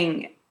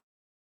saying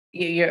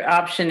your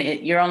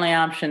only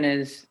option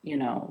is,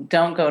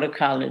 don't go to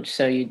college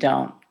so you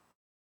don't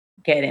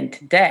get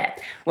into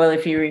debt. Well,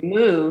 if you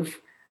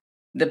remove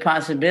the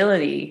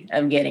possibility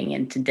of getting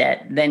into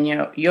debt, then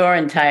your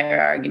entire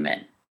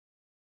argument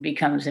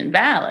becomes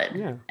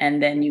invalid,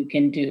 and then you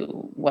can do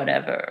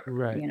whatever.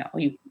 Right.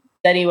 You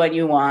study what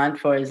you want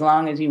for as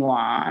long as you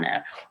want,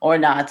 or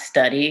not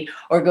study,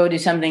 or go do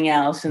something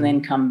else and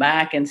then come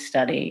back and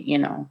study,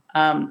 and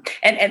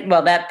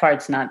well, that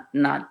part's not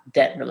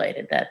debt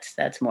related.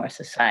 That's more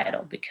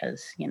societal,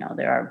 because,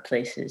 there are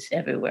places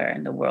everywhere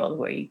in the world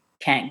where you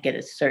can't get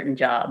a certain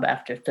job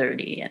after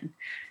 30,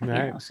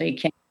 and, so you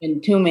can't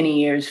spend too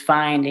many years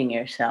finding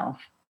yourself.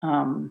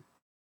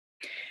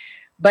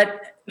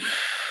 But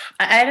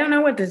I don't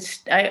know what this,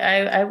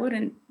 I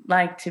wouldn't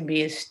like to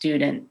be a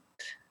student,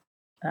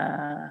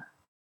 a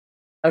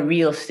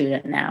real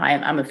student now.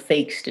 I'm a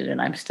fake student.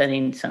 I'm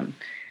studying some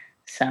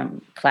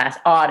class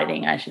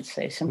auditing, I should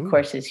say, some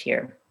courses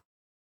here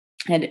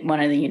at one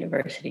of the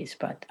universities.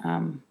 But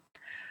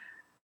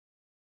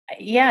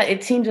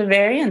it seems a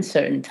very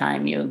uncertain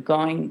time. You're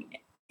going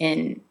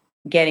in,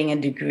 getting a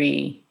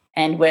degree,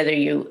 and whether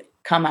you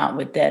come out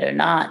with debt or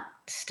not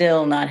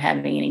still not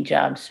having any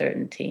job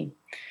certainty.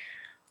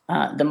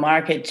 The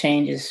market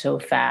changes so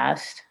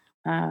fast.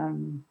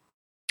 And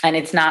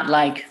it's not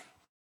like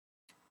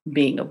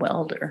being a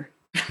welder.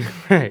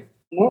 Right.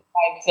 My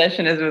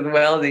obsession is with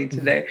welding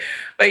today.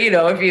 But,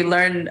 if you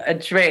learn a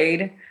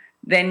trade,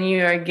 then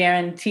you are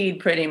guaranteed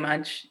pretty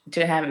much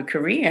to have a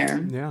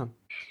career. Yeah.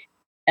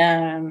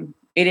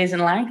 It isn't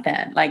like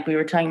that. Like we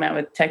were talking about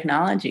with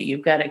technology,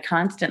 you've got to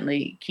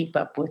constantly keep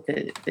up with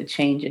the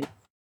changes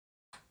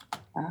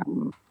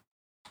to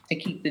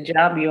keep the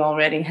job you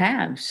already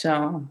have.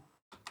 So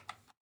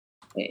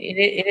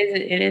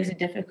it is a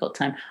difficult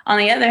time. On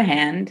the other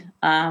hand,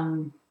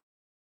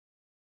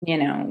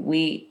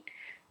 we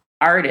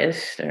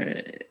artists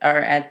are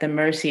at the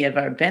mercy of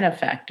our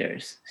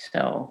benefactors.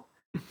 So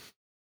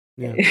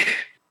Yeah.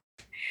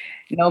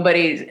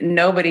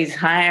 nobody's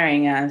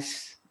hiring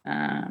us,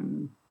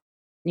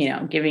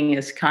 giving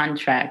us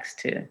contracts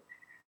to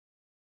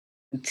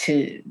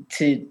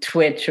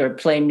Twitch or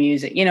play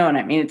music. You know what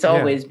I mean? It's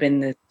always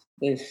been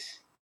this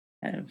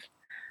kind of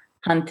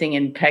hunting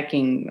and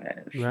pecking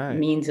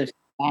means of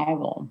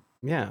survival.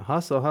 Yeah,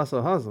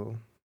 hustle.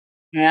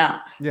 Yeah.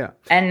 Yeah.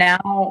 And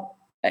now,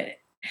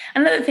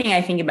 another thing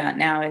I think about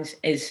now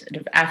is sort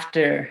of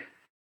after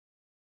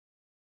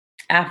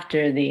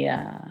the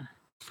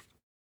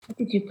what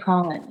did you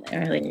call it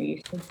earlier?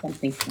 You said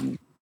something from,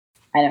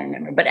 I don't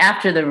remember. But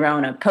after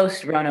the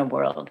post-Rona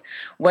world,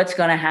 what's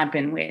going to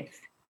happen with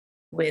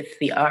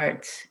the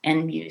arts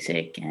and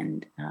music,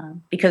 and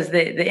because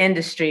the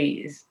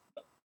industry is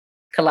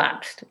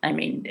collapsed. I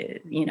mean,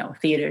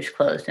 theaters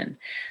closed, and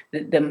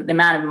the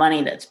amount of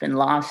money that's been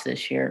lost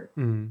this year,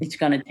 it's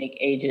going to take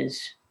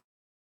ages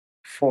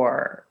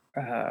for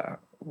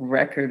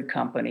record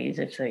companies,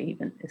 if there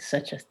even is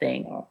such a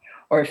thing,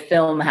 or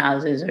film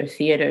houses or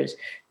theaters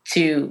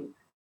to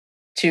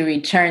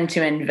return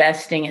to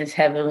investing as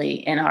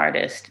heavily in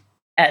artists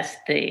as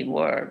they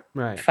were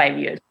 5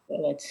 years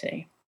ago, let's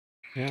say.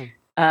 Yeah.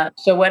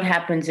 So what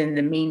happens in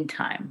the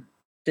meantime?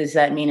 Does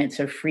that mean it's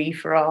a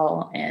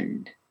free-for-all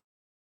and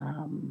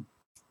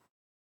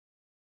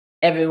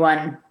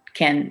everyone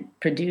can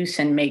produce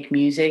and make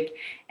music?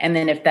 And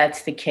then if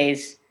that's the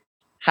case,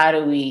 how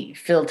do we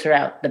filter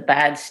out the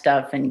bad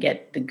stuff and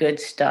get the good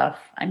stuff?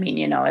 I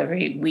mean,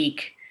 every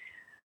week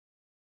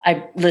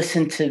I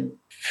listen to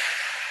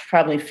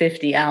probably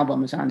 50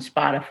 albums on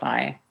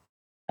Spotify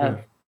of,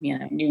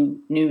 new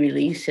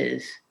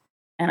releases.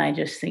 And I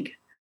just think,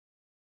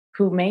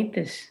 who made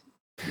this?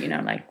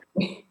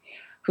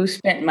 Who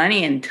spent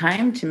money and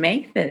time to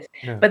make this?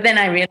 Yeah. But then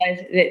I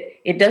realized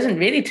that it doesn't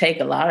really take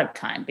a lot of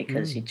time,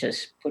 because you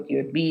just put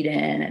your beat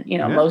in, and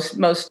most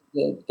of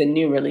the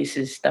new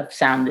releases stuff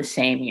sound the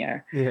same.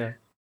 Your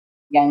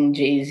Young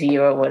Jeezy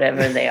or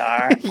whatever they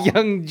are.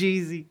 Young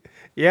Jeezy.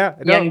 Yeah.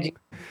 No.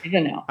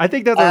 I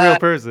think that's a real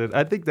person.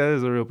 I think that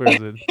is a real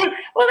person.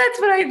 Well, that's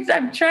what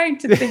I'm trying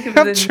to think of.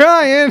 I'm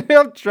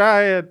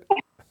trying.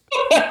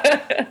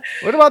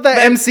 What about that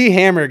MC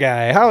Hammer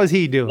guy? How is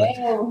he doing?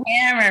 Oh,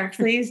 Hammer,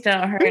 please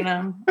don't hurt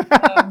him.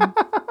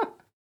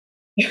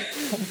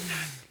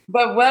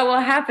 But what will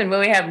happen? Will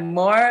we have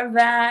more of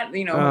that?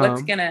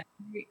 What's gonna?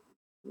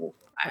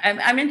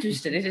 I'm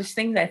interested. It's just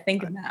things I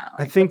think about.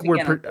 I think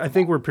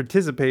we're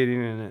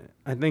participating in it.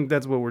 I think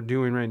that's what we're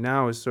doing right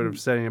now, is sort of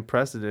setting a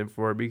precedent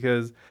for it,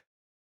 because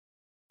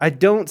I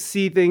don't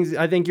see things.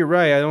 I think you're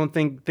right. I don't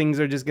think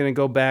things are just going to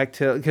go back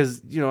to,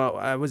 because,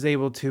 I was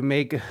able to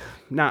make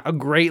not a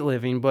great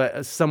living,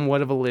 but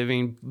somewhat of a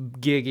living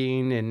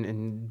gigging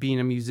and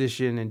being a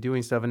musician and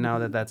doing stuff. And now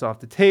that that's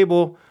off the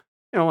table,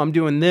 I'm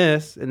doing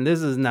this, and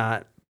this is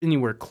not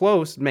anywhere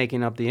close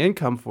making up the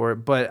income for it.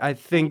 But I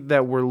think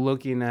that we're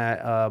looking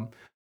at,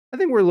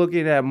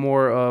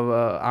 more of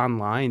a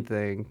online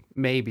thing,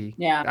 maybe.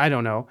 Yeah. I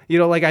don't know.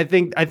 I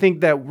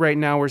think that right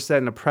now we're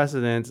setting a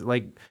precedent,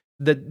 like,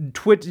 the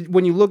Twitch,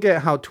 when you look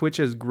at how Twitch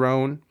has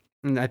grown,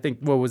 and I think,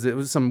 what was it? It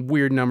was some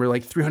weird number,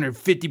 like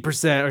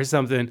 350% or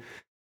something.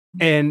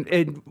 And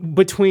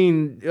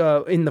between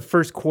in the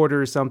first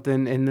quarter or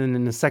something, and then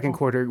in the second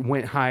quarter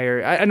went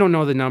higher. I don't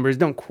know the numbers.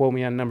 Don't quote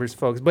me on numbers,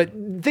 folks. But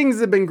things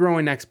have been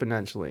growing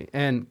exponentially.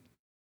 And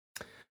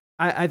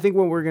I think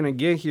what we're going to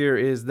get here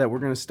is that we're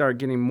going to start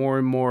getting more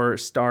and more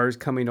stars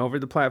coming over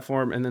the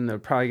platform. And then there are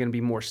probably going to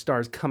be more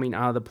stars coming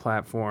out of the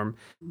platform.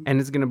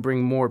 And it's going to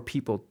bring more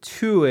people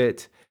to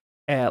it.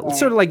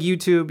 Sort of like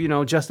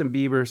YouTube, Justin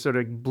Bieber sort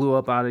of blew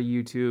up out of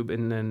YouTube,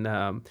 and then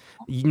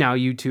now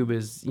YouTube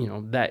is,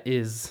 that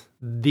is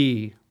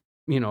the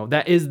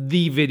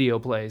video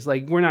place.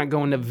 Like, we're not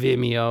going to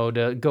Vimeo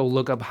to go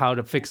look up how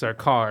to fix our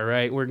car,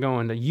 right? We're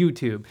going to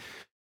YouTube.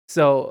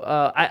 So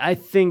I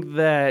think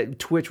that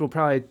Twitch will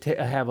probably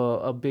have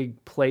a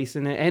big place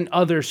in it, and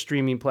other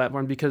streaming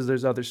platforms, because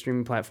there's other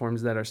streaming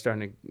platforms that are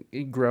starting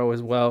to grow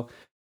as well.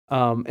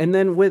 And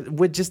then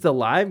with just the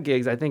live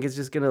gigs, I think it's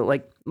just gonna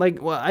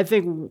I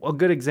think a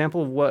good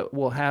example of what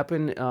will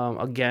happen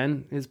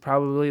again is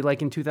probably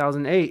like in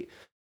 2008.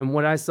 And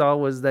what I saw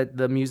was that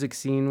the music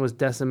scene was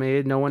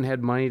decimated. No one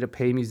had money to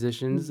pay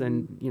musicians,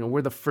 and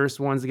we're the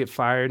first ones to get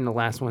fired and the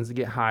last ones to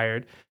get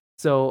hired.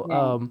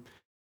 So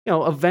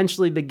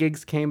eventually the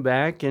gigs came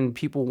back and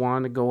people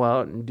wanted to go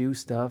out and do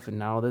stuff, and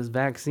now there's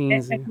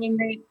vaccines. And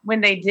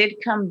when they did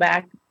come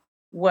back,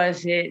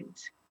 was it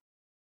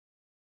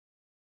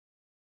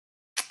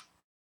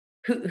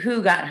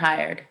who got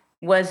hired?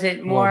 Was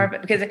it more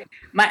because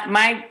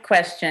my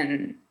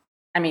question,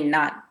 I mean,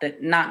 not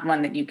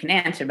one that you can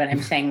answer, but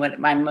I'm saying what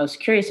I'm most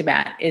curious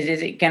about is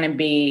it going to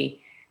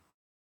be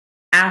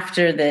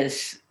after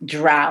this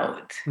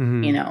drought,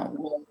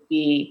 will it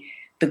be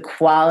the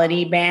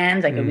quality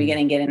bands? Like, are we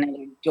going to get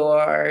another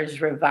Doors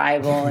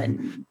revival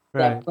and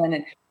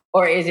Zeppelin?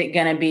 Or is it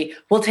going to be,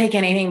 we'll take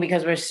anything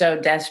because we're so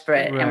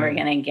desperate and we're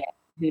going to get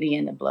Hootie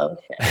and the Blowfish?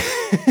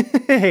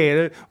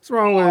 Hey, what's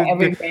wrong with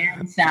every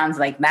band sounds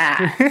like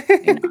that.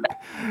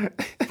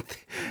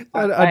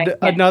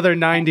 Another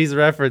 90s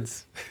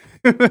reference.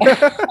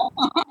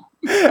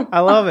 I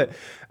love it.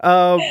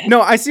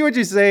 No, I see what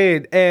you're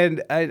saying,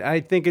 and I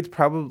think it's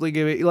probably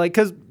gonna be like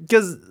because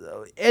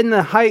in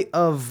the height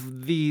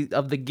of the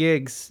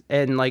gigs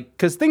and like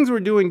because things were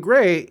doing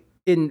great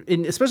in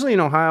especially in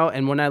Ohio,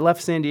 and when I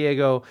left San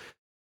Diego,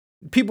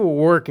 people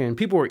were working,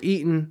 people were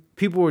eating,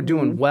 people were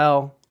doing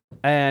well,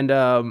 and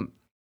and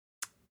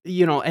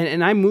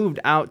I moved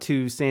out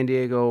to San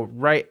Diego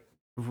right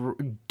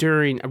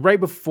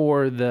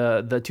before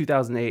the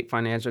 2008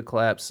 financial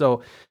collapse,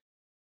 so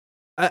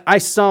I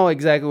saw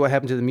exactly what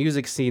happened to the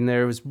music scene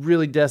there. It was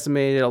really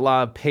decimated. A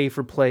lot of pay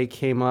for play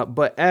came up.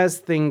 But as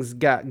things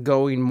got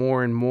going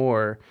more and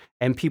more,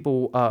 and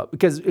people,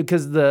 because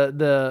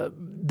the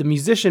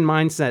musician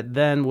mindset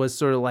then was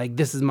sort of like,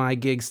 this is my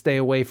gig, stay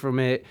away from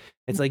it.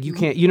 It's like, you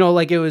can't,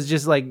 like it was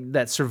just like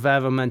that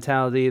survival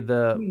mentality.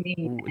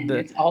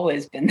 It's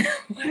always been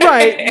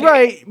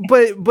right.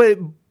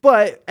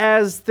 But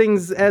as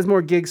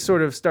more gigs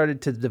sort of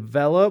started to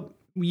develop,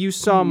 you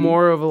saw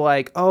more of a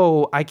like,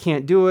 oh, I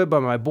can't do it, but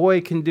my boy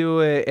can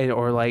do it,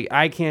 or like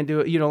I can't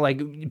do it.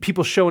 Like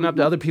people showing up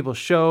to other people's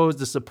shows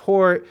to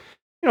support.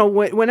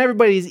 When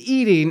everybody's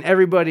eating,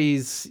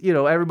 everybody's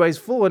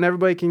full, and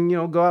everybody can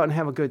go out and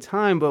have a good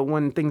time. But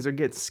when things are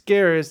getting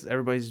scarce,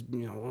 everybody's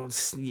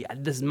this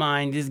is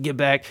mine, just get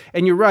back.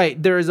 And you're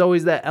right, there is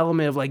always that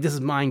element of like, this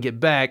is mine,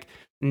 get back,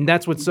 and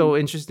that's what's so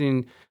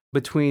interesting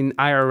between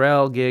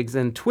IRL gigs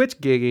and Twitch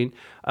gigging,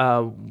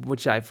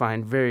 which I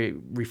find very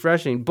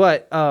refreshing.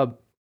 But I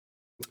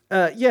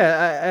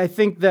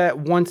think that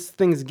once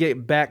things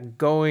get back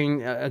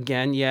going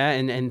again,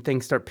 and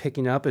things start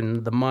picking up,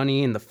 and the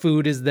money and the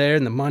food is there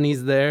and the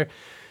money's there,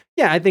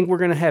 I think we're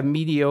gonna have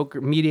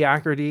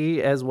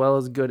mediocrity as well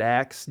as good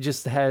acts,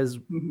 just as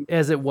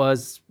it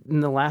was in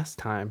the last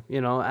time.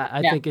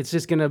 I think it's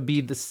just gonna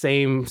be the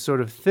same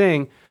sort of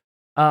thing.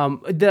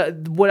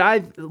 What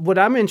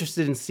I'm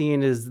interested in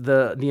seeing is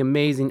the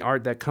amazing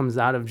art that comes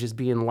out of just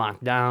being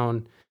locked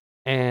down,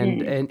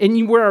 and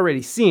we're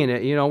already seeing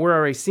it. We're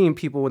already seeing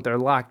people with their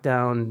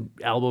lockdown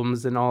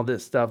albums and all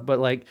this stuff. But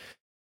like,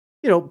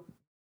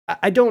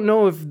 I don't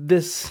know if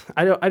this.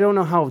 I don't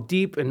know how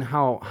deep and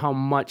how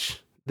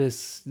much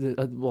this.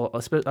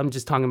 I'm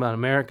just talking about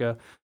America.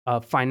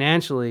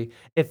 Financially,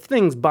 if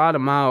things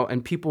bottom out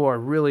and people are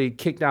really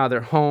kicked out of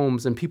their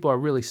homes and people are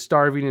really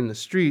starving in the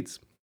streets.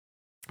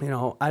 There's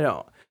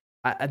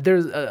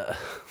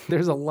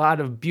a lot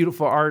of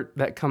beautiful art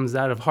that comes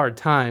out of hard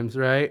times,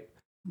 right?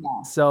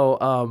 Yeah.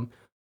 So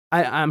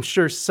I'm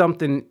sure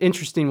something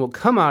interesting will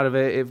come out of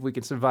it if we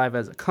can survive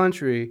as a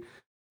country.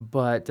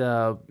 But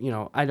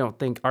I don't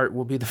think art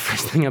will be the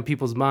first thing on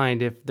people's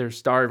mind if they're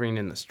starving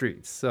in the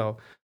streets. So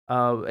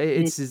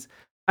it's just,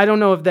 I don't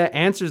know if that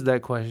answers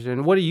that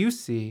question. What do you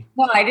see?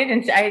 Well, I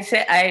didn't. I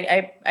said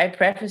I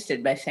prefaced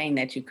it by saying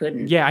that you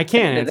couldn't. Yeah, I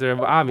can't answer.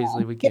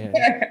 Obviously, we can't.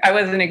 I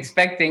wasn't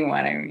expecting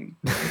one. I mean,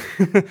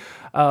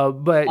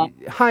 but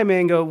hi,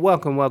 Mango.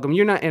 Welcome.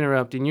 You're not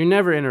interrupting. You're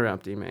never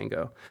interrupting,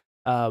 Mango.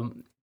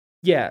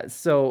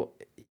 So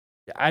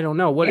I don't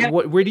know.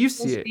 Where do you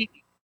see it?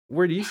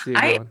 Where do you see it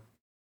going?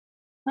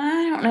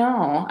 I don't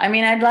know. I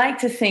mean, I'd like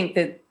to think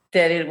that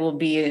it will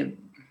be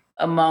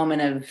a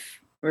moment of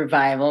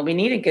revival. We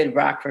need a good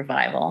rock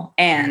revival,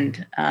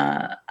 and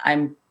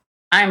I'm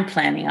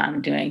planning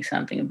on doing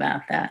something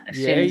about that as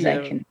soon as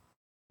I can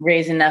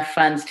raise enough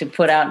funds to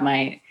put out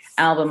my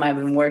album I've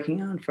been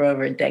working on for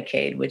over a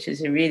decade, which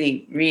is a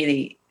really,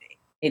 really,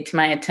 it's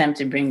my attempt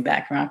to bring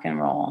back rock and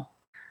roll.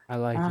 I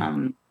like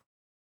it.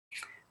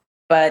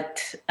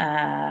 But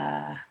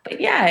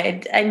yeah,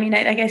 I mean,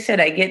 like I said,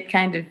 I get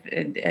kind of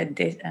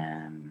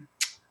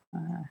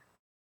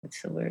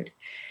what's the word?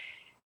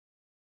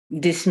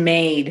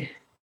 Dismayed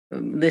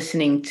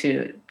listening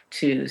to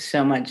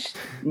so much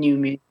new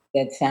music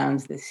that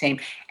sounds the same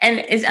and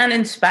is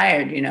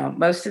uninspired.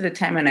 Most of the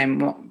time when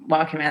I'm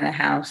walking around the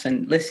house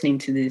and listening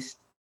to this,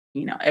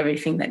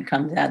 everything that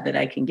comes out that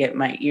I can get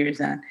my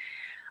ears on,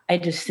 I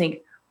just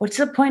think, what's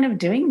the point of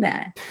doing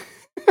that?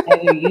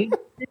 Either you did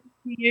this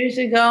 2 years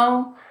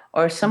ago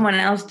or someone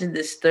else did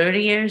this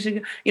 30 years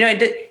ago.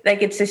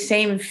 It's the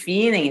same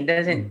feeling. It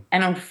doesn't, I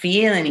don't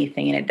feel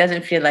anything, and it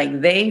doesn't feel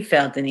like they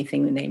felt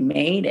anything when they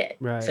made it.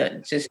 Right. So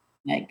it's just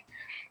like,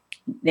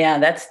 Yeah,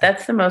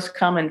 that's the most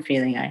common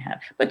feeling I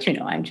have. But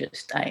I'm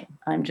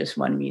just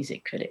one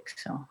music critic,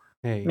 so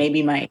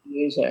maybe my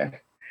ears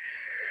are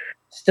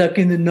stuck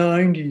in the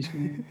 90s,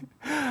 man.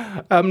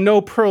 I'm no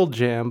Pearl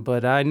Jam,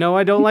 but I know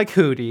I don't like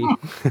Hootie.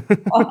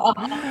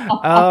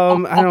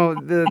 I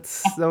don't. That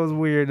was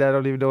weird. I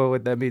don't even know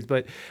what that means.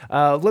 But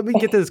let me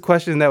get to this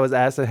question that was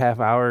asked a half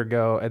hour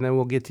ago, and then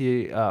we'll get to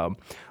you.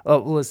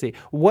 Let's see.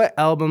 What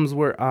albums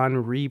were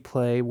on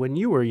replay when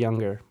you were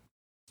younger?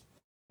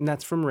 And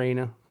that's from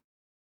Raina.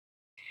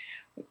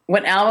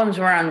 What albums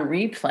were on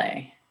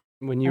replay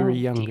when you were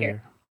younger?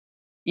 Dear.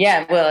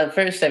 Yeah. Well, at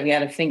first I've got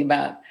to think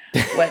about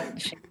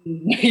what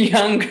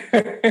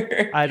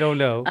younger. I don't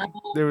know.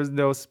 There was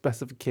no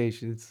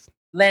specifications.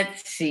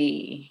 Let's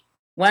see.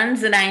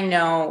 Ones that I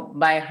know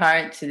by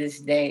heart to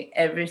this day,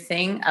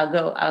 everything. I'll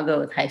go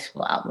with high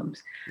school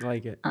albums.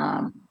 Like it.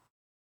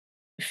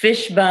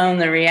 Fishbone,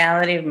 The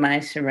Reality of My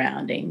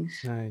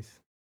Surroundings. Nice.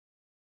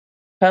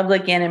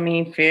 Public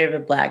Enemy, Fear of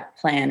a Black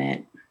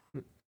Planet.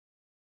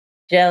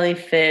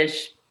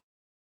 Jellyfish,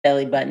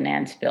 Belly Button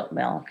and Spilt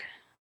Milk.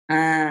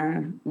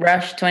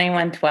 Rush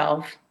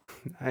 2112.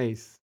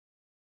 Nice.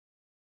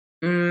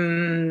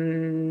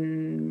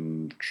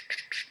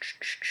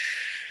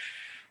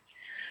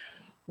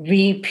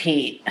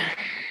 Repeat.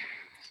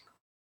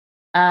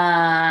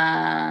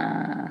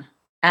 Al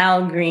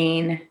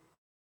Green,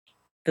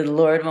 The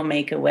Lord Will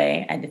Make a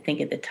Way. I had to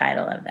think of the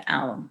title of the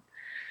album.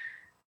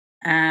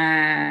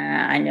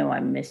 I know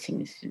I'm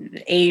missing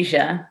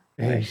Asia.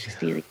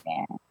 Steely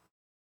Dan.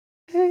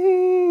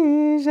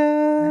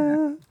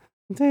 Asia.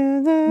 I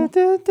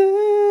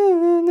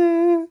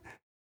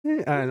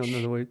don't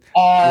know the words.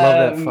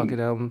 Love that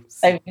fucking album.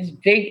 I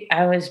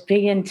was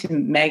big into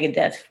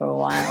Megadeth for a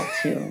while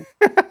too.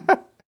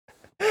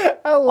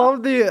 I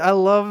love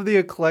the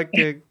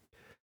eclectic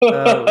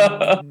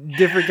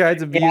different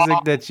kinds of music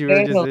that you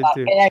were just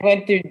into. And I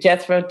went through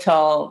Jethro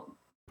Tull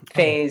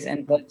phase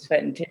and Blood,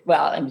 Sweat, and Tears.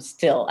 Well,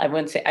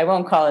 I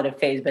won't call it a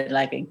phase, but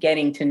like a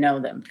getting to know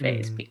them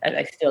phase.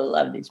 I still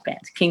love these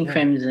bands. King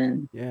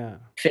Crimson. Yeah.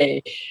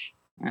 Fish.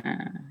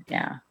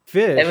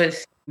 Fish. It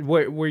was.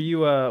 Were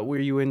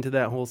you into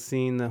that whole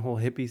scene, the whole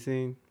hippie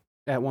scene,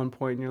 at one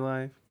point in your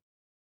life?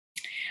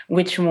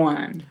 Which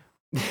one?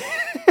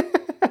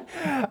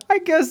 I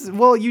guess.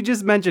 Well, you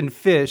just mentioned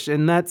Fish,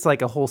 and that's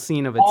like a whole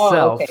scene of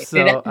itself. Okay.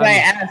 So that's why I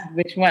asked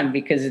which one,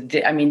 because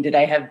did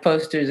I have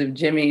posters of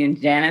Jimmy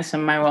and Janice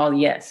on my wall?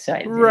 Yes.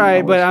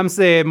 Right, but I'm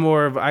saying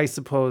more of, I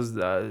suppose,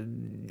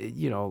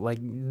 like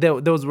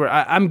those were.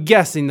 I'm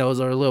guessing those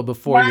are a little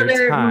before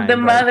your time. The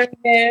Mother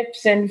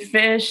Hips and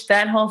Fish,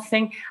 that whole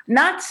thing.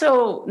 Not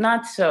so.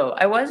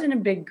 I wasn't a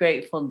big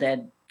Grateful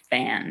Dead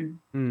fan.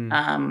 And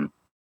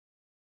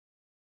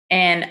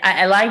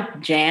I like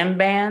jam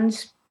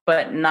bands,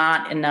 but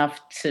not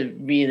enough to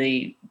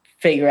really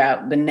figure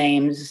out the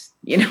names,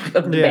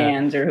 of the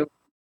bands or who.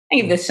 I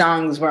think the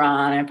songs were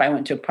on. If I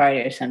went to a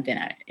party or something,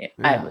 I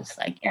was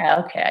like,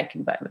 yeah, okay, I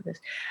can vibe with this.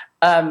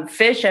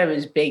 Fish, I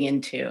was big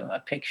into. A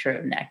Picture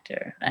of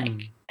Nectar.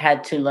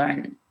 Had to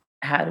learn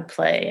how to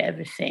play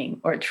everything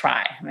or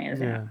try. I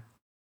mean,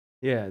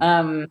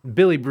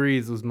 Billy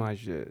Breeze was my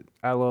shit.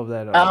 I love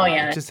that. Oh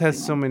yeah, it just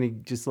has so many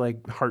just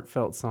like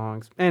heartfelt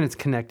songs, and it's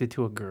connected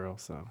to a girl,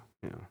 so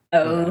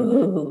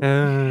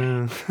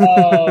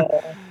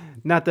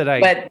not that I.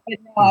 But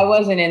no, I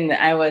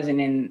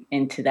wasn't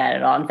into that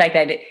at all. In fact,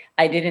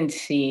 I didn't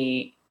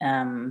see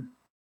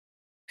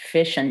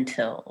Fish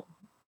until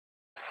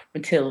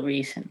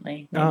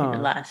recently, maybe the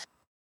last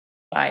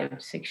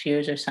 5-6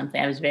 years or something.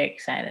 I was very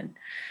excited.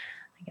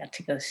 I got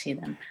to go see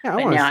them. Yeah,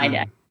 but no,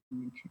 I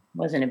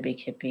wasn't a big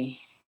hippie.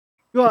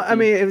 Well, I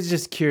mean, it was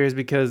just curious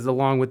because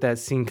along with that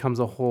scene comes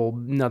a whole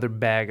another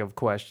bag of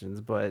questions.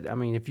 But I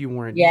mean, if you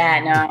weren't, no,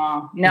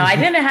 I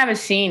didn't have a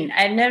scene.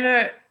 I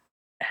never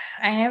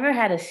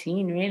had a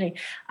scene really.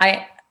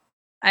 I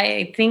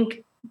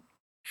think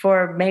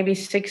for maybe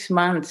 6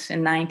 months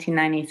in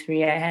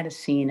 1993, I had a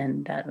scene,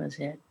 and that was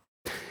it.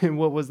 And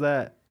what was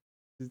that?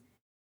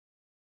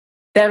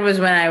 That was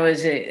when I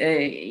was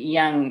a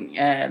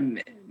young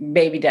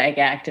baby dyke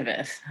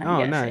activist. I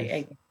guess. Nice.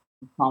 I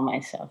call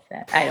myself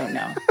that. I don't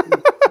know.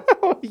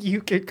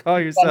 You can call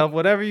yourself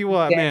whatever you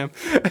want, ma'am.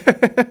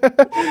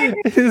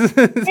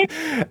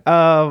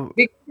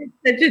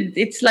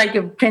 It's like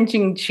a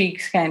pinching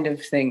cheeks kind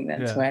of thing.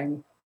 That's why.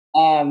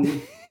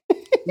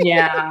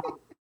 Yeah.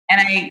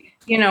 And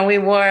we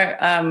wore,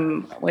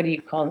 what do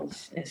you call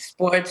it?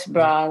 Sports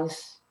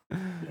bras.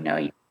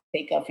 You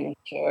take off your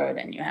shirt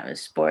and you have a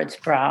sports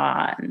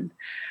bra, and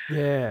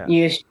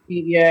you shave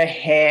your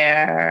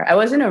hair. I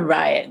wasn't a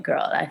riot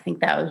girl. I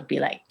think that would be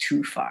like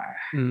too far.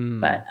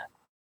 But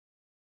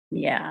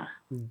yeah,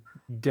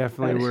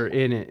 definitely were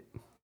in it.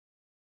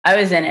 I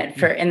was in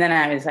it and then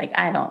I was like,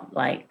 I don't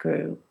like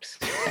groups.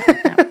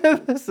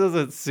 This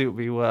doesn't suit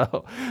me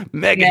well.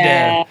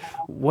 Megadeth.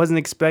 Wasn't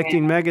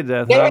expecting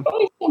Megadeth. There were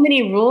always so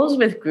many rules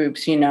with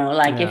groups,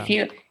 like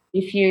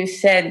if you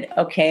said,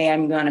 okay,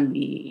 I'm going to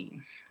be,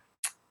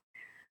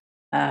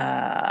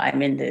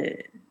 I'm in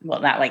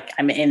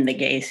the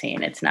gay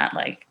scene. It's not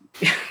like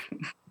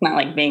not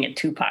like being a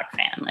Tupac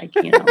fan, like,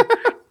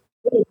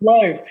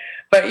 life.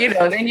 But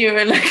then you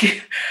were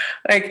like,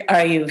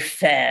 are you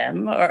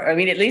femme? Or I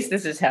mean, at least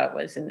this is how it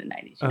was in the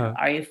 90s.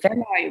 Are you femme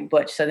or are you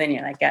butch? So then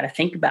you're like, got to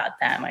think about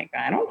that. I'm like,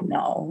 I don't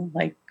know.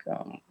 Like,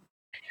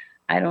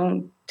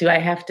 do I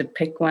have to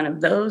pick one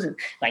of those? And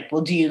like,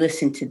 well, do you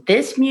listen to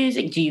this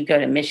music? Do you go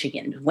to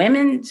Michigan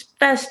Women's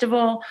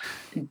Festival?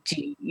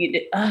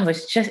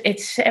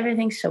 It's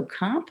everything's so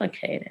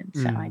complicated.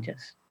 So I give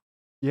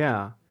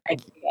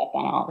up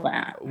on all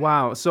that.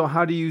 Wow. So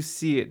how do you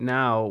see it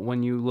now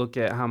when you look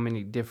at how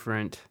many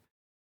different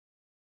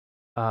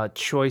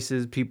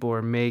choices people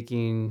are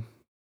making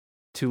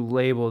to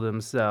label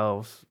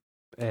themselves?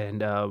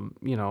 And,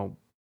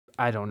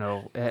 I don't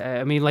know.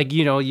 I mean, like,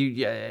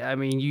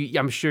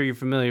 I'm sure you're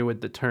familiar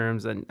with the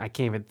terms, and I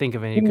can't even think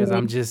of any because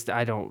I'm just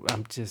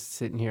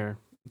sitting here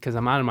because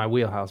I'm out of my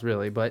wheelhouse,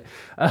 really. But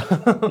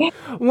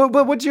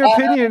what's your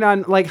opinion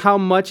on like how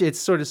much it's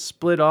sort of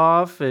split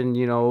off, and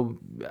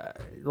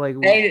like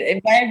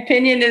my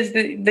opinion is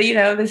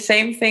the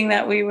same thing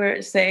that we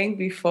were saying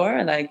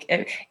before. Like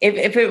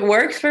if it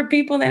works for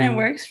people, then it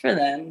works for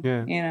them.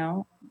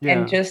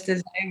 And just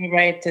as I have a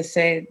right to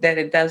say that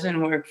it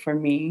doesn't work for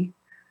me,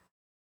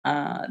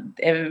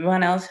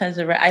 everyone else has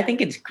a right. I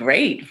think it's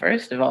great,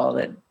 first of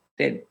all,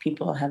 that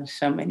people have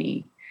so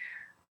many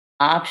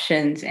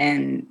options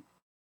and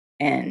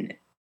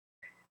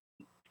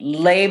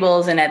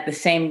labels, and at the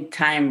same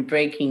time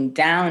breaking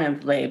down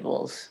of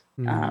labels.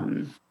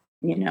 And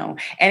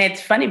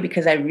it's funny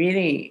because I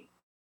really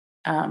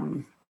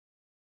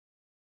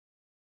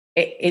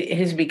it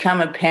has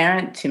become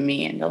apparent to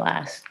me in the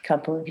last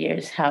couple of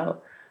years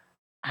how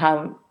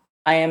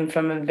I am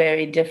from a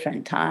very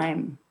different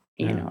time,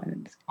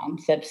 and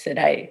concepts that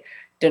I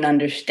don't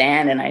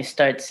understand, and I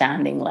start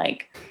sounding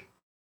like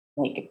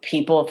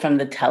people from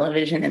the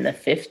television in the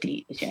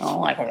 50s,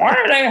 like, why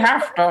do they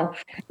have to?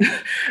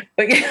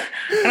 And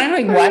I'm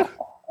like,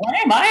 why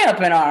am I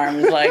up in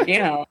arms? Like,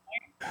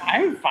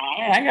 I'm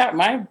fine. I got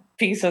my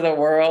piece of the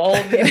world.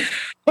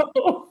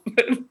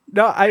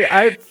 No,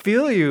 I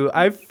feel you.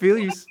 I feel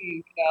you.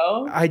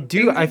 I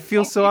do. I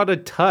feel so out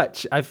of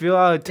touch. I feel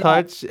out of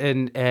touch,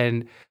 and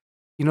I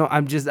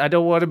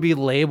don't want to be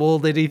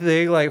labeled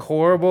anything like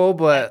horrible,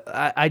 but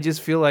I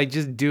just feel like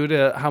just due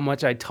to how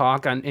much I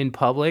talk in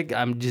public,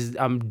 I'm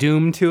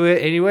doomed to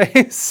it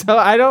anyway. So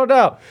I don't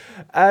know.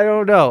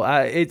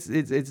 It's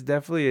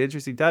definitely an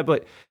interesting time,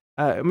 but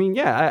I mean,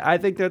 yeah, I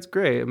think that's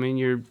great. I mean,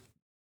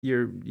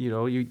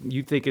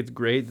 you think it's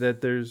great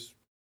that there's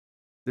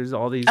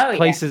all these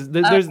places.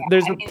 There's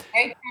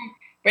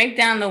break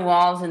down the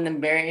walls and the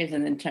barriers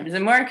and the terms. The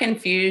more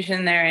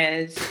confusion there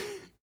is.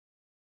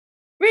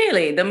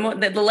 Really, the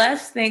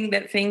less thing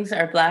that things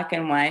are black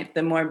and white,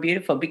 the more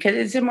beautiful, because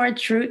it's a more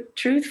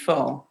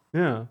truthful.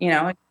 Yeah.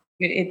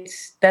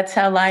 That's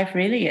how life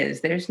really is.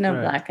 There's no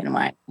black and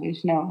white.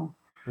 There's no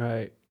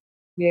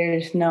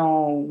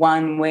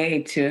one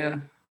way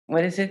to,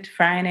 what is it?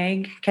 Fry an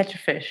egg, catch a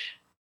fish.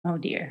 Oh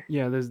dear.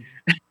 Yeah, there's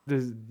I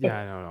don't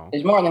know.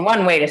 There's more than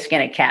one way to skin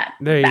a cat.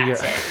 There you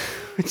go.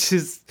 Which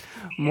is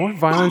more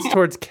violence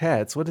towards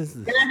cats. What is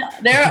this?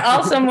 There are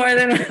also more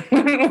than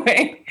one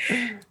way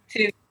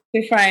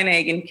to fry an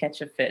egg and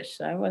catch a fish.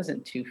 So I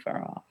wasn't too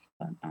far off.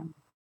 But,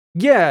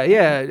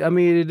 yeah. I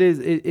mean, it is.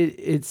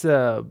 It's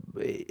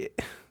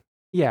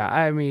yeah.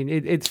 I mean,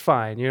 it's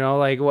fine.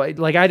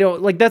 Like I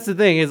don't like. That's the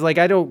thing is like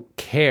I don't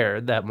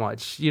care that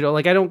much.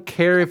 Like I don't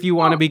care if you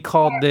want to be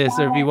called this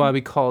or if you want to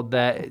be called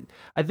that.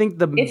 I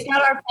think it's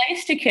not our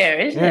place to care,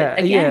 is it?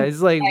 Again, yeah.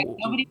 It's like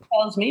nobody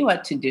tells me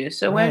what to do.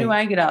 So where do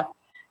I get off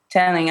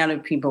telling other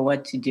people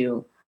what to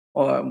do?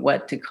 Or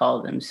what to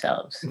call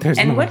themselves.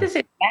 What does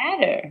it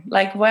matter?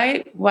 Like,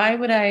 why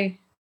would I?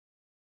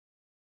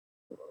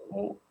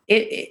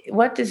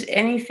 What does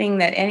anything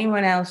that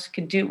anyone else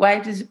could do? Why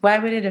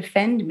would it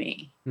offend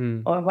me?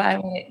 Or why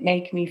would it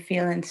make me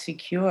feel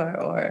insecure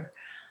or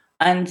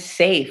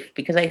unsafe?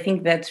 Because I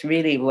think that's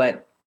really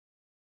where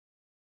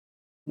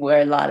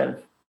a lot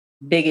of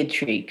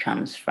bigotry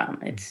comes from.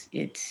 It's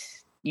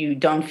you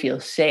don't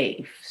feel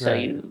safe, so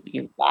you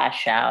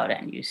lash out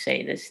and you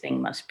say this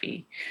thing must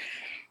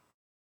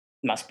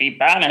be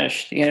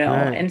banished,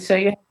 and so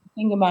you have to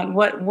think about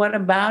what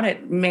about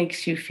it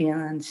makes you feel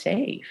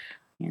unsafe,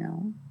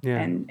 and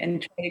try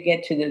to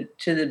get to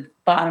the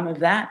bottom of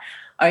that.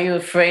 Are you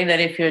afraid that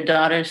if your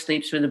daughter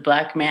sleeps with a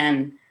black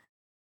man,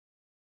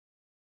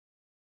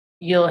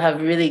 you'll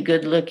have really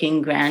good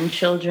looking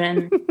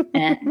grandchildren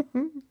and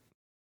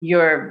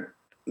your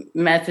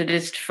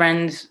Methodist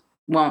friends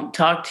won't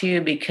talk to you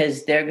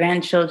because their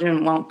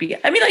grandchildren won't be?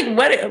 I mean, like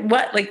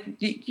what like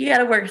you got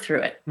to work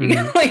through it. You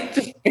got to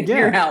just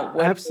figure out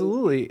what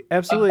absolutely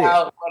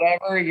about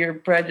whatever your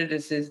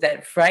prejudice is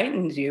that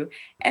frightens you,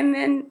 and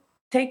then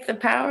take the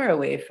power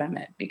away from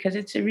it, because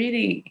it's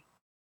a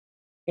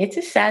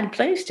sad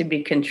place to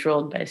be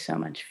controlled by so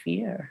much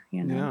fear,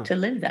 to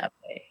live that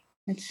way.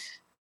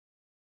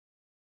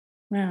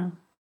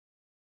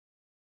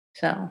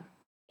 So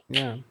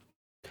yeah.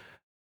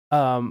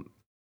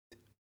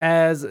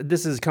 As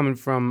this is coming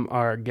from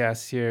our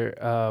guest here,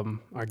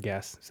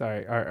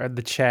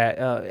 the chat.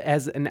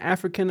 As an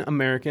African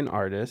American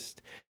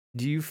artist,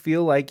 do you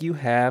feel like you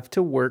have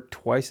to work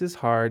twice as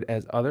hard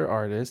as other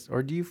artists,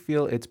 or do you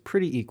feel it's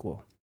pretty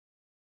equal?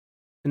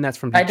 And that's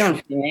from I Detroit.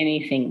 don't feel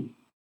anything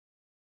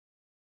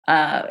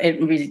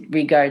in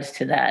regards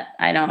to that.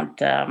 I don't.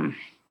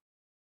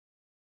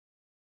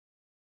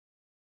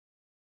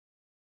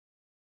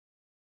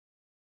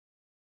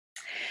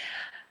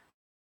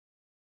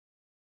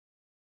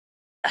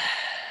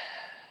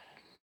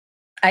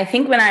 I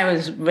think when I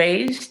was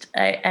raised,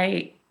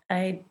 I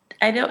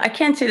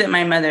can't say that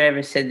my mother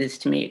ever said this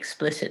to me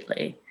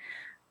explicitly,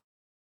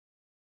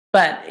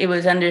 but it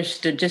was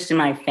understood just in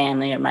my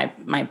family or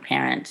my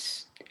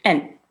parents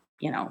and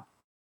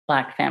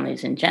Black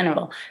families in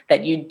general,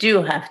 that you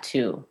do have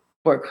to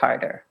work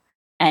harder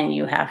and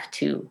you have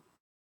to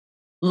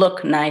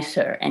look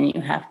nicer and you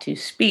have to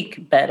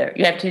speak better.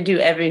 You have to do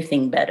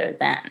everything better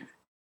than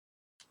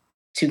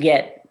to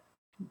get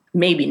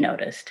maybe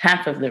noticed,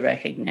 half of the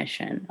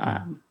recognition,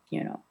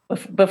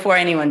 before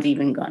anyone's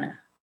even gonna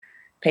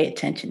pay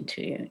attention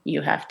to you.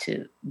 You have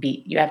to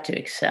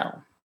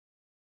excel.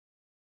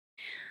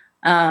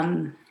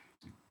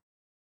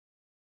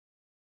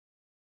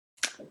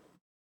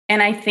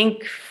 And I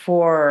think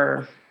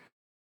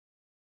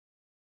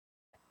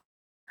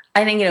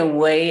in a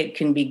way it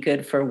can be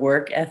good for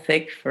work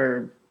ethic,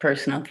 for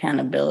personal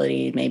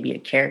accountability, maybe a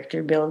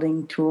character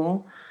building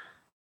tool.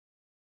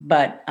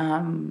 But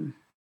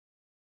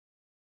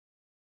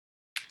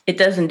it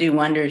doesn't do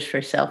wonders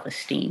for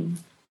self-esteem.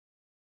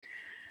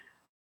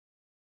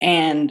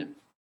 And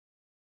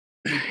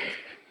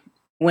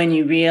when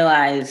you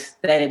realize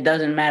that it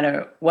doesn't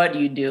matter what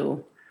you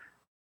do,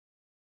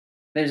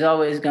 there's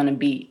always going to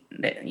be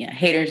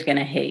haters going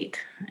to hate,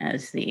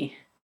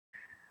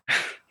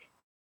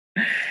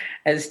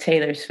 as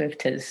Taylor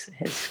Swift has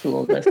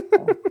schooled us.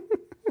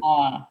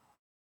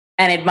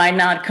 And it might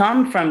not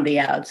come from the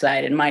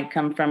outside. It might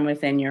come from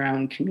within your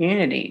own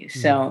community.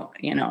 So,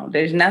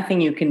 there's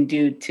nothing you can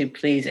do to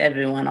please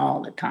everyone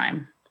all the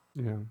time.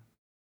 Yeah.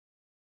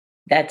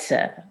 That's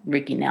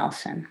Ricky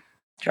Nelson.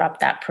 Drop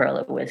that pearl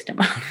of wisdom.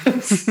 From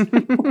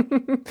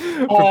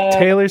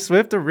Taylor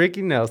Swift to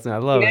Ricky Nelson. I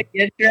love it.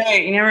 That's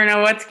right. You never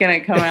know what's going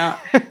to come out.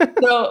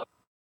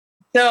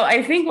 So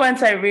I think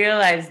once I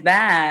realized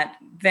that,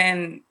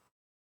 then,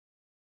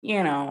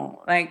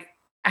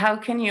 how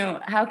can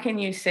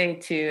you say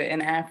to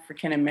an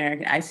African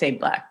American, I say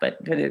Black, but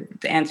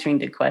answering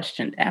the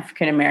question,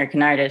 African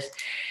American artist,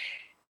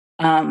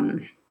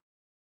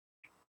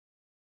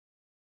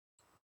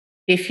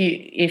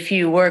 if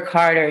you work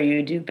harder,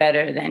 you do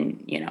better,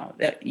 then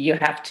that you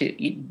have to.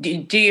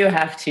 Do you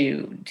have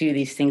to do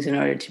these things in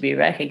order to be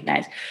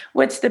recognized?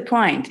 What's the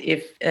point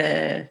if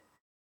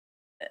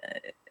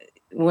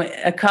when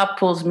a cop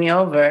pulls me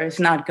over, it's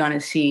not going to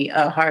see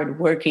a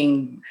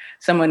hardworking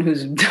someone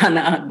who's done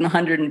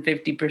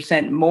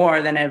 150% more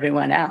than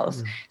everyone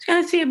else. It's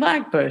going to see a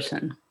Black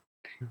person.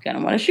 It's going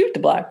to want to shoot the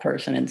Black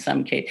person in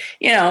some case.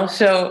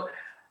 So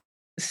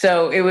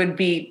it would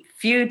be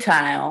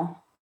futile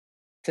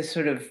to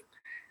sort of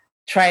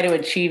try to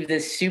achieve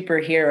this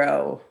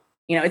superhero.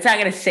 It's not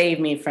going to save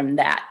me from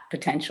that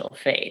potential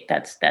fate.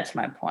 That's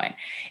my point.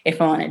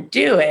 If I want to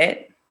do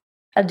it,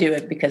 I'll do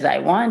it because I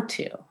want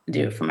to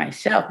do it for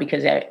myself,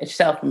 because it's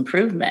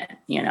self-improvement.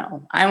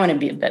 I want to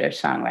be a better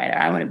songwriter.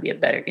 I want to be a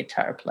better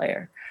guitar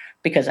player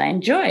because I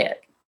enjoy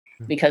it.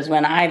 Because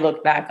when I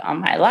look back on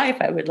my life,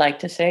 I would like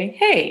to say,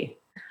 hey,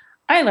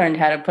 I learned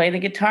how to play the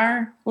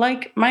guitar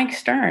like Mike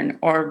Stern,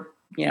 or,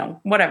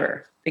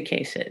 whatever the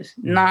case is,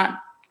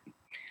 not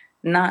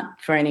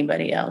for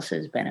anybody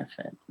else's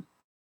benefit.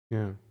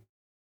 Yeah.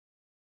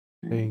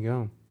 There you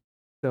go.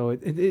 So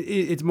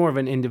it's more of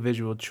an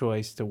individual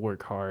choice to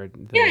work hard.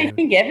 I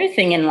think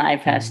everything in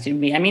life has to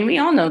be. I mean, we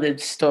all know the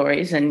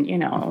stories, and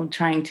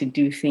trying to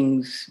do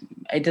things.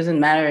 It doesn't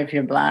matter if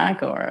you're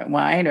Black or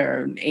white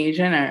or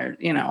Asian or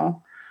you're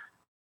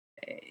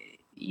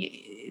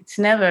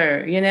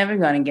never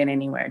going to get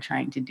anywhere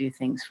trying to do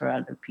things for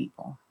other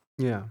people.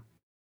 Yeah.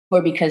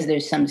 Or because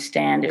there's some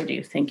standard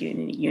you think you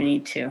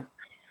need to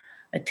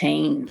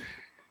attain.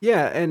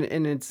 Yeah,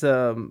 and it's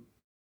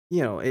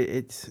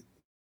it's.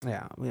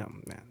 Yeah,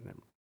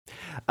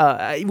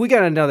 we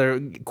got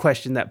another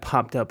question that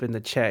popped up in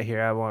the chat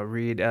here. I want to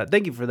read.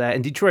 Thank you for that.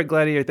 And Detroit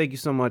Gladiator, thank you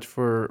so much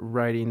for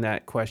writing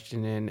that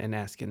question in and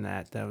asking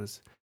that. That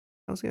was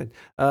good.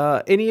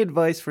 Any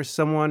advice for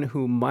someone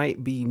who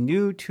might be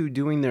new to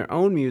doing their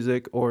own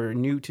music or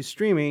new to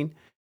streaming?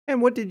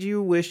 And what did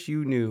you wish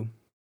you knew?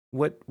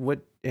 What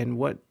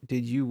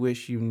did you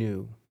wish you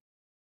knew?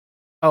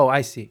 Oh,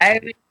 I see.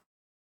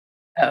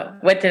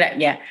 What did I?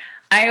 Yeah,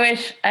 I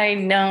wish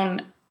I'd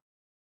known.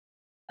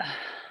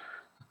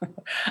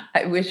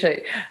 I wish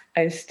I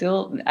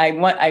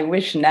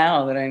wish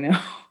now that I know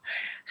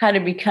how to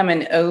become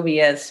an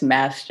OBS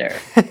master.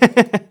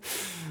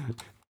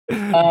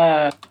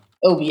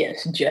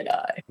 OBS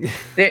Jedi.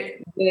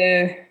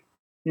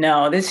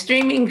 The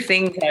streaming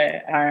things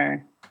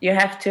are you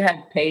have to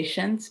have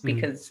patience,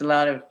 because it's a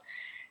lot of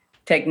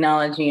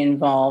technology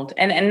involved,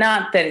 and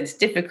not that it's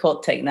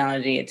difficult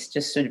technology, it's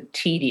just sort of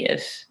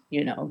tedious,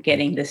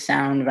 getting the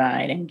sound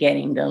right and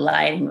getting the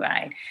lighting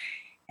right,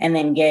 and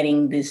then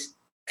getting this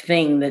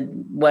thing that,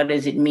 what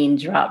does it mean,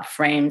 drop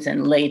frames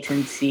and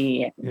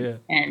latency,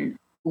 and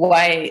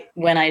why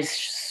when I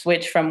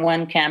switch from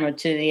one camera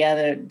to the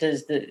other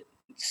does the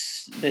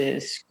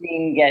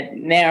screen get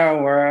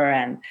narrower,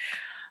 and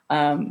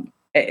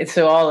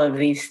so all of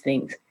these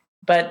things.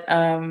 But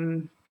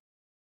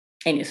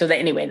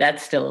anyway,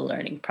 that's still a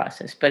learning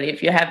process. But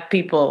if you have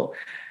people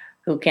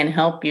who can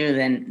help you,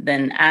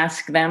 then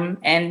ask them,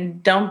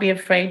 and don't be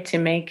afraid to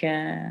make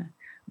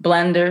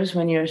blunders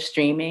when you're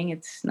streaming.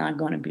 It's not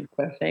going to be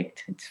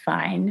perfect. It's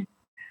fine.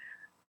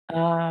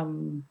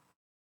 And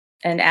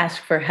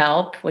ask for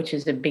help, which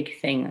is a big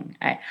thing.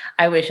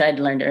 I wish I'd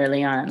learned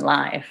early on in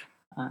life.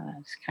 I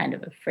was kind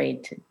of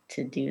afraid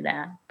to do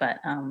that. But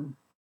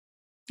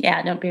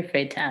yeah, don't be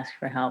afraid to ask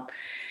for help.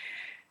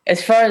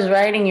 As far as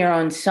writing your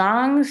own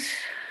songs,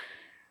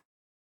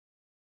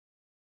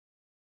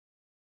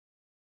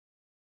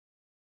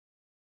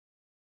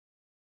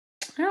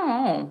 I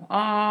don't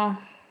know.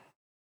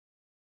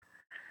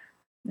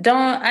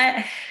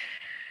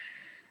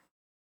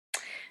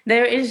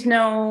 There is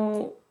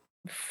no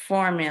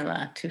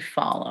formula to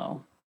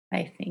follow,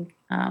 I think.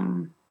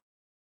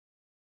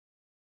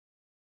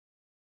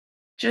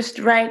 Just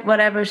write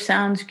whatever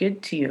sounds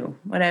good to you,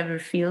 whatever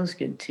feels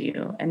good to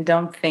you. And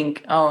don't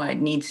think, it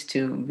needs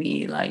to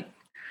be like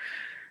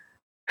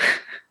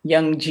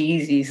Young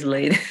Jeezy's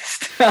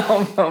latest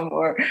album,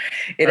 or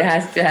it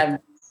has to have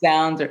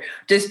sounds, or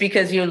just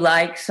because you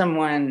like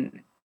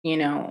someone,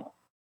 you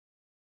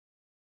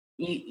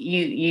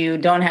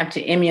don't have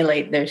to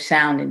emulate their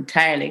sound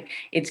entirely.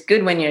 It's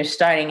good when you're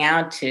starting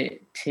out to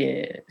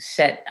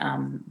set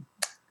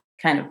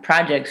kind of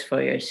projects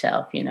for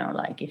yourself,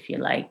 like if you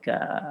like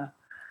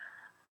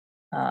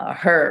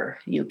her,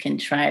 you can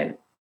try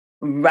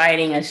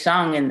writing a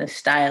song in the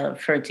style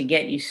of her to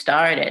get you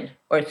started,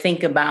 or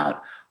think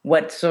about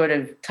what sort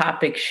of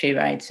topics she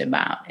writes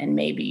about, and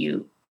maybe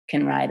you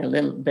can write a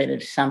little bit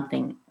of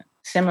something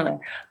similar.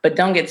 But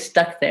don't get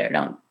stuck there.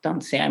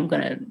 Don't say, I'm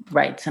going to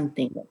write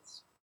something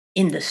that's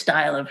in the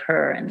style of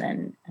her, and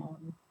then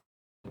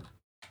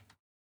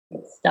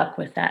get stuck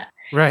with that.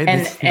 Right.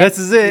 This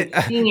is it.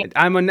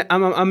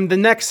 I'm the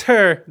next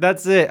her.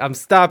 That's it. I'm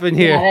stopping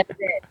here. Yeah, that's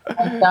it.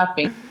 I'm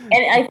stopping.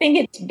 And I think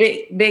it's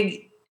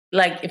big,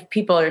 like if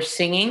people are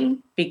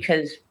singing,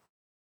 because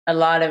a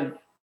lot of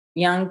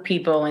young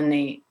people, when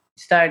they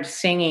start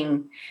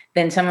singing,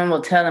 then someone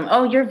will tell them,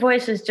 oh, your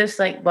voice is just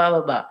like blah,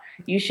 blah, blah.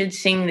 You should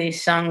sing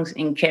these songs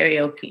in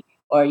karaoke,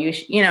 or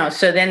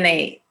so then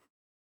they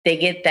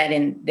get that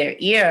in their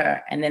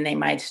ear, and then they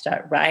might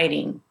start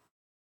writing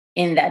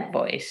in that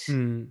voice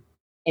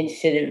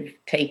instead of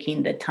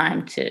taking the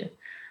time to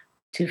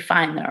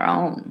find their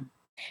own.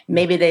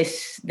 Maybe they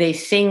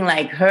sing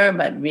like her,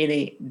 but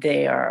really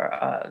they are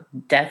a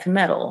death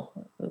metal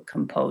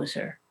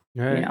composer.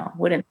 Right.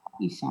 Wouldn't that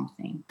be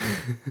something?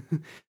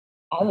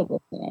 I would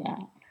listen to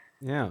that.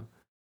 Yeah.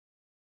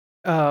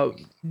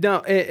 No,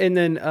 and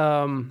then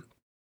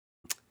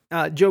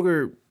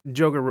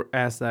Joker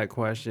asked that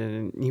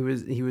question, and he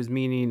was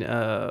meaning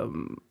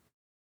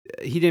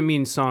he didn't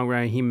mean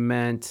songwriting. He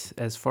meant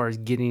as far as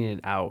getting it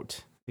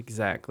out.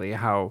 Exactly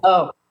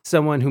how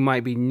someone who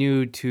might be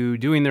new to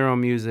doing their own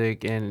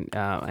music and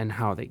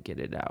how they get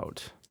it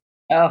out.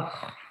 You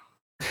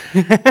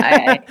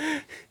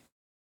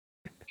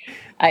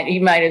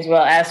might as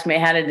well ask me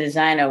how to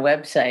design a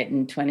website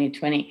in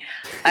 2020.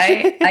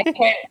 I tried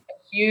a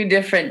few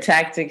different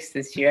tactics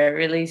this year. I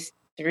released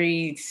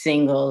 3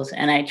 singles,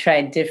 and I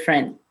tried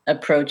different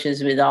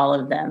approaches with all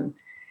of them.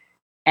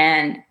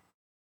 And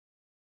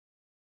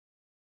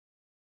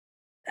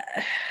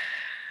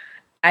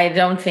I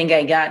don't think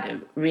I got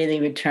really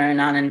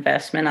return on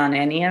investment on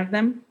any of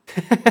them.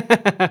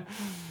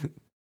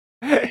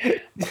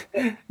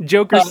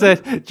 Joker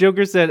said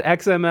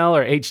XML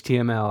or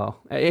HTML?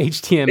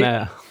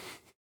 HTML.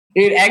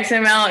 Dude,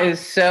 XML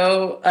is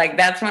so, like,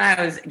 that's when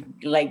I was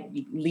like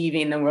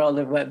leaving the world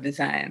of web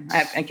design.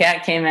 A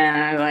cat came in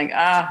and I was like,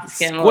 it's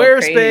getting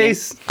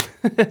Squarespace.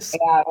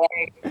 Yeah,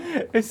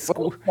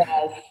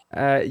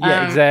 right.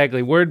 Yeah,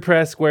 exactly.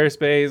 WordPress,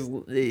 Squarespace.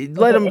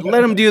 Let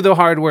them do the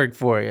hard work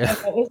for you.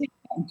 What was it?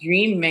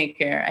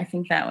 Dreammaker. I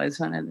think that was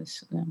one of the.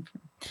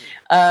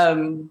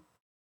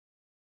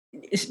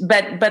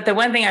 But the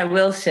one thing I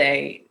will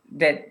say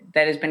that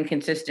has been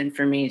consistent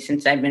for me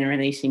since I've been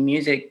releasing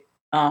music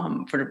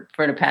for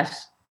the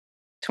past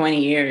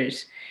 20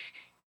 years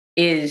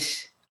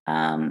is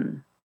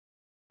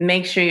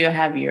make sure you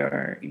have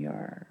your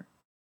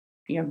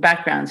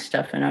background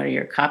stuff in order,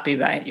 your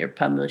copyright, your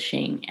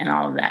publishing, and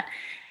all of that.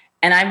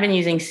 And I've been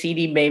using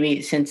CD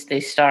Baby since they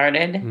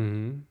started,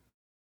 and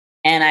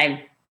I've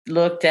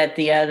looked at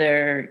the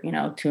other,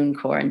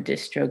 TuneCore and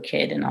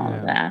DistroKid and all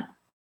of that,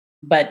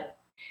 but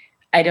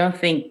I don't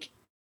think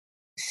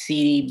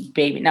CD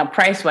Baby. Now,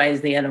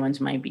 price-wise, the other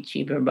ones might be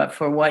cheaper, but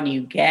for what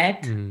you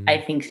get, I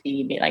think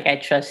CD Baby. Like, I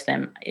trust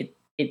them.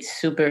 It's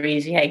super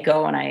easy. I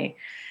go and I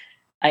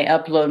I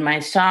upload my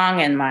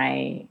song and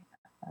my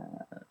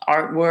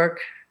artwork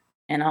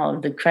and all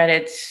of the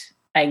credits.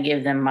 I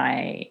give them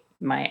my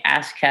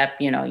ASCAP.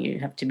 You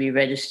have to be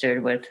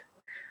registered with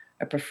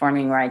a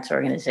performing rights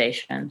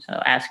organization.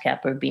 So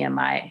ASCAP or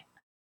BMI.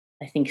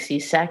 I think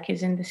CSAC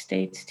is in the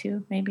States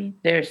too, maybe.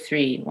 There's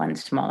 3, one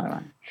smaller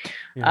one.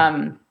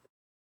 Yeah.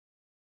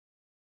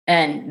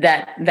 And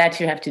that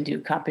you have to do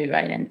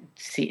copyright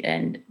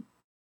and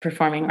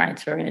performing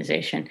rights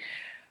organization.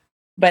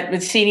 But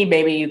with CD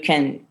Baby,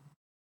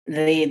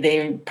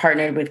 they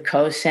partnered with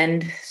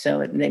CoSend,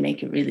 so they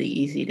make it really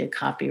easy to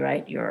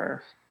copyright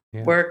your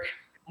work.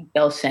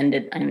 They'll send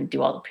it and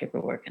do all the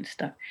paperwork and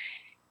stuff.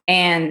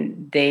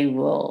 And they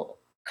will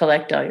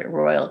collect all your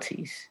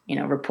royalties,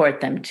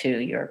 report them to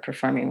your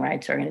performing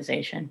rights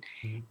organization.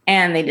 Mm-hmm.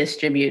 And they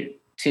distribute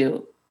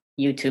to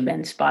YouTube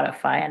and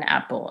Spotify and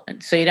Apple.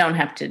 And so you don't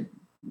have to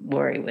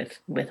worry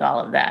with all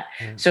of that.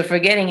 Mm-hmm. So for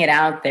getting it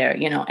out there,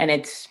 and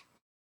it's,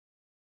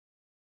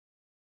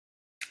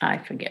 I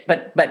forget,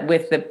 but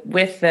with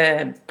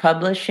the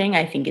publishing,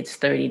 I think it's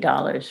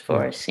 $30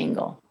 for a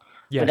single.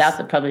 Yes. Without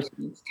the publishing,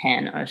 it's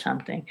 $10 or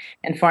something.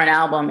 And for an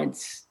album,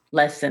 it's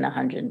less than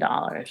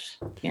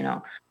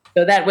 $100,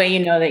 So that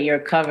way, that you're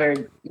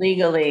covered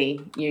legally,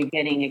 you're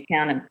getting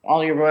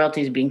all your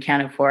royalties being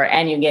counted for,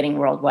 and you're getting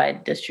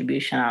worldwide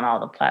distribution on all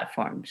the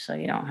platforms. So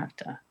you don't have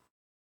to.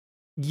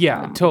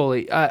 Yeah,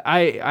 totally.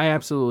 I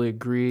absolutely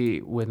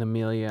agree with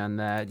Amelia on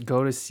that.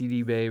 Go to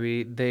CD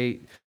Baby.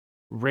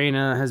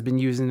 Raina has been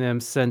using them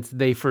since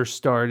they first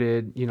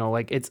started.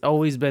 It's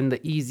always been the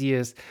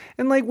easiest.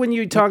 And when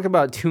you talk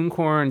about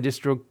TuneCore and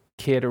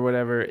DistroKid or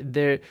whatever,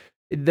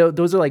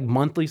 those are like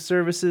monthly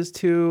services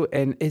too,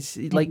 and it's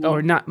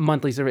or not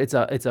monthly service.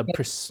 It's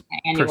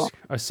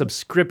a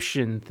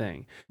subscription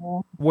thing.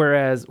 Yeah.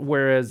 Whereas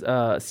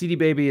CD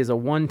Baby is a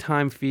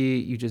one-time fee.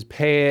 You just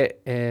pay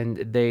it, and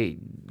they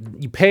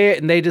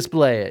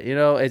display it.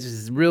 It's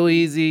just real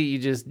easy. You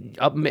just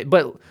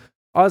but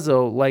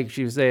also, like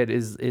she said,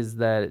 is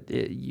that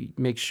you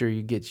make sure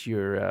you get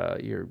your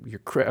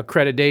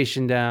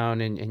accreditation down,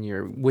 and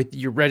you're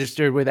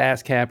registered with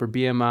ASCAP or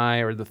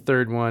BMI or the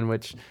third one,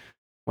 which.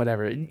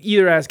 Whatever,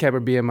 either ASCAP or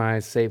BMI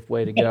is a safe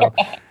way to go.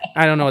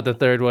 I don't know what the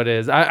third one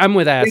is. I'm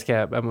with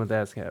ASCAP.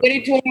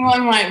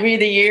 2021 might be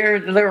the year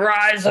the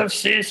rise of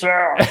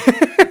CSAC.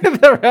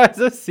 The rise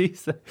of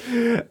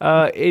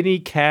CSAC. Any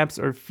caps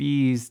or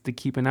fees to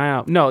keep an eye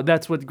out? No,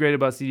 that's what's great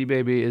about CD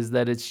Baby is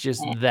that it's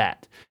just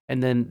that,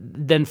 and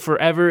then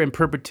forever in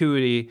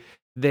perpetuity.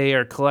 They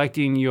are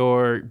collecting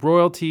your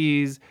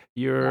royalties,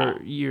 your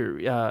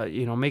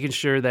making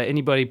sure that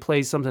anybody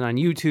plays something on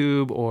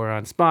YouTube or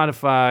on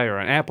Spotify or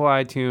on Apple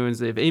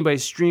iTunes. If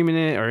anybody's streaming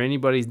it or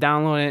anybody's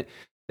downloading it,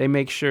 they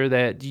make sure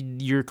that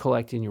you're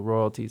collecting your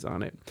royalties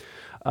on it.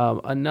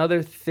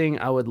 Another thing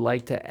I would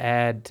like to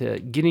add to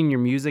getting your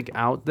music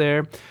out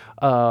there,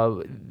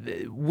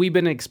 we've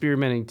been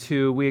experimenting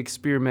too. We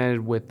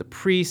experimented with the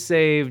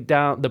pre-saves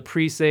on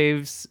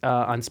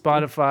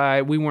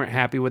Spotify. We weren't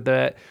happy with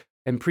that.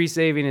 And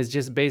pre-saving is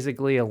just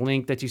basically a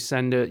link that you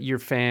send to your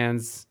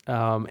fans,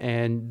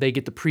 and they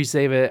get to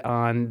pre-save it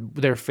on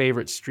their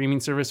favorite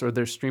streaming service or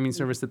their streaming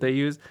service that they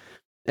use.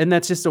 And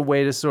that's just a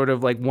way to sort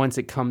of once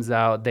it comes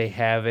out, they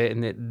have it,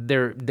 and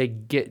they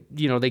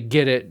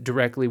get it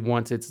directly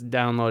once it's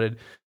downloaded.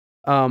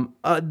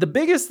 The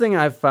biggest thing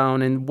I've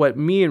found, and what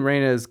me and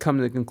Raina has come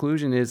to the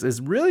conclusion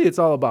is really it's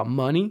all about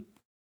money,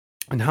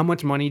 and how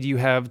much money do you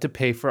have to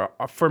pay for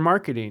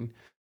marketing.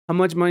 How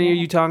much money are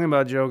you talking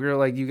about, Joker?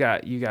 You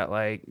got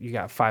 $500, you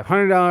got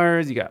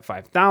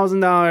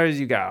 $5,000,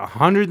 you got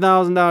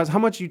 $100,000. How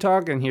much are you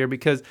talking here?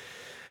 Because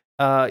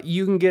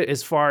you can get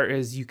as far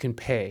as you can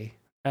pay.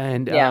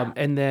 And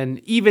then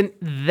even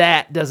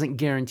that doesn't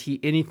guarantee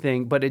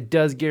anything, but it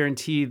does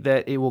guarantee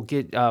that it will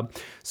get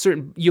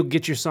you'll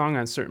get your song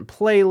on certain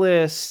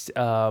playlists,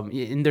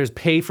 and there's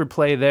pay for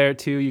play there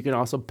too. You can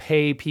also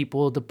pay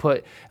people to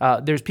put,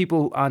 there's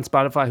people on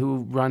Spotify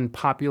who run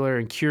popular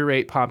and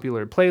curate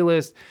popular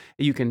playlists.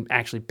 You can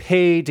actually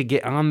pay to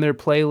get on their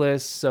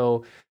playlists.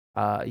 So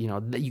you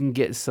can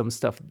get some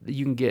stuff,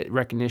 you can get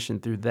recognition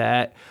through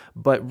that,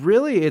 but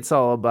really it's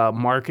all about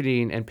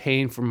marketing and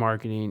paying for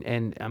marketing.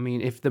 And I mean,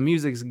 if the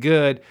music's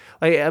good,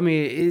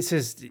 it's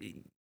just,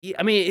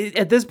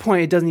 at this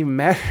point, it doesn't even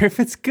matter if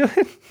it's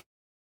good,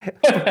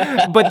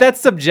 but that's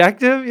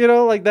subjective,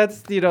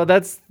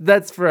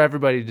 that's for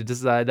everybody to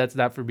decide. That's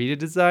not for me to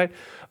decide,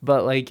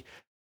 but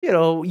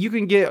you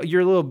can get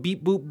your little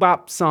beep boop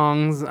bop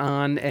songs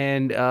on,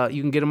 and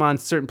you can get them on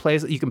certain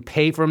playlists. You can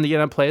pay for them to get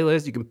on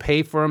playlists. You can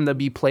pay for them to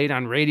be played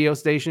on radio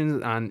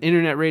stations, on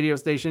internet radio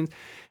stations,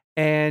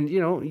 and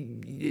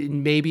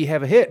maybe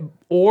have a hit,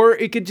 or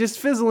it could just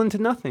fizzle into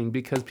nothing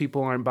because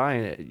people aren't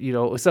buying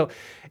it. So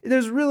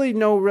there's really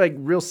no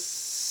real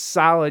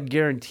solid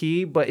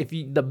guarantee. But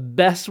the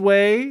best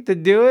way to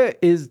do it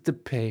is to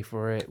pay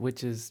for it,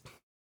 which is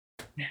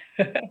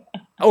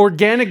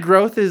organic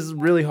growth is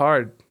really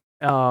hard.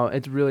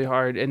 It's really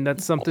hard, and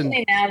that's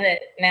something.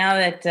 Now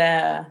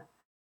that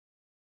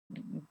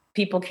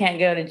people can't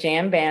go to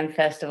jam band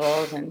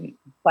festivals and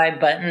buy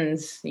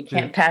buttons. You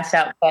can't pass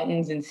out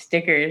buttons and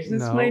stickers.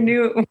 This is my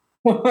new.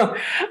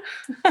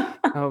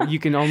 Oh, you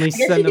can only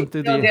send them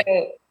through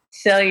the.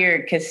 Sell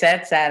your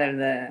cassettes out of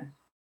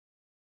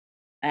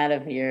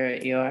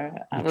your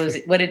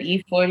what did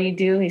E40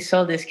 do? He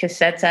sold his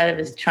cassettes out of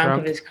his trunk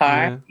of his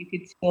car. Yeah. You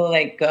could still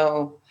like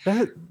go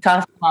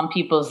toss them on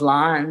people's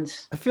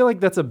lawns. I feel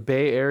like that's a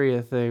Bay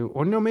Area thing.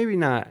 Or no, maybe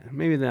not.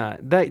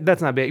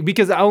 That's not big,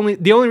 because the only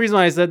reason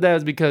why I said that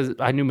is because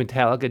I knew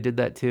Metallica did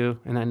that too,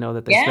 and I know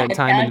that they spent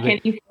time in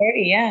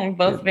E40,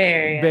 both Bay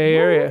Area. Bay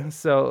Area.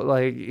 So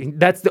like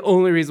that's the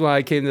only reason why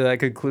I came to that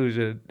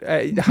conclusion.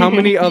 How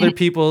many other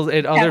people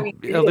in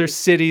other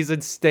cities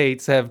and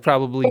states have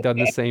probably done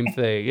the same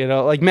thing? You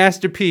know, like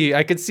Master P.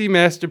 I could see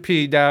Master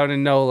P down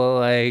in NOLA,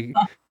 like,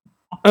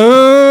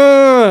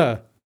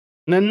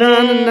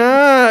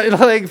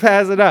 like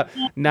pass it up.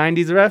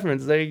 90s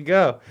reference. There you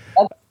go.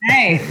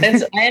 Okay,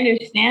 I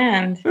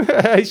understand.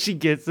 She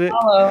gets it.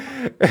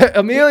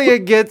 Amelia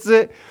gets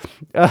it.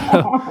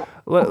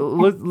 Let's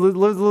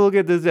look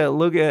at this.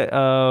 Look at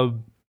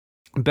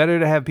better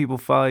to have people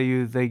follow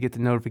you. They get the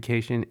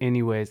notification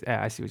anyways.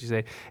 I see what you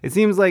say. It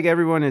seems like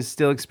everyone is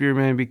still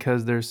experimenting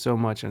because there's so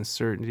much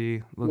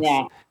uncertainty.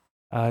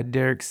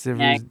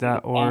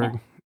 DerekSivers.org.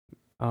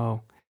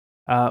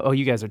 Oh,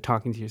 you guys are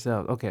talking to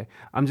yourselves. Okay.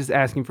 I'm just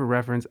asking for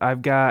reference.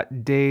 I've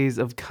got days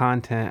of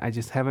content. I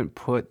just haven't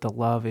put the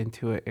love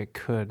into it. It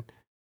could.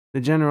 The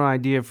general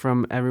idea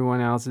from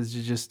everyone else is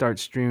to just start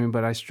streaming,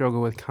 but I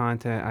struggle with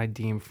content I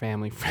deem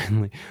family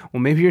friendly. Well,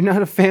 maybe you're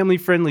not a family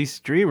friendly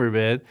streamer,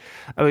 man.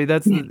 I mean,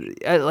 that's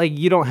like,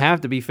 you don't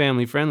have to be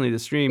family friendly to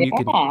stream. You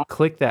can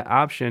click that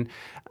option.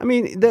 I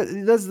mean,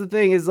 that's the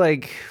thing is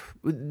like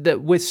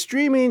that with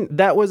streaming,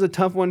 that was a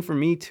tough one for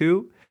me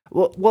too.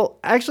 Well,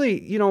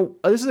 actually, you know,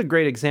 this is a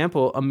great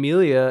example.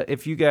 Amelia,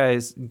 if you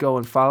guys go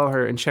and follow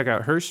her and check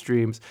out her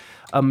streams,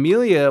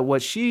 Amelia,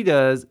 what she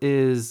does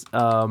is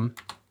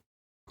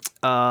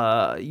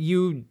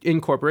you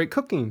incorporate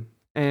cooking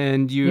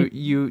and you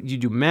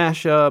do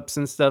mashups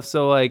and stuff.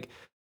 So like,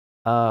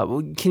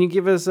 can you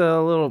give us a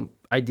little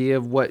idea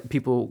of what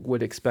people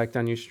would expect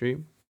on your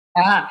stream?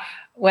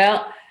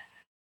 Well,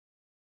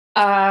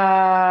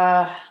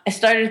 I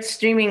started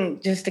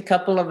streaming just a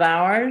couple of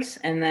hours,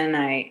 and then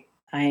I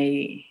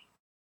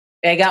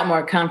got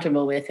more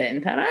comfortable with it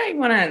and thought I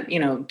want to,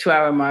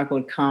 2-hour mark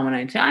would come and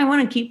I'd say, I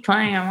want to keep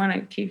playing. I want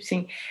to keep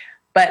singing.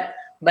 But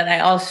I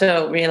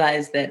also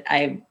realized that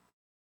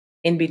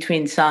in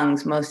between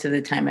songs, most of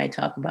the time I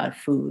talk about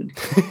food.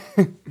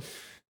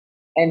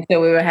 And so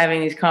we were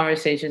having these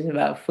conversations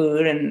about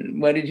food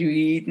and what did you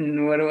eat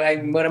and what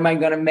am I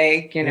going to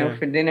make,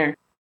 for dinner.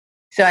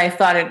 So I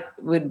thought it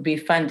would be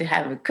fun to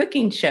have a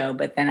cooking show,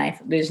 but then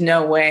there's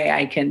no way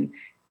I can,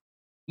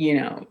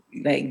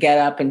 like get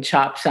up and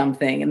chop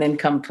something and then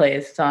come play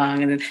a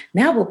song. And then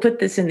now we'll put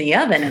this in the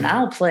oven and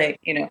I'll play,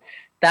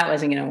 that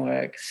wasn't going to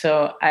work.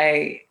 So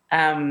I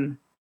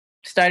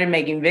started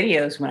making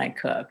videos when I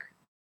cook.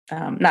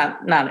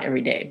 Not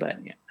every day, but,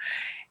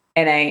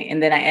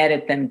 and then I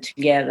edit them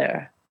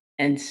together.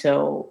 And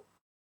so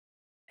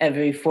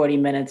every 40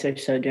 minutes or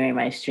so during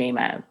my stream,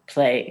 I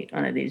play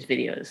one of these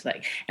videos,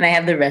 and I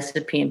have the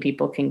recipe and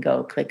people can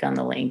go click on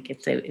the link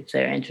if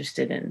they're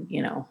interested in,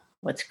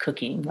 what's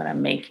cooking, what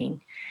I'm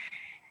making.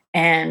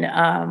 And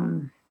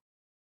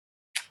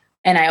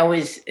I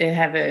always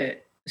have a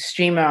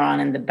streamer on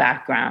in the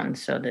background.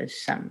 So there's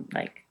some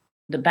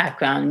the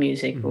background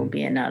music will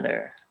be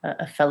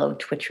a fellow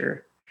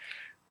Twitcher.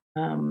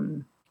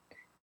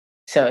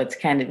 So it's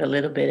kind of a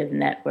little bit of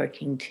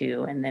networking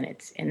too. And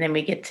then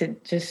we get to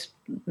just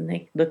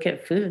look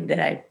at food that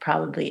I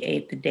probably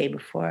ate the day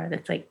before.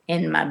 That's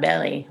in my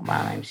belly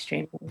while I'm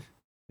streaming.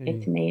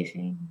 It's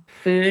amazing.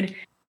 Food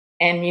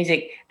and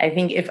music. I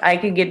think if I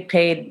could get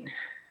paid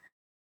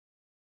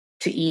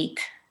to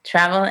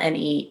travel and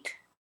eat,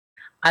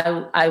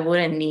 I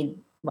wouldn't need,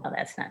 well,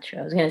 that's not true.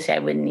 I was going to say I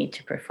wouldn't need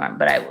to perform,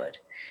 but I would.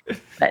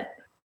 But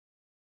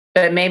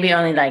maybe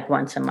only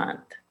once a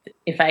month.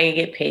 If I could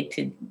get paid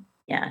to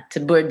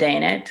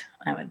bourdain it,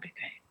 that would be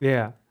great.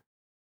 Yeah.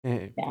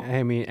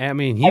 I mean, I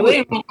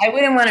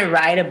wouldn't want to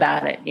write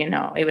about it.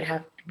 It would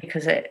have,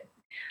 because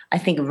I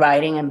think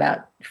writing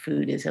about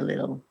food is a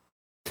little,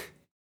 I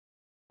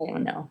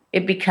don't know.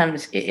 It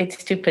becomes,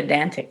 it's too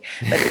pedantic,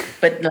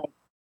 but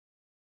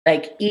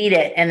eat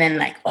it. And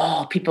then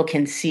people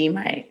can see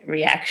my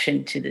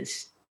reaction to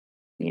this,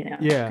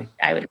 Yeah.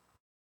 I would.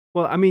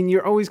 Well, I mean,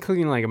 you're always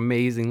cooking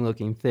amazing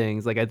looking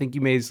things. I think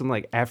you made some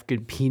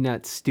African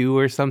peanut stew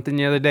or something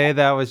the other day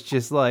that I was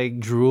just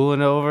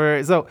drooling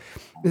over. So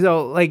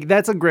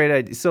that's a great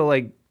idea.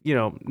 So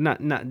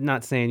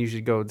not saying you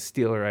should go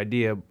steal her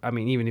idea. I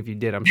mean, even if you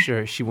did, I'm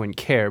sure she wouldn't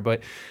care.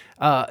 But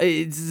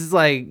it's just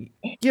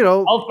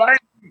I'll find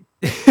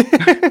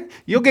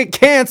you'll get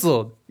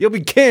canceled. You'll be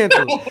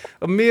canceled.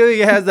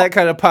 Amelia has that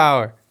kind of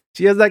power.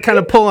 She has that kind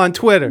of pull on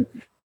Twitter.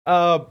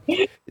 But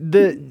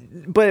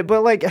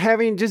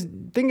having, just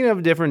thinking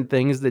of different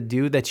things that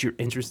you're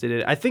interested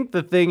in. I think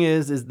the thing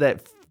is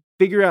that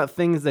figure out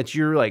things that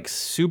you're like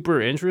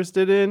super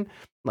interested in.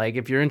 Like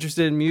if you're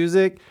interested in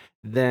music,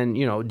 then,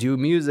 you know, do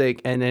music.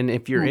 And then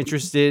if you're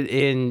interested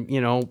in, you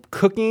know,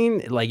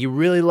 cooking, like you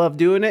really love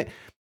doing it,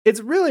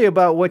 it's really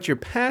about what you're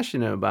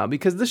passionate about,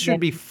 because this should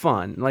be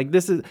fun. Like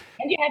this is,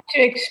 and you have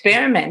to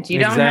experiment.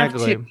 You don't have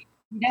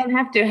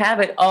to have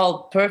it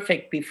all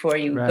perfect before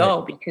you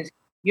go, because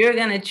you're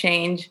going to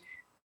change.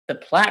 The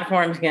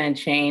platform's going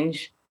to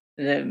change.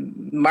 The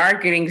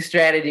marketing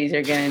strategies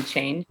are going to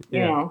change. You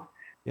know,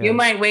 you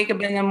might wake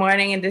up in the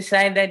morning and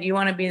decide that you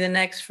want to be the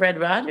next Fred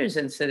Rogers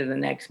instead of the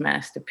next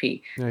Master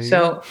P.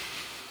 So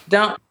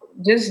don't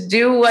just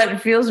do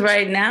what feels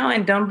right now,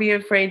 and don't be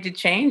afraid to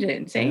change it.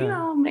 And say, you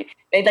know,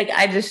 like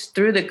I just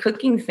threw the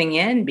cooking thing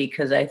in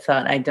because I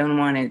thought I don't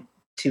want it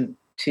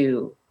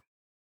to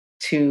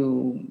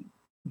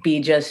be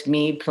just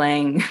me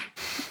playing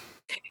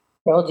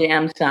Pearl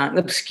Jam songs,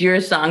 obscure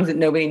songs that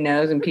nobody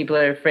knows, and people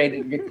are afraid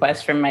to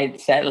request from my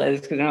set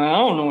list because I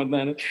don't know what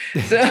that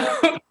is.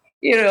 So,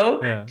 you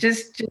know,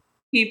 just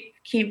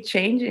keep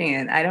changing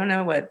it. I don't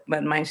know what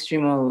my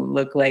stream will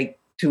look like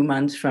 2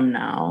 months from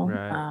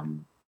now.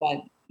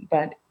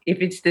 But if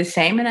it's the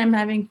same and I'm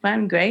having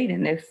fun, great.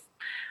 And if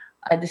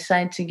I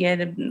decide to get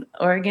an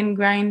organ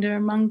grinder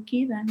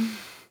monkey, then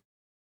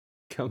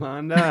come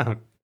on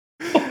down.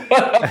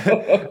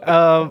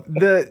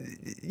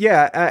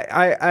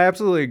 I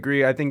absolutely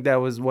agree. I think that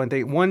was one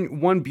thing.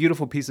 One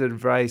beautiful piece of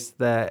advice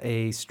that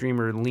a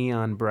streamer,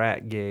 Leon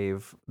Bratt,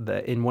 gave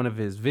that in one of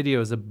his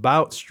videos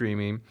about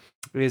streaming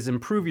is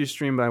improve your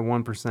stream by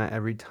 1%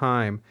 every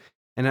time.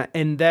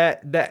 And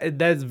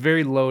that's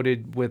very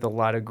loaded with a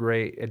lot of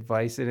great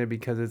advice in it,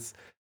 because it's,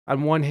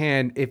 on one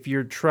hand, if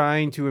you're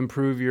trying to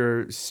improve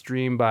your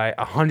stream by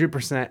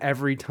 100%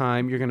 every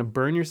time, you're gonna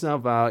burn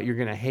yourself out. You're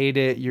gonna hate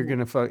it. You're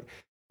gonna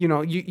you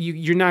know,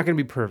 you're not gonna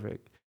be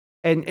perfect.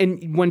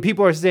 And when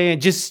people are saying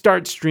just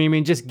start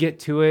streaming, just get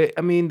to it,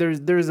 I mean,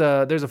 there's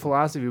a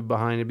philosophy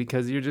behind it,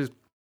 because you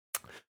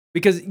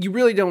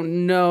really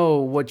don't know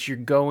what you're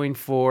going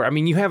for. I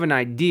mean, you have an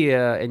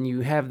idea and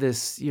you have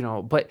this, you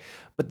know, but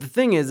the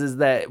thing is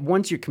that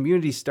once your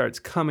community starts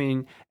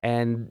coming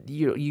and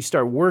you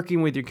start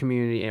working with your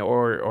community,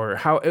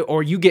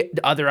 or you get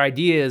other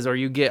ideas, or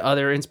you get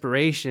other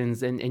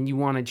inspirations, and you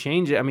want to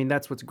change it. I mean,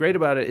 that's what's great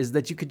about it, is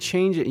that you could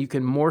change it, you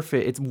can morph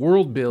it. It's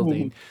world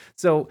building.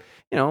 So,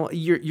 you know,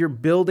 you're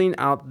building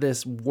out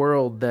this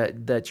world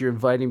that you're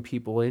inviting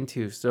people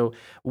into. So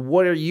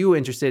what are you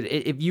interested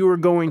in? If you were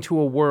going to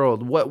a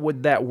world, what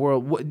would that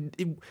world,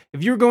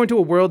 if you were going to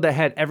a world that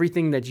had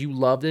everything that you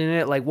loved in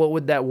it, like what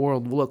would that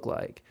world look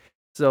like?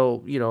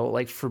 So, you know,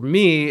 like for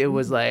me, it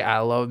was like, I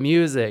love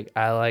music.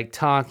 I like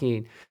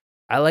talking.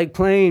 I like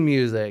playing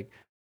music.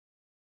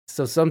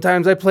 So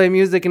sometimes I play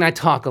music and I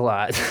talk a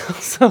lot.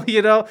 So,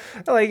 you know,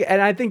 like, and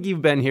I think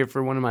you've been here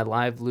for one of my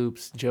live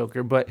loops,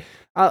 Joker, but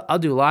I'll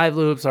do live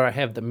loops, or I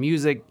have the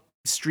music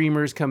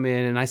streamers come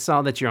in, and I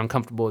saw that you're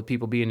uncomfortable with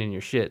people being in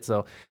your shit.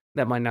 So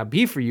that might not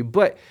be for you,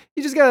 but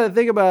you just got to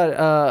think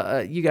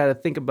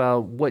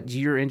about what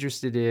you're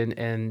interested in,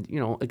 and, you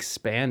know,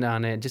 expand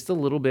on it just a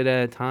little bit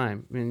at a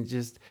time. I mean,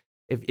 just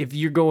if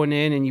you're going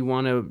in and you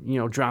want to, you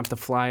know, drop the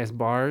flyest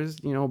bars,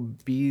 you know,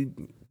 be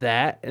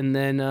that. And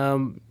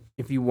then,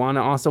 if you want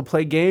to also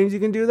play games, you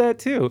can do that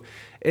too.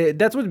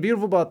 That's what's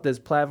beautiful about this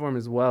platform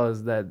as well,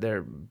 is that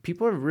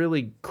people are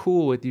really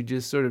cool with you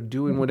just sort of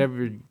doing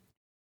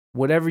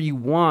whatever you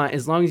want,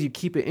 as long as you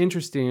keep it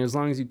interesting, as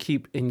long as you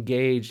keep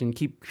engaged and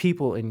keep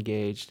people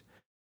engaged.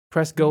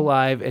 Press go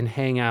live and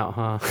hang out,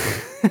 huh?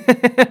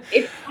 I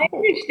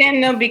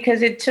understand though,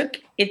 because it took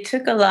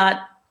a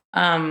lot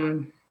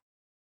to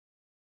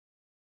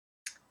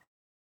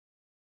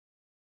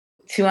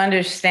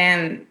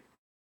understand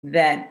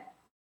that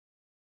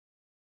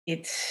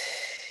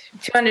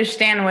to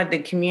understand what the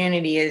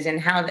community is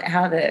and how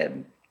the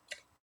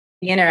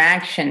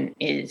interaction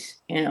is,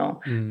 you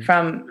know,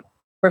 from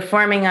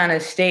performing on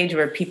a stage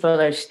where people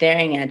are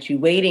staring at you,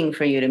 waiting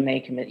for you to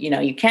make you know,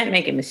 you can't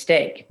make a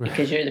mistake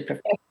because you're the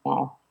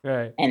professional,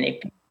 right? And they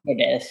pay for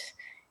this,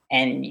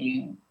 and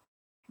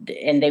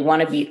they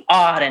want to be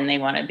odd, and they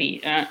want to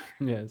be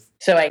yes.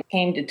 So I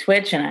came to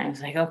Twitch and I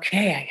was like,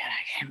 okay, I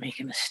can't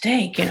make a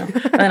mistake, you know,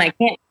 and I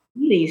can't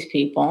see these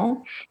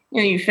people.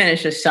 You know, you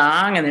finish a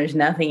song and there's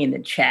nothing in the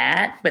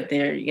chat, but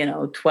there, you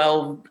know,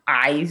 12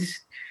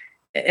 eyes,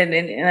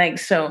 and like,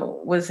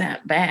 so was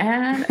that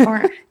bad? Or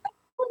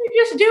they're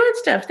just doing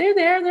stuff. They're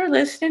there, they're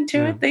listening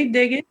to it, they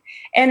dig it.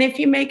 And if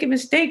you make a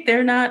mistake,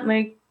 they're not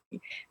like,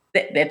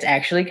 that's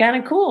actually kind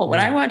of cool.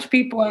 When I watch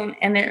people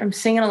and they're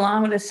singing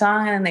along with a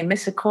song and they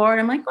miss a chord,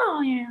 I'm like,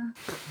 oh yeah,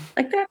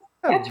 like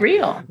that's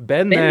real.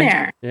 Been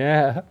there.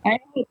 Yeah. I know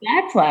what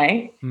that's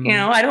like. You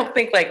know, I don't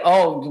think like,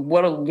 oh,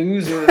 what a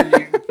loser.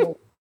 You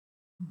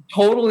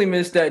totally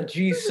missed that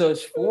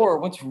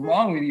G-sus4. What's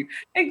wrong with you?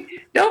 Like,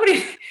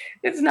 nobody,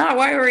 it's not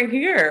why we're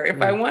here.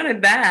 If I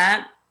wanted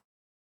that,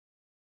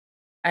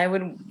 I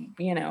would,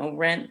 you know,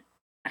 rent,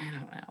 I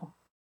don't know.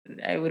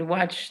 I would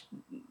watch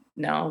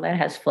No, that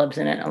has flubs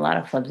in it. A lot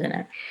of flubs in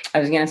it. I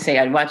was gonna say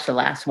I'd watch The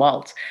Last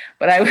Waltz,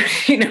 but I was,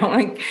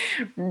 like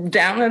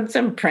download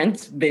some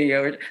Prince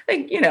video.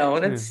 Like,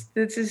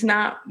 this is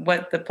not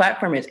what the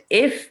platform is.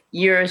 If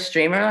you're a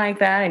streamer like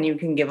that and you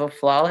can give a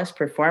flawless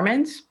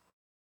performance,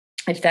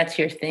 if that's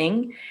your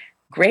thing,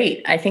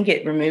 great. I think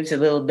it removes a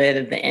little bit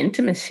of the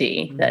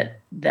intimacy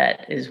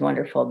that is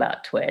wonderful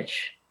about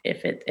Twitch.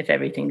 If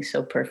everything's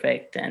so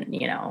perfect and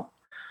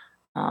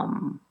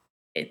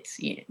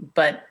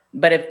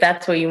but if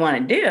that's what you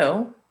want to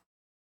do,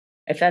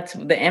 if that's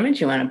the image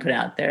you want to put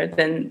out there,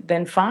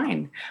 then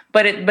fine.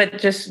 But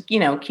just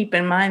keep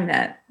in mind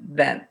that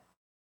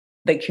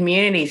the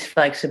community is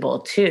flexible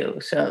too.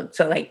 So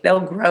like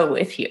they'll grow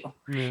with you.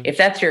 If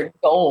that's your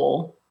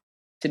goal,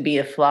 to be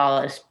a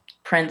flawless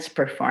Prince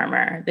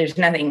performer, there's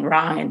nothing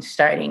wrong in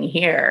starting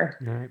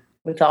here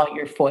with all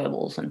your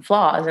foibles and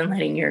flaws and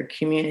letting your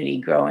community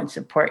grow and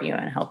support you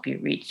and help you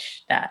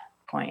reach that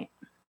point.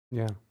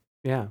 Yeah,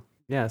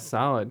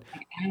 solid.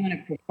 I want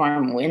to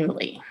perform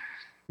Windley.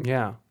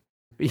 Yeah.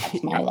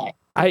 That's my life.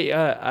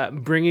 I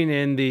bringing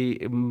in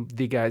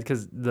the guys,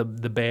 because the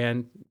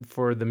band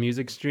for the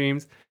music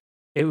streams,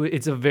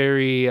 it's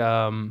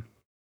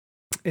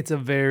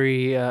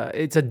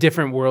a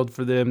different world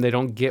for them. They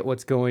don't get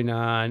what's going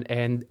on,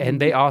 and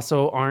they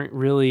also aren't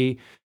really,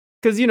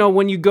 because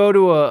when you go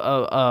to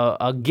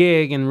a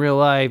gig in real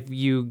life,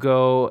 you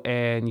go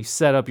and you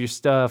set up your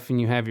stuff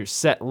and you have your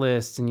set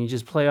list and you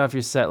just play off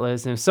your set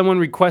list. And if someone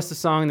requests a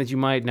song that you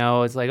might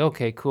know, it's like,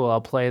 okay, cool,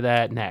 I'll play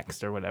that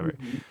next or whatever.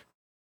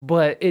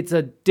 But it's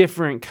a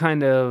different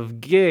kind of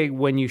gig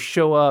when you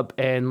show up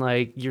and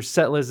like your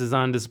set list is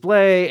on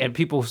display and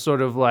people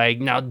sort of like,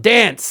 now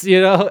dance,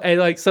 and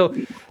like, so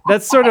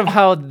that's sort of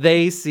how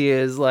they see it,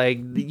 is like,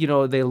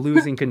 they're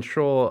losing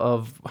control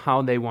of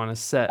how they want to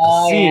set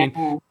a scene.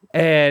 Yeah.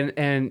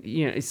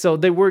 And so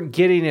they weren't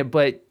getting it,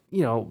 but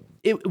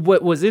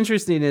what was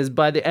interesting is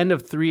by the end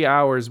of 3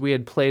 hours, we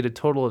had played a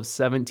total of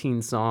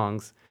 17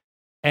 songs.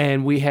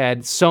 And we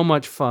had so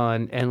much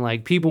fun, and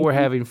like people were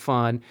having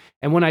fun.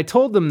 And when I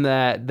told them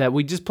that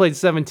we just played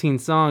 17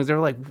 songs, they were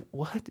like,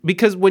 "What?"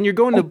 Because when you're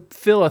going to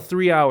fill a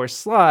 3-hour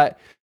slot,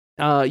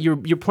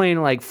 you're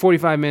playing like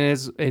 45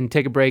 minutes and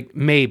take a break,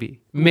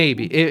 maybe.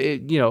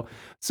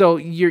 So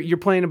you're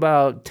playing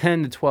about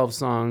 10 to 12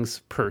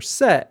 songs per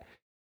set,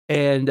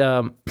 and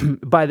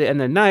by the end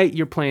of the night,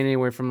 you're playing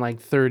anywhere from like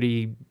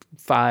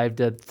 35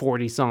 to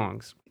 40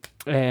 songs.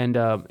 And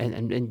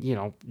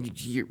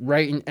you're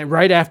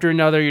right after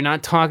another. You're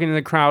not talking to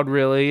the crowd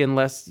really,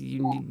 unless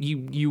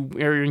you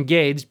are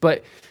engaged,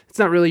 but it's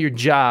not really your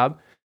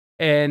job.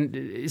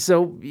 And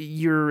so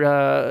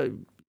you're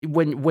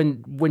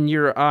when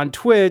you're on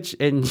Twitch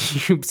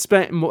and you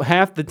spent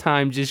half the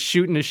time just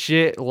shooting the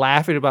shit,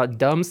 laughing about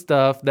dumb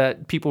stuff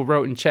that people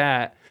wrote in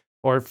chat,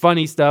 or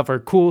funny stuff, or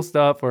cool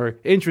stuff, or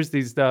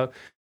interesting stuff,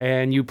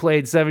 and you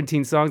played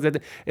 17 songs.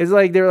 It's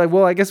like they're like,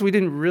 well, I guess we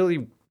didn't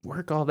really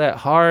work all that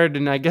hard,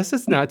 and I guess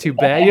it's not too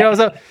bad,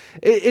 so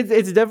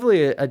it's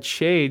definitely a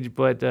change,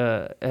 but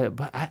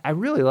I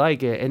really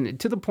like it, and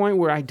to the point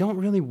where I don't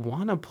really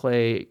want to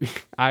play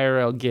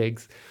IRL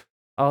gigs,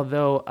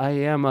 although I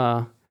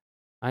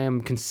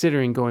am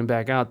considering going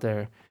back out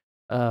there,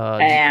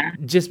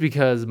 just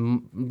because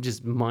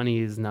just money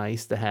is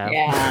nice to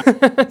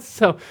have.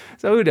 so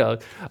who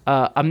knows.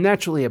 I'm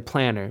naturally a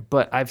planner,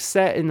 but I've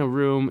sat in a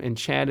room and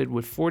chatted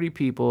with 40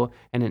 people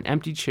and an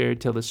empty chair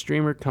till the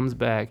streamer comes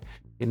back.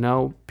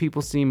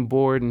 People seem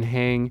bored and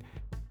hang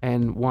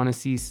and want to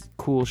see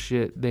cool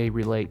shit they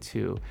relate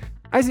to.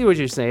 I see what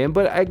you're saying,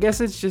 but I guess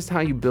it's just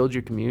how you build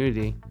your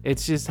community.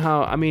 It's just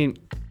how,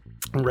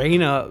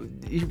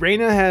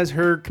 Raina has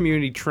her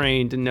community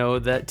trained to know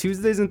that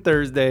Tuesdays and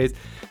Thursdays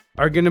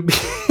are going to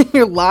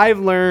be live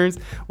learns,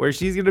 where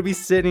she's going to be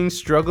sitting,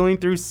 struggling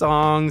through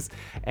songs.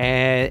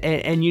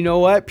 And you know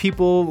what?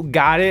 People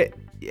got it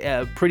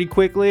pretty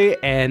quickly,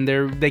 and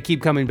they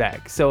keep coming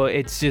back. So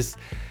it's just...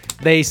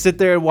 They sit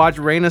there and watch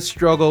Raina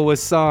struggle with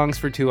songs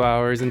for 2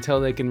 hours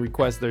until they can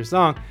request their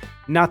song.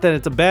 Not that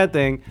it's a bad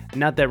thing.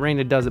 Not that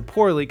Raina does it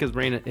poorly, because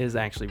Raina is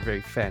actually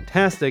very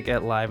fantastic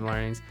at live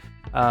learnings.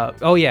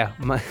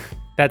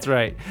 That's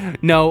right.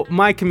 No,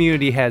 my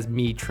community has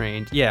me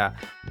trained. Yeah.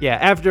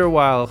 After a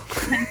while,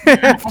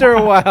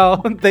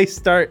 they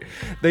start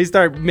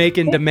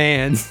making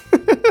demands.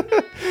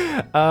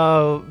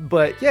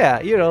 But yeah,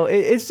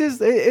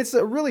 it's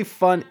a really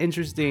fun,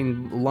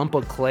 interesting lump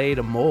of clay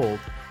to mold.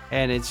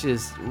 And it's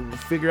just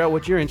figure out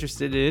what you're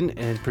interested in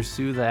and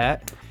pursue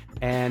that,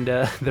 and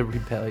the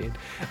rebellion.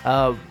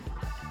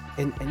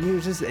 And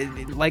you just,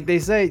 like they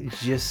say,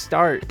 just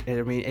start.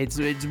 It's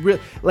real.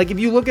 Like if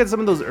you look at some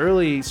of those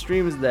early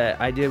streams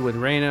that I did with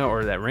Raina,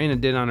 or that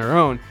Raina did on her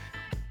own,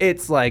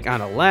 it's like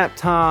on a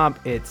laptop.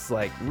 It's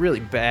like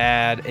really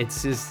bad.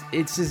 It's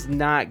just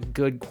not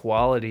good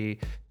quality.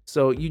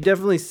 So you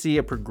definitely see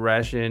a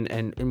progression,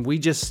 and we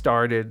just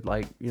started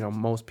like,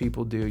 most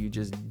people do. You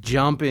just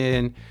jump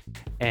in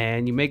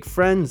and you make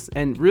friends.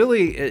 And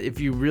really,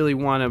 if you really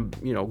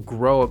want to,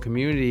 grow a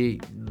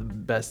community,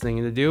 the best thing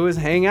to do is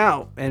hang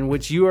out, and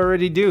which you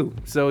already do.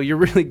 So you're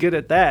really good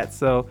at that.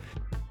 So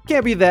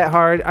can't be that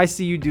hard. I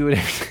see you do it.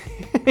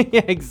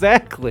 Yeah,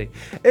 exactly.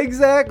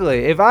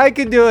 If I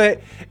can do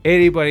it,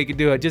 anybody can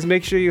do it. Just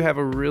make sure you have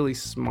a really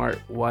smart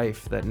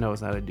wife that knows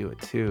how to do it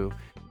too,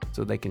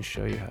 so they can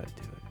show you how to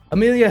do it.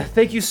 Amelia,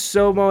 thank you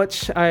so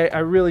much. I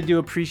really do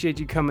appreciate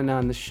you coming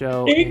on the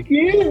show. Thank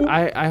you.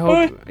 I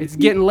hope it's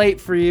getting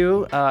late for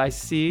you. I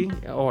see,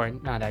 or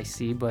not I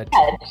see, but...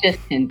 It's just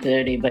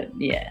 10:30, but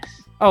yes.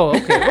 Oh,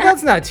 okay. Well,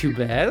 that's not too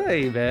bad. That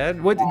ain't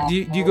bad. What do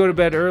you go to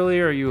bed early,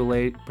 or are you a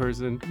late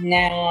person?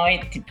 No,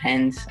 it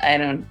depends. I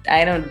don't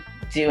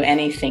do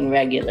anything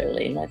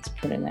regularly. Let's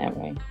put it that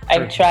way. Sure.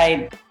 I've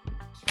tried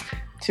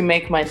to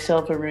make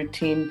myself a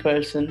routine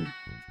person,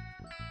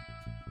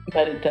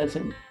 but it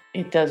doesn't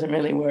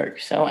really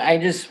work. So I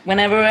just,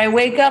 whenever I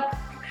wake up,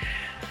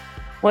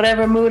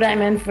 whatever mood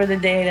I'm in for the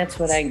day, that's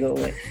what I go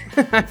with.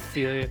 I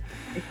feel you.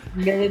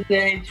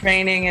 Military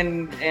training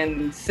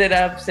and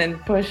sit-ups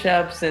and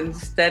push-ups and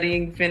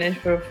studying finish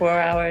for 4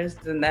 hours,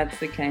 then that's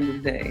the kind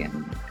of day.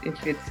 And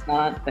if it's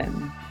not,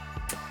 then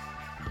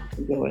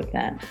I'll go with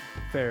that.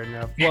 Fair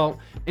enough. Well,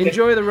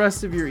 enjoy the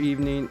rest of your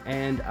evening,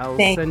 and I'll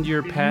send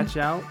your patch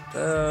out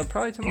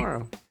probably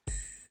tomorrow.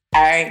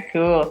 All right,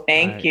 cool.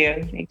 Thank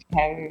you. Thanks for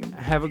having me.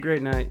 Have a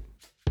great night.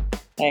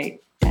 Bye.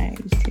 Bye.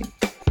 You too.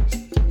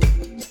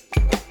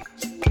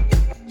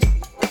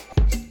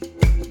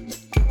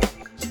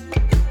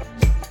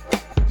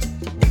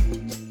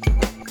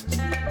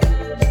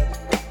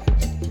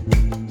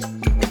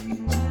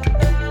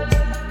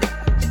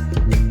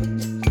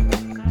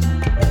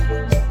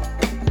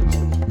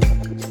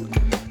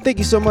 Thank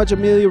you so much,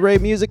 Amelia Ray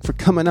Music, for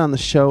coming on the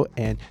show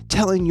and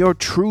telling your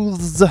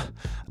truths.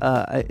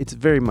 It's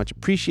very much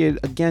appreciated.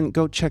 Again,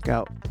 go check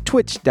out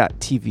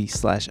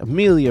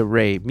twitch.tv/Amelia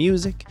Ray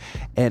Music,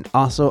 and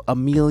also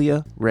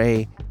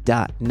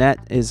AmeliaRay.net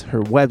is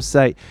her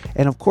website.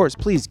 And of course,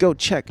 please go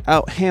check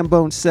out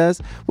Hambone Says,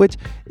 which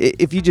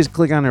if you just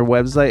click on her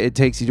website, it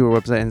takes you to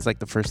her website and it's like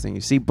the first thing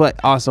you see. But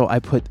also, I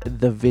put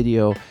the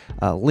video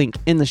link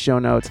in the show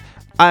notes.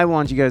 I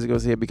want you guys to go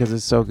see it because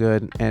it's so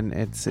good, and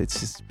it's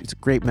a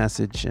great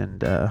message,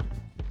 and I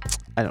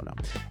don't know,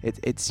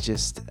 it's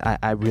just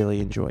I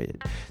really enjoy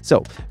it.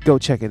 So go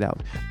check it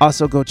out.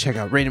 Also go check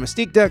out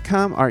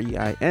ReinaMystique.com,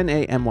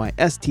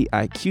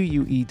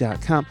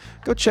 ReinaMystique.com.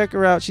 Go check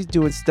her out. She's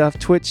doing stuff.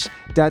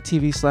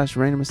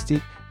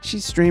 Twitch.tv/ReinaMystique.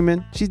 She's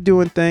streaming. She's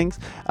doing things.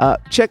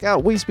 Check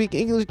out We Speak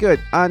English Good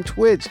on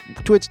Twitch.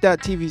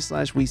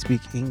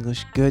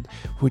 Twitch.tv/WeSpeakEnglishGood.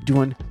 We're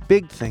doing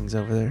big things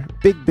over there.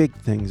 Big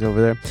things over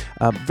there.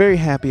 Very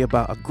happy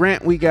about a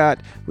grant we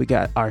got. We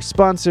got our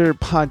sponsor,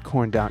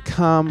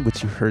 Podcorn.com,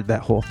 which you heard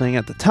that whole thing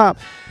at the top.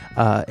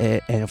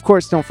 And of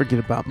course, don't forget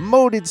about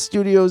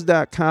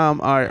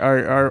ModedStudios.com,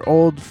 our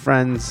old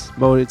friends,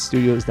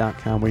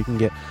 ModedStudios.com, where you can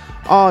get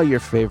all your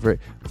favorite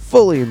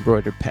fully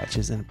embroidered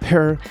patches and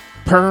patches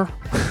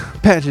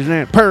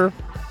and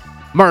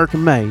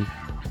American made.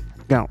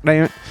 God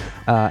damn it.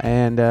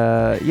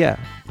 Yeah,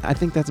 I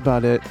think that's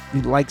about it.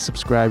 Like,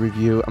 subscribe,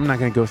 review. I'm not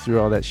going to go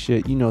through all that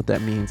shit. You know what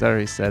that means. I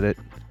already said it.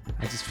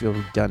 I just feel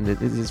redundant.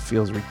 It just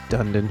feels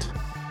redundant.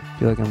 I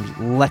feel like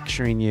I'm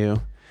lecturing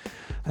you.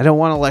 I don't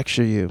want to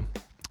lecture you.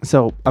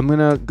 So I'm going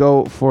to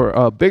go for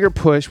a bigger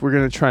push. We're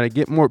going to try to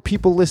get more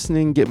people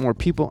listening, get more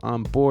people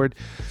on board.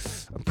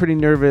 I'm pretty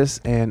nervous,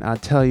 and I'll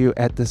tell you,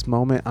 at this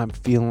moment, I'm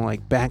feeling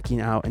like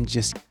backing out and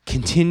just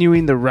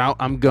continuing the route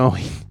I'm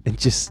going and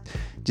just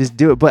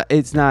do it. But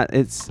I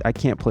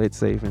can't play it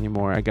safe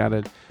anymore. I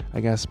gotta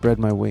spread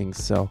my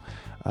wings. So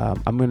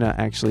I'm gonna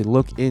actually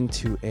look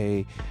into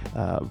a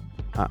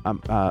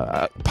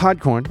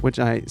Podcorn, which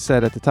I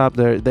said at the top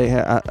there.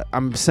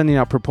 I'm sending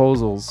out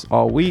proposals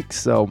all week,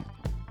 so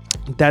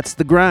that's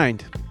the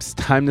grind. It's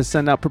time to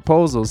send out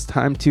proposals.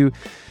 Time to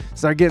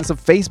start getting some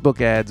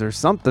Facebook ads or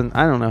something.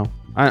 I don't know.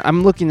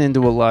 I'm looking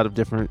into a lot of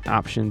different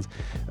options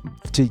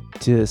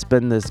to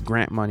spend this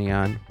grant money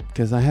on,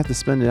 because I have to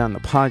spend it on the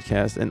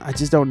podcast, and I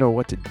just don't know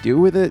what to do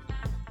with it.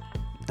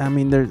 I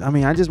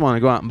just want to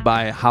go out and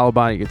buy a hollow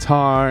body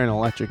guitar, an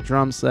electric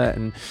drum set,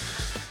 and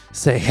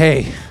say,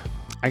 hey,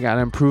 I got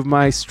to improve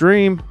my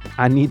stream.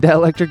 I need that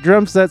electric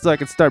drum set so I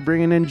can start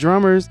bringing in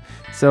drummers.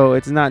 So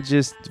it's not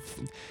just...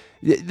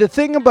 The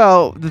thing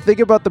about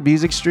the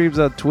music streams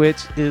on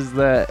Twitch is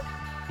that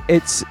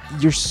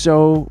you're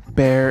so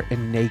bare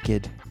and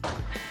naked.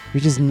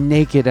 You're just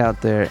naked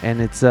out there,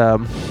 and it's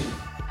and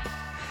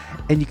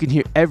you can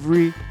hear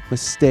every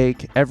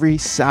mistake, every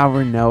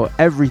sour note,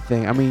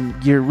 everything. I mean,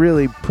 you're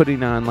really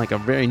putting on like a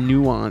very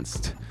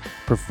nuanced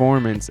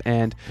performance,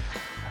 and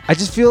I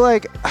just feel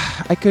like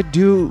I could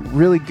do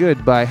really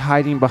good by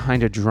hiding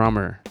behind a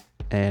drummer,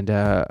 and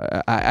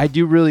I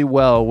do really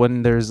well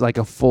when there's like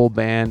a full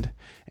band.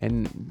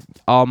 And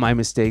all my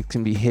mistakes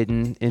can be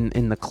hidden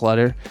in the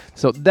clutter.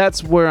 So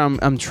that's where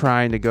I'm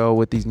trying to go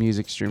with these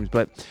music streams.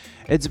 But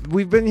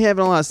we've been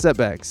having a lot of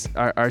setbacks.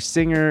 Our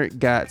singer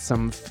got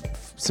some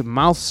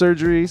mouth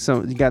surgery,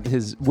 so he got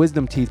his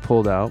wisdom teeth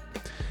pulled out,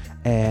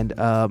 and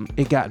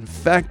it got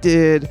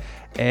infected.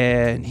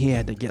 and he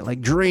had to get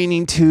like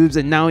draining tubes,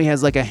 and now he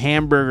has like a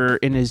hamburger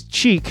in his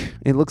cheek.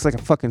 It looks like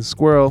a fucking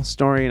squirrel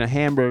storing a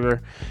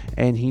hamburger,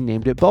 and he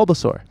named it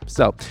Bulbasaur.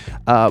 So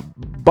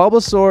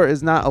Bulbasaur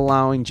is not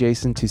allowing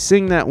Jason to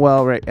sing that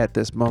well right at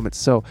this moment,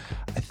 so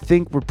I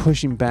think we're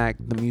pushing back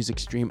the music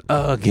stream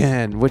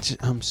again, which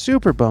I'm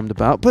super bummed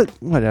about, but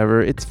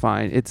whatever, it's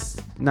fine. It's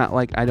not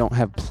like I don't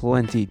have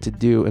plenty to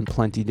do and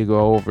plenty to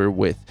go over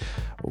with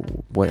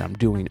what I'm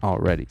doing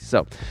already.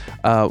 So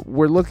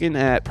we're looking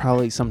at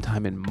probably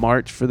sometime in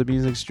March for the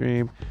music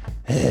stream.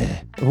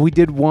 We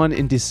did one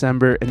in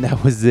December, and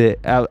that was it.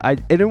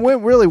 And it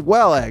went really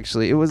well,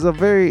 actually. It was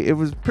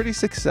pretty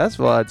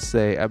successful, I'd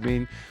say. I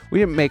mean, we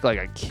didn't make like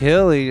a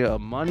killing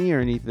of money or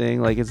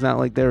anything. Like, it's not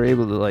like they were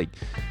able to like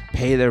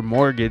pay their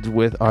mortgage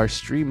with our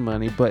stream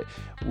money, but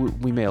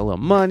we made a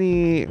little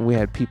money. We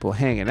had people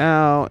hanging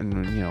out,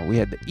 and we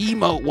had the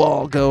emote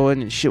wall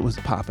going, and shit was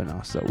popping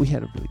off. So we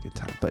had a really good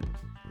time. But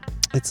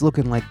it's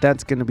looking like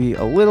that's going to be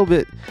a little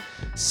bit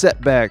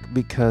setback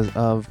because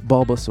of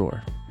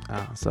Bulbasaur.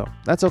 So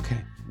that's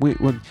okay.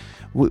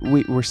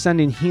 We're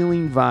sending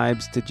healing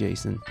vibes to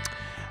Jason.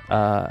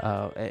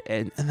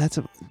 And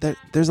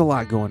there's a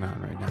lot going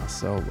on right now.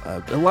 So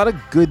a lot of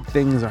good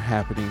things are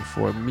happening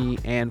for me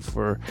and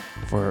for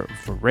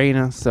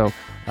Raina. So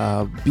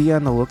be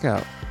on the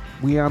lookout.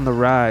 We on the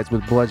rise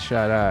with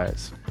bloodshot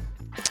eyes.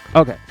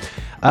 Okay.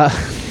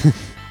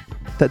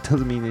 That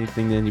doesn't mean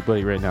anything to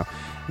anybody right now.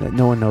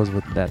 No one knows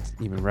what that's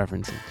even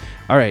referencing.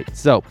 All right,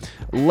 so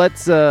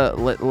let's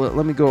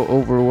let me go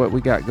over what we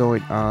got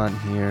going on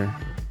here.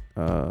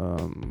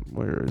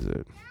 Where is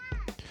it?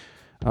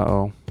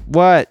 Uh-oh.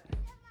 What?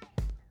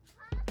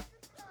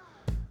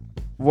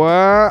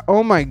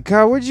 Oh my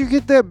God, where'd you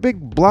get that big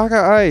block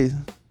of ice?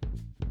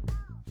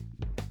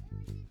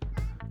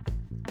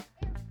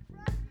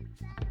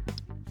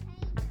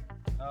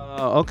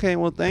 Okay,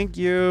 well, thank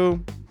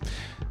you.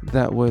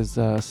 That was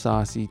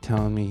Saucy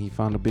telling me he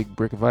found a big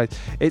brick of ice.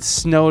 It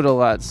snowed a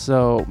lot,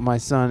 so my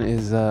son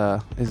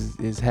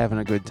is having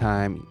a good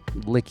time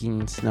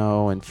licking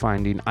snow and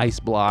finding ice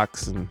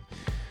blocks, and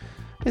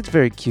it's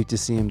very cute to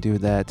see him do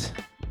that.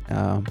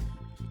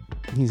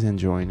 He's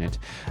enjoying it.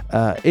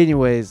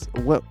 Anyways,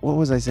 what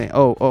was I saying?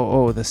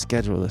 Oh, the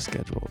schedule.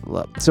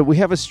 So we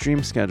have a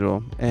stream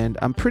schedule, and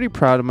I'm pretty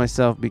proud of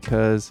myself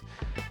because,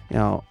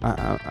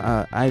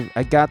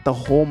 I got the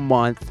whole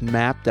month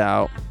mapped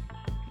out.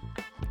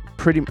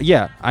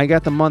 I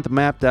got the month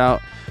mapped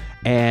out,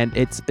 and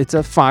it's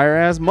a fire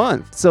ass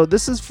month. So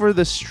this is for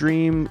the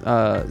stream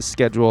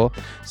schedule.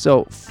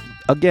 So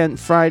again,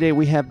 Friday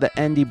we have the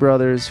Endy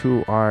Brothers,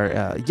 who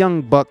are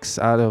young bucks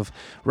out of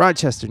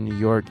Rochester, New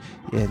York,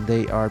 and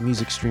they are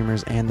music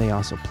streamers, and they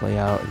also play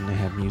out and they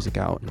have music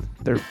out, and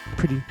they're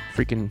pretty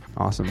freaking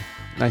awesome,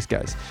 nice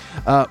guys.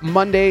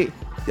 Monday,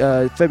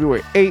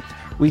 February 8th,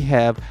 we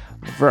have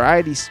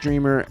variety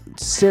streamer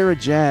Sarah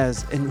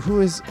Jazz, and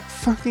who is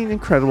fucking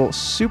incredible,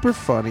 super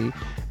funny.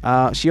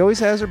 She always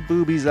has her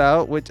boobies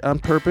out, which on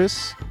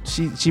purpose.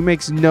 She's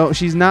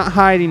not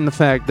hiding the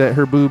fact that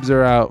her boobs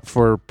are out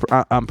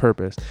on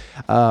purpose.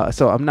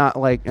 So I'm not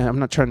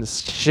trying to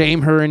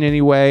shame her in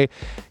any way.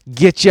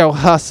 Get your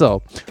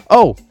hustle.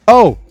 Oh,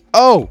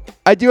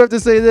 I do have to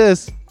say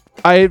this.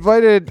 I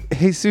invited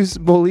Jesus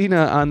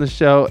Molina on the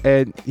show,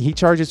 and he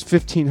charges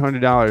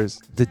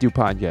 $1,500 to do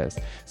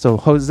podcasts. So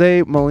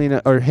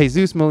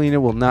Jesus Molina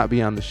will not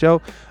be on the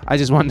show. I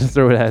just wanted to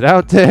throw that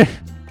out there.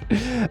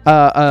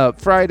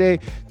 Friday,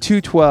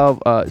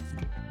 2/12,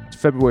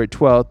 February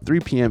 12th, 3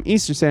 p.m.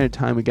 Eastern Standard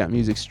Time, we got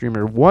music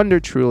streamer Wonder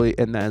Truly,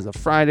 and that is a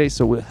Friday.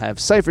 So we'll have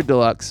Cypher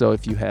Deluxe. So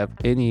if you have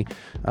any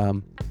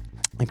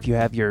if you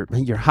have your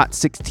Hot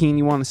 16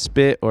 you want to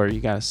spit, or you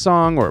got a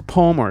song or a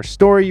poem or a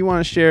story you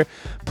want to share,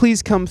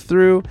 please come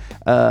through.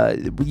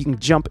 You can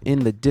jump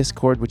in the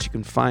Discord, which you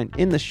can find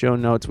in the show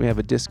notes. We have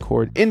a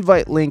Discord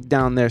invite link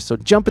down there, so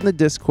jump in the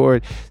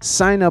Discord,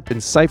 sign up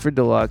in Cypher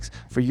Deluxe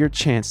for your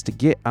chance to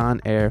get on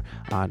air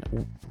on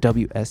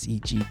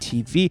WSEG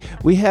TV.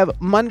 We have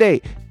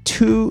Monday,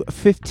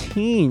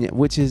 2/15,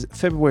 which is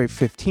February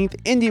 15th,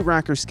 indie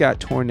rocker Scott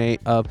Tournay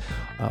of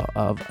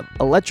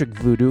Electric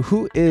Voodoo,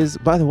 who is,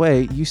 by the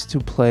way, used to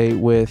play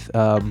with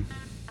oh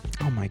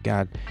my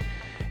God,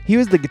 he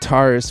was the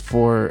guitarist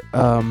for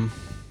God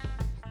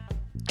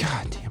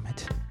damn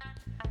it,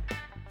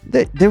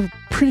 they were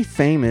pretty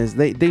famous.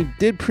 They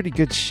did pretty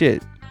good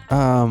shit.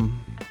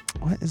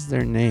 What is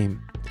their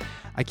name?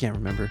 I can't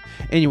remember.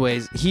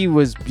 Anyways, he's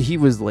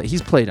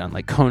played on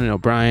like Conan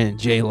O'Brien and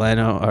Jay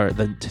Leno or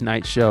The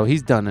Tonight Show.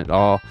 He's done it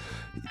all.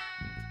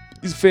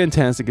 He's a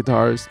fantastic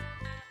guitarist.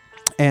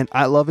 And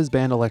I love his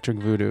band Electric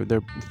Voodoo.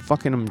 They're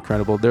fucking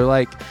incredible. They're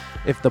like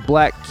if the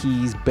Black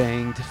Keys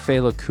banged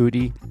Fela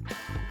Kuti.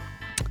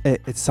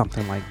 It's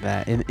something like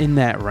that, in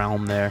that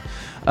realm there.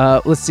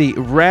 Let's see,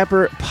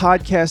 rapper,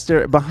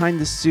 podcaster, Behind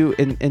the Suit,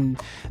 and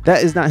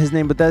that is not his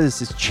name, but that is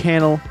his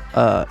channel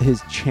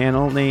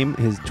name,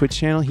 his Twitch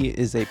channel. He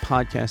is a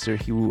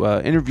podcaster. He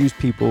interviews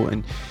people,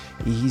 and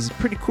He's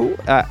pretty cool.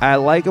 I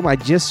like him. I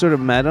just sort of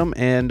met him,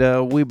 and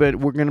we're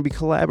going to be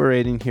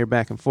collaborating here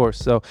back and forth.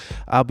 So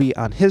I'll be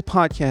on his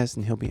podcast,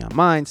 and he'll be on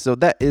mine. So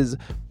that is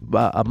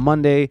a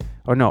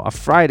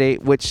Friday,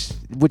 which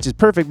is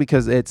perfect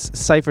because it's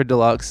Cypher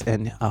Deluxe,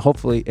 and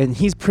hopefully, and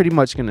he's pretty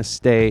much going to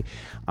stay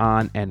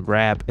on and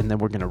rap, and then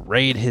we're going to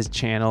raid his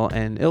channel,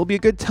 and it'll be a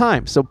good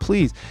time. So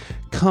please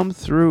come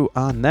through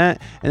on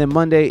that. And then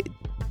Monday,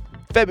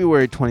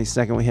 February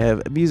 22nd, we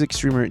have music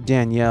streamer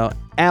Danielle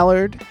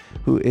Allard,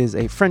 who is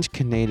a French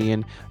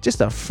Canadian,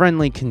 just a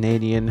friendly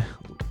Canadian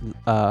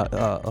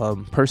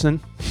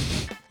person,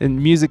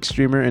 and music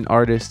streamer and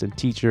artist and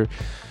teacher.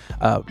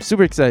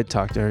 Super excited to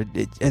talk to her,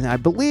 and I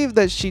believe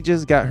that she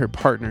just got her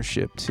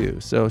partnership too.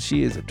 So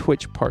she is a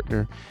Twitch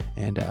partner,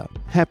 and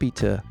happy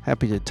to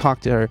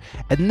talk to her.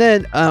 And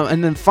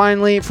then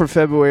finally for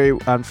February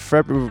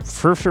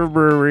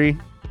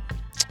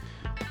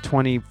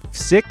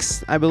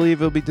 26th, I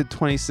believe it'll be the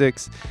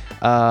 26th.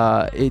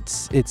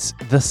 It's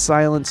The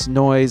Silence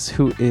Noise,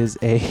 who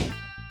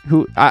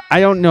I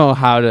don't know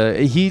how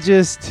to.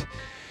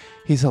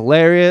 He's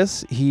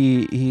hilarious.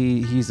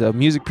 He's a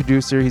music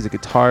producer. He's a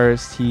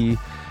guitarist. He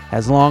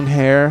has long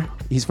hair.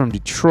 He's from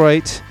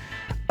Detroit.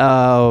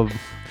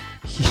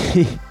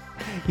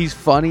 He's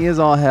funny as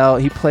all hell.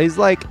 He plays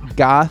like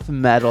goth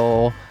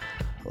metal,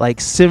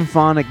 like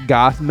symphonic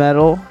goth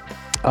metal.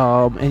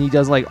 And he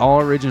does like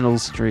all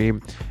originals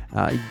stream.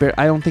 I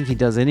don't think he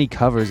does any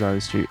covers on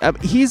the stream.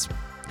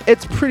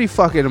 It's pretty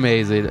fucking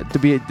amazing to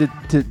be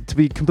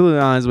completely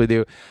honest with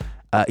you.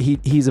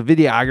 He's a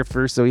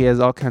videographer, so he has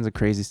all kinds of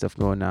crazy stuff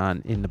going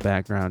on in the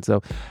background.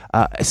 So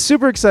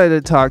super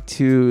excited to talk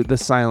to The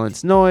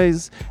Silence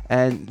Noise.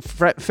 And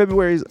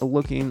February is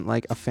looking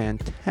like a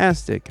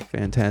fantastic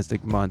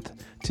month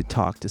to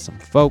talk to some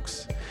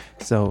folks.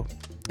 So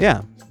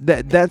yeah.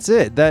 That's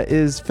it. That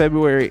is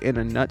February in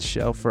a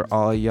nutshell for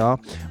all of y'all.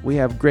 We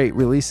have great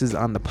releases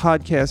on the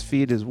podcast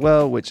feed as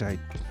well, which I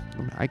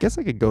guess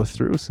I could go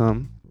through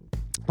some.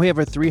 We have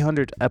our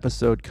 300th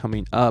episode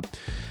coming up,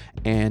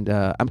 and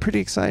I'm pretty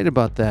excited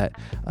about that.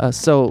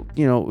 So,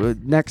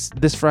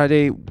 this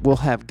Friday, we'll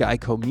have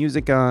Geico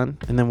Music on,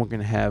 and then we're going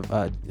to have,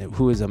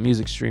 who is a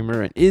music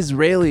streamer, an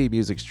Israeli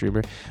music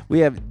streamer. We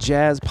have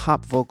jazz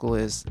pop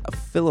vocalist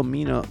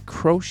Philomena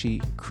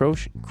Croce.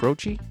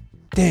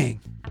 Dang.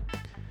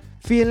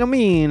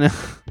 Philomena.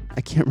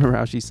 I can't remember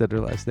how she said her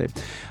last name.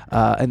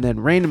 And then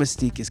Raina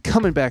Mystique is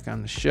coming back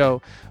on the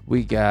show.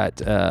 We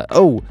got,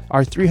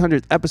 our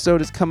 300th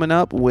episode is coming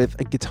up with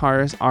a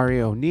guitarist,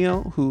 Ari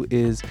O'Neill, who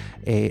is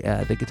the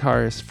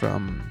guitarist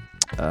from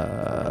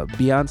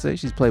Beyonce.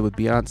 She's played with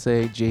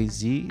Beyonce,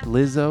 Jay-Z,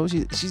 Lizzo.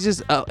 She's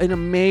just an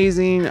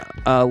amazing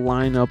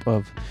lineup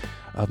of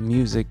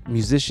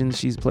musicians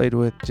she's played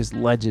with, just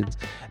legends.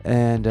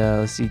 And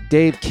let's see,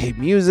 Dave K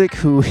Music,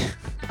 who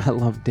I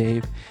love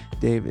Dave.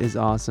 Dave is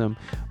awesome.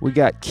 We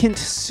got Kint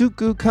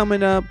Suku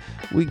coming up.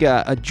 We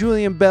got a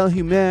Julian Bell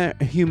Humor.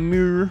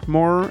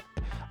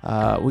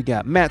 We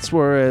got Matt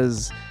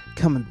Suarez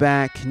coming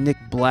back. Nick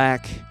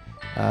Black.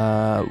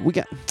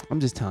 I'm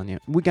just telling you,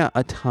 we got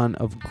a ton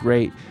of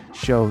great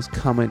shows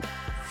coming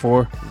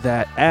for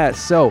that ass.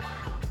 So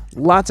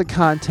lots of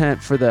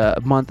content for the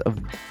month of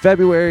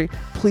February.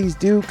 Please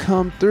do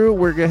come through.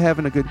 We're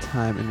having a good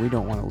time, and we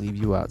don't want to leave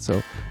you out.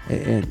 So,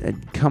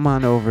 and come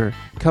on over.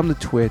 Come to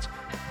Twitch.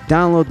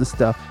 Download the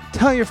stuff.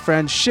 Tell your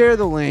friends. Share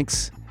the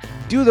links.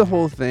 Do the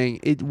whole thing.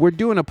 We're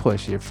doing a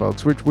push here,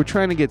 folks. We're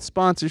trying to get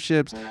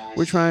sponsorships.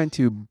 We're trying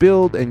to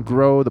build and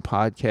grow the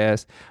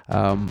podcast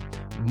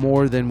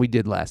more than we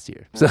did last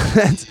year. So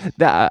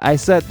that. I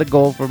set the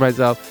goal for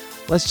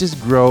myself. Let's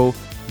just grow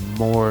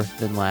more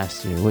than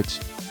last year, which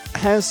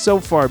has so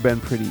far been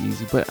pretty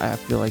easy, but I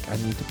feel like I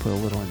need to put a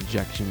little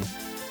injection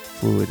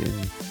fluid in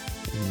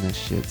this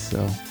shit, so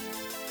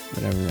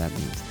whatever that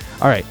means.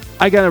 All right,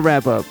 I gotta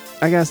wrap up.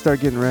 I gotta start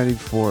getting ready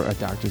for a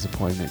doctor's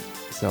appointment.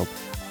 So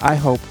I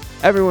hope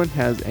everyone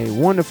has a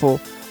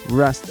wonderful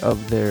rest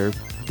of their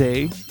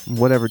day,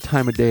 whatever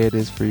time of day it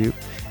is for you,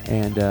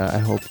 and I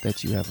hope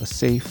that you have a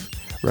safe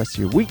rest of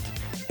your week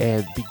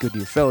and be good to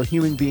your fellow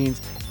human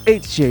beings.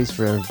 HJs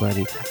for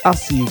everybody. I'll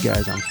see you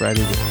guys on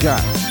Friday with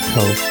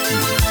Geico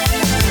Music.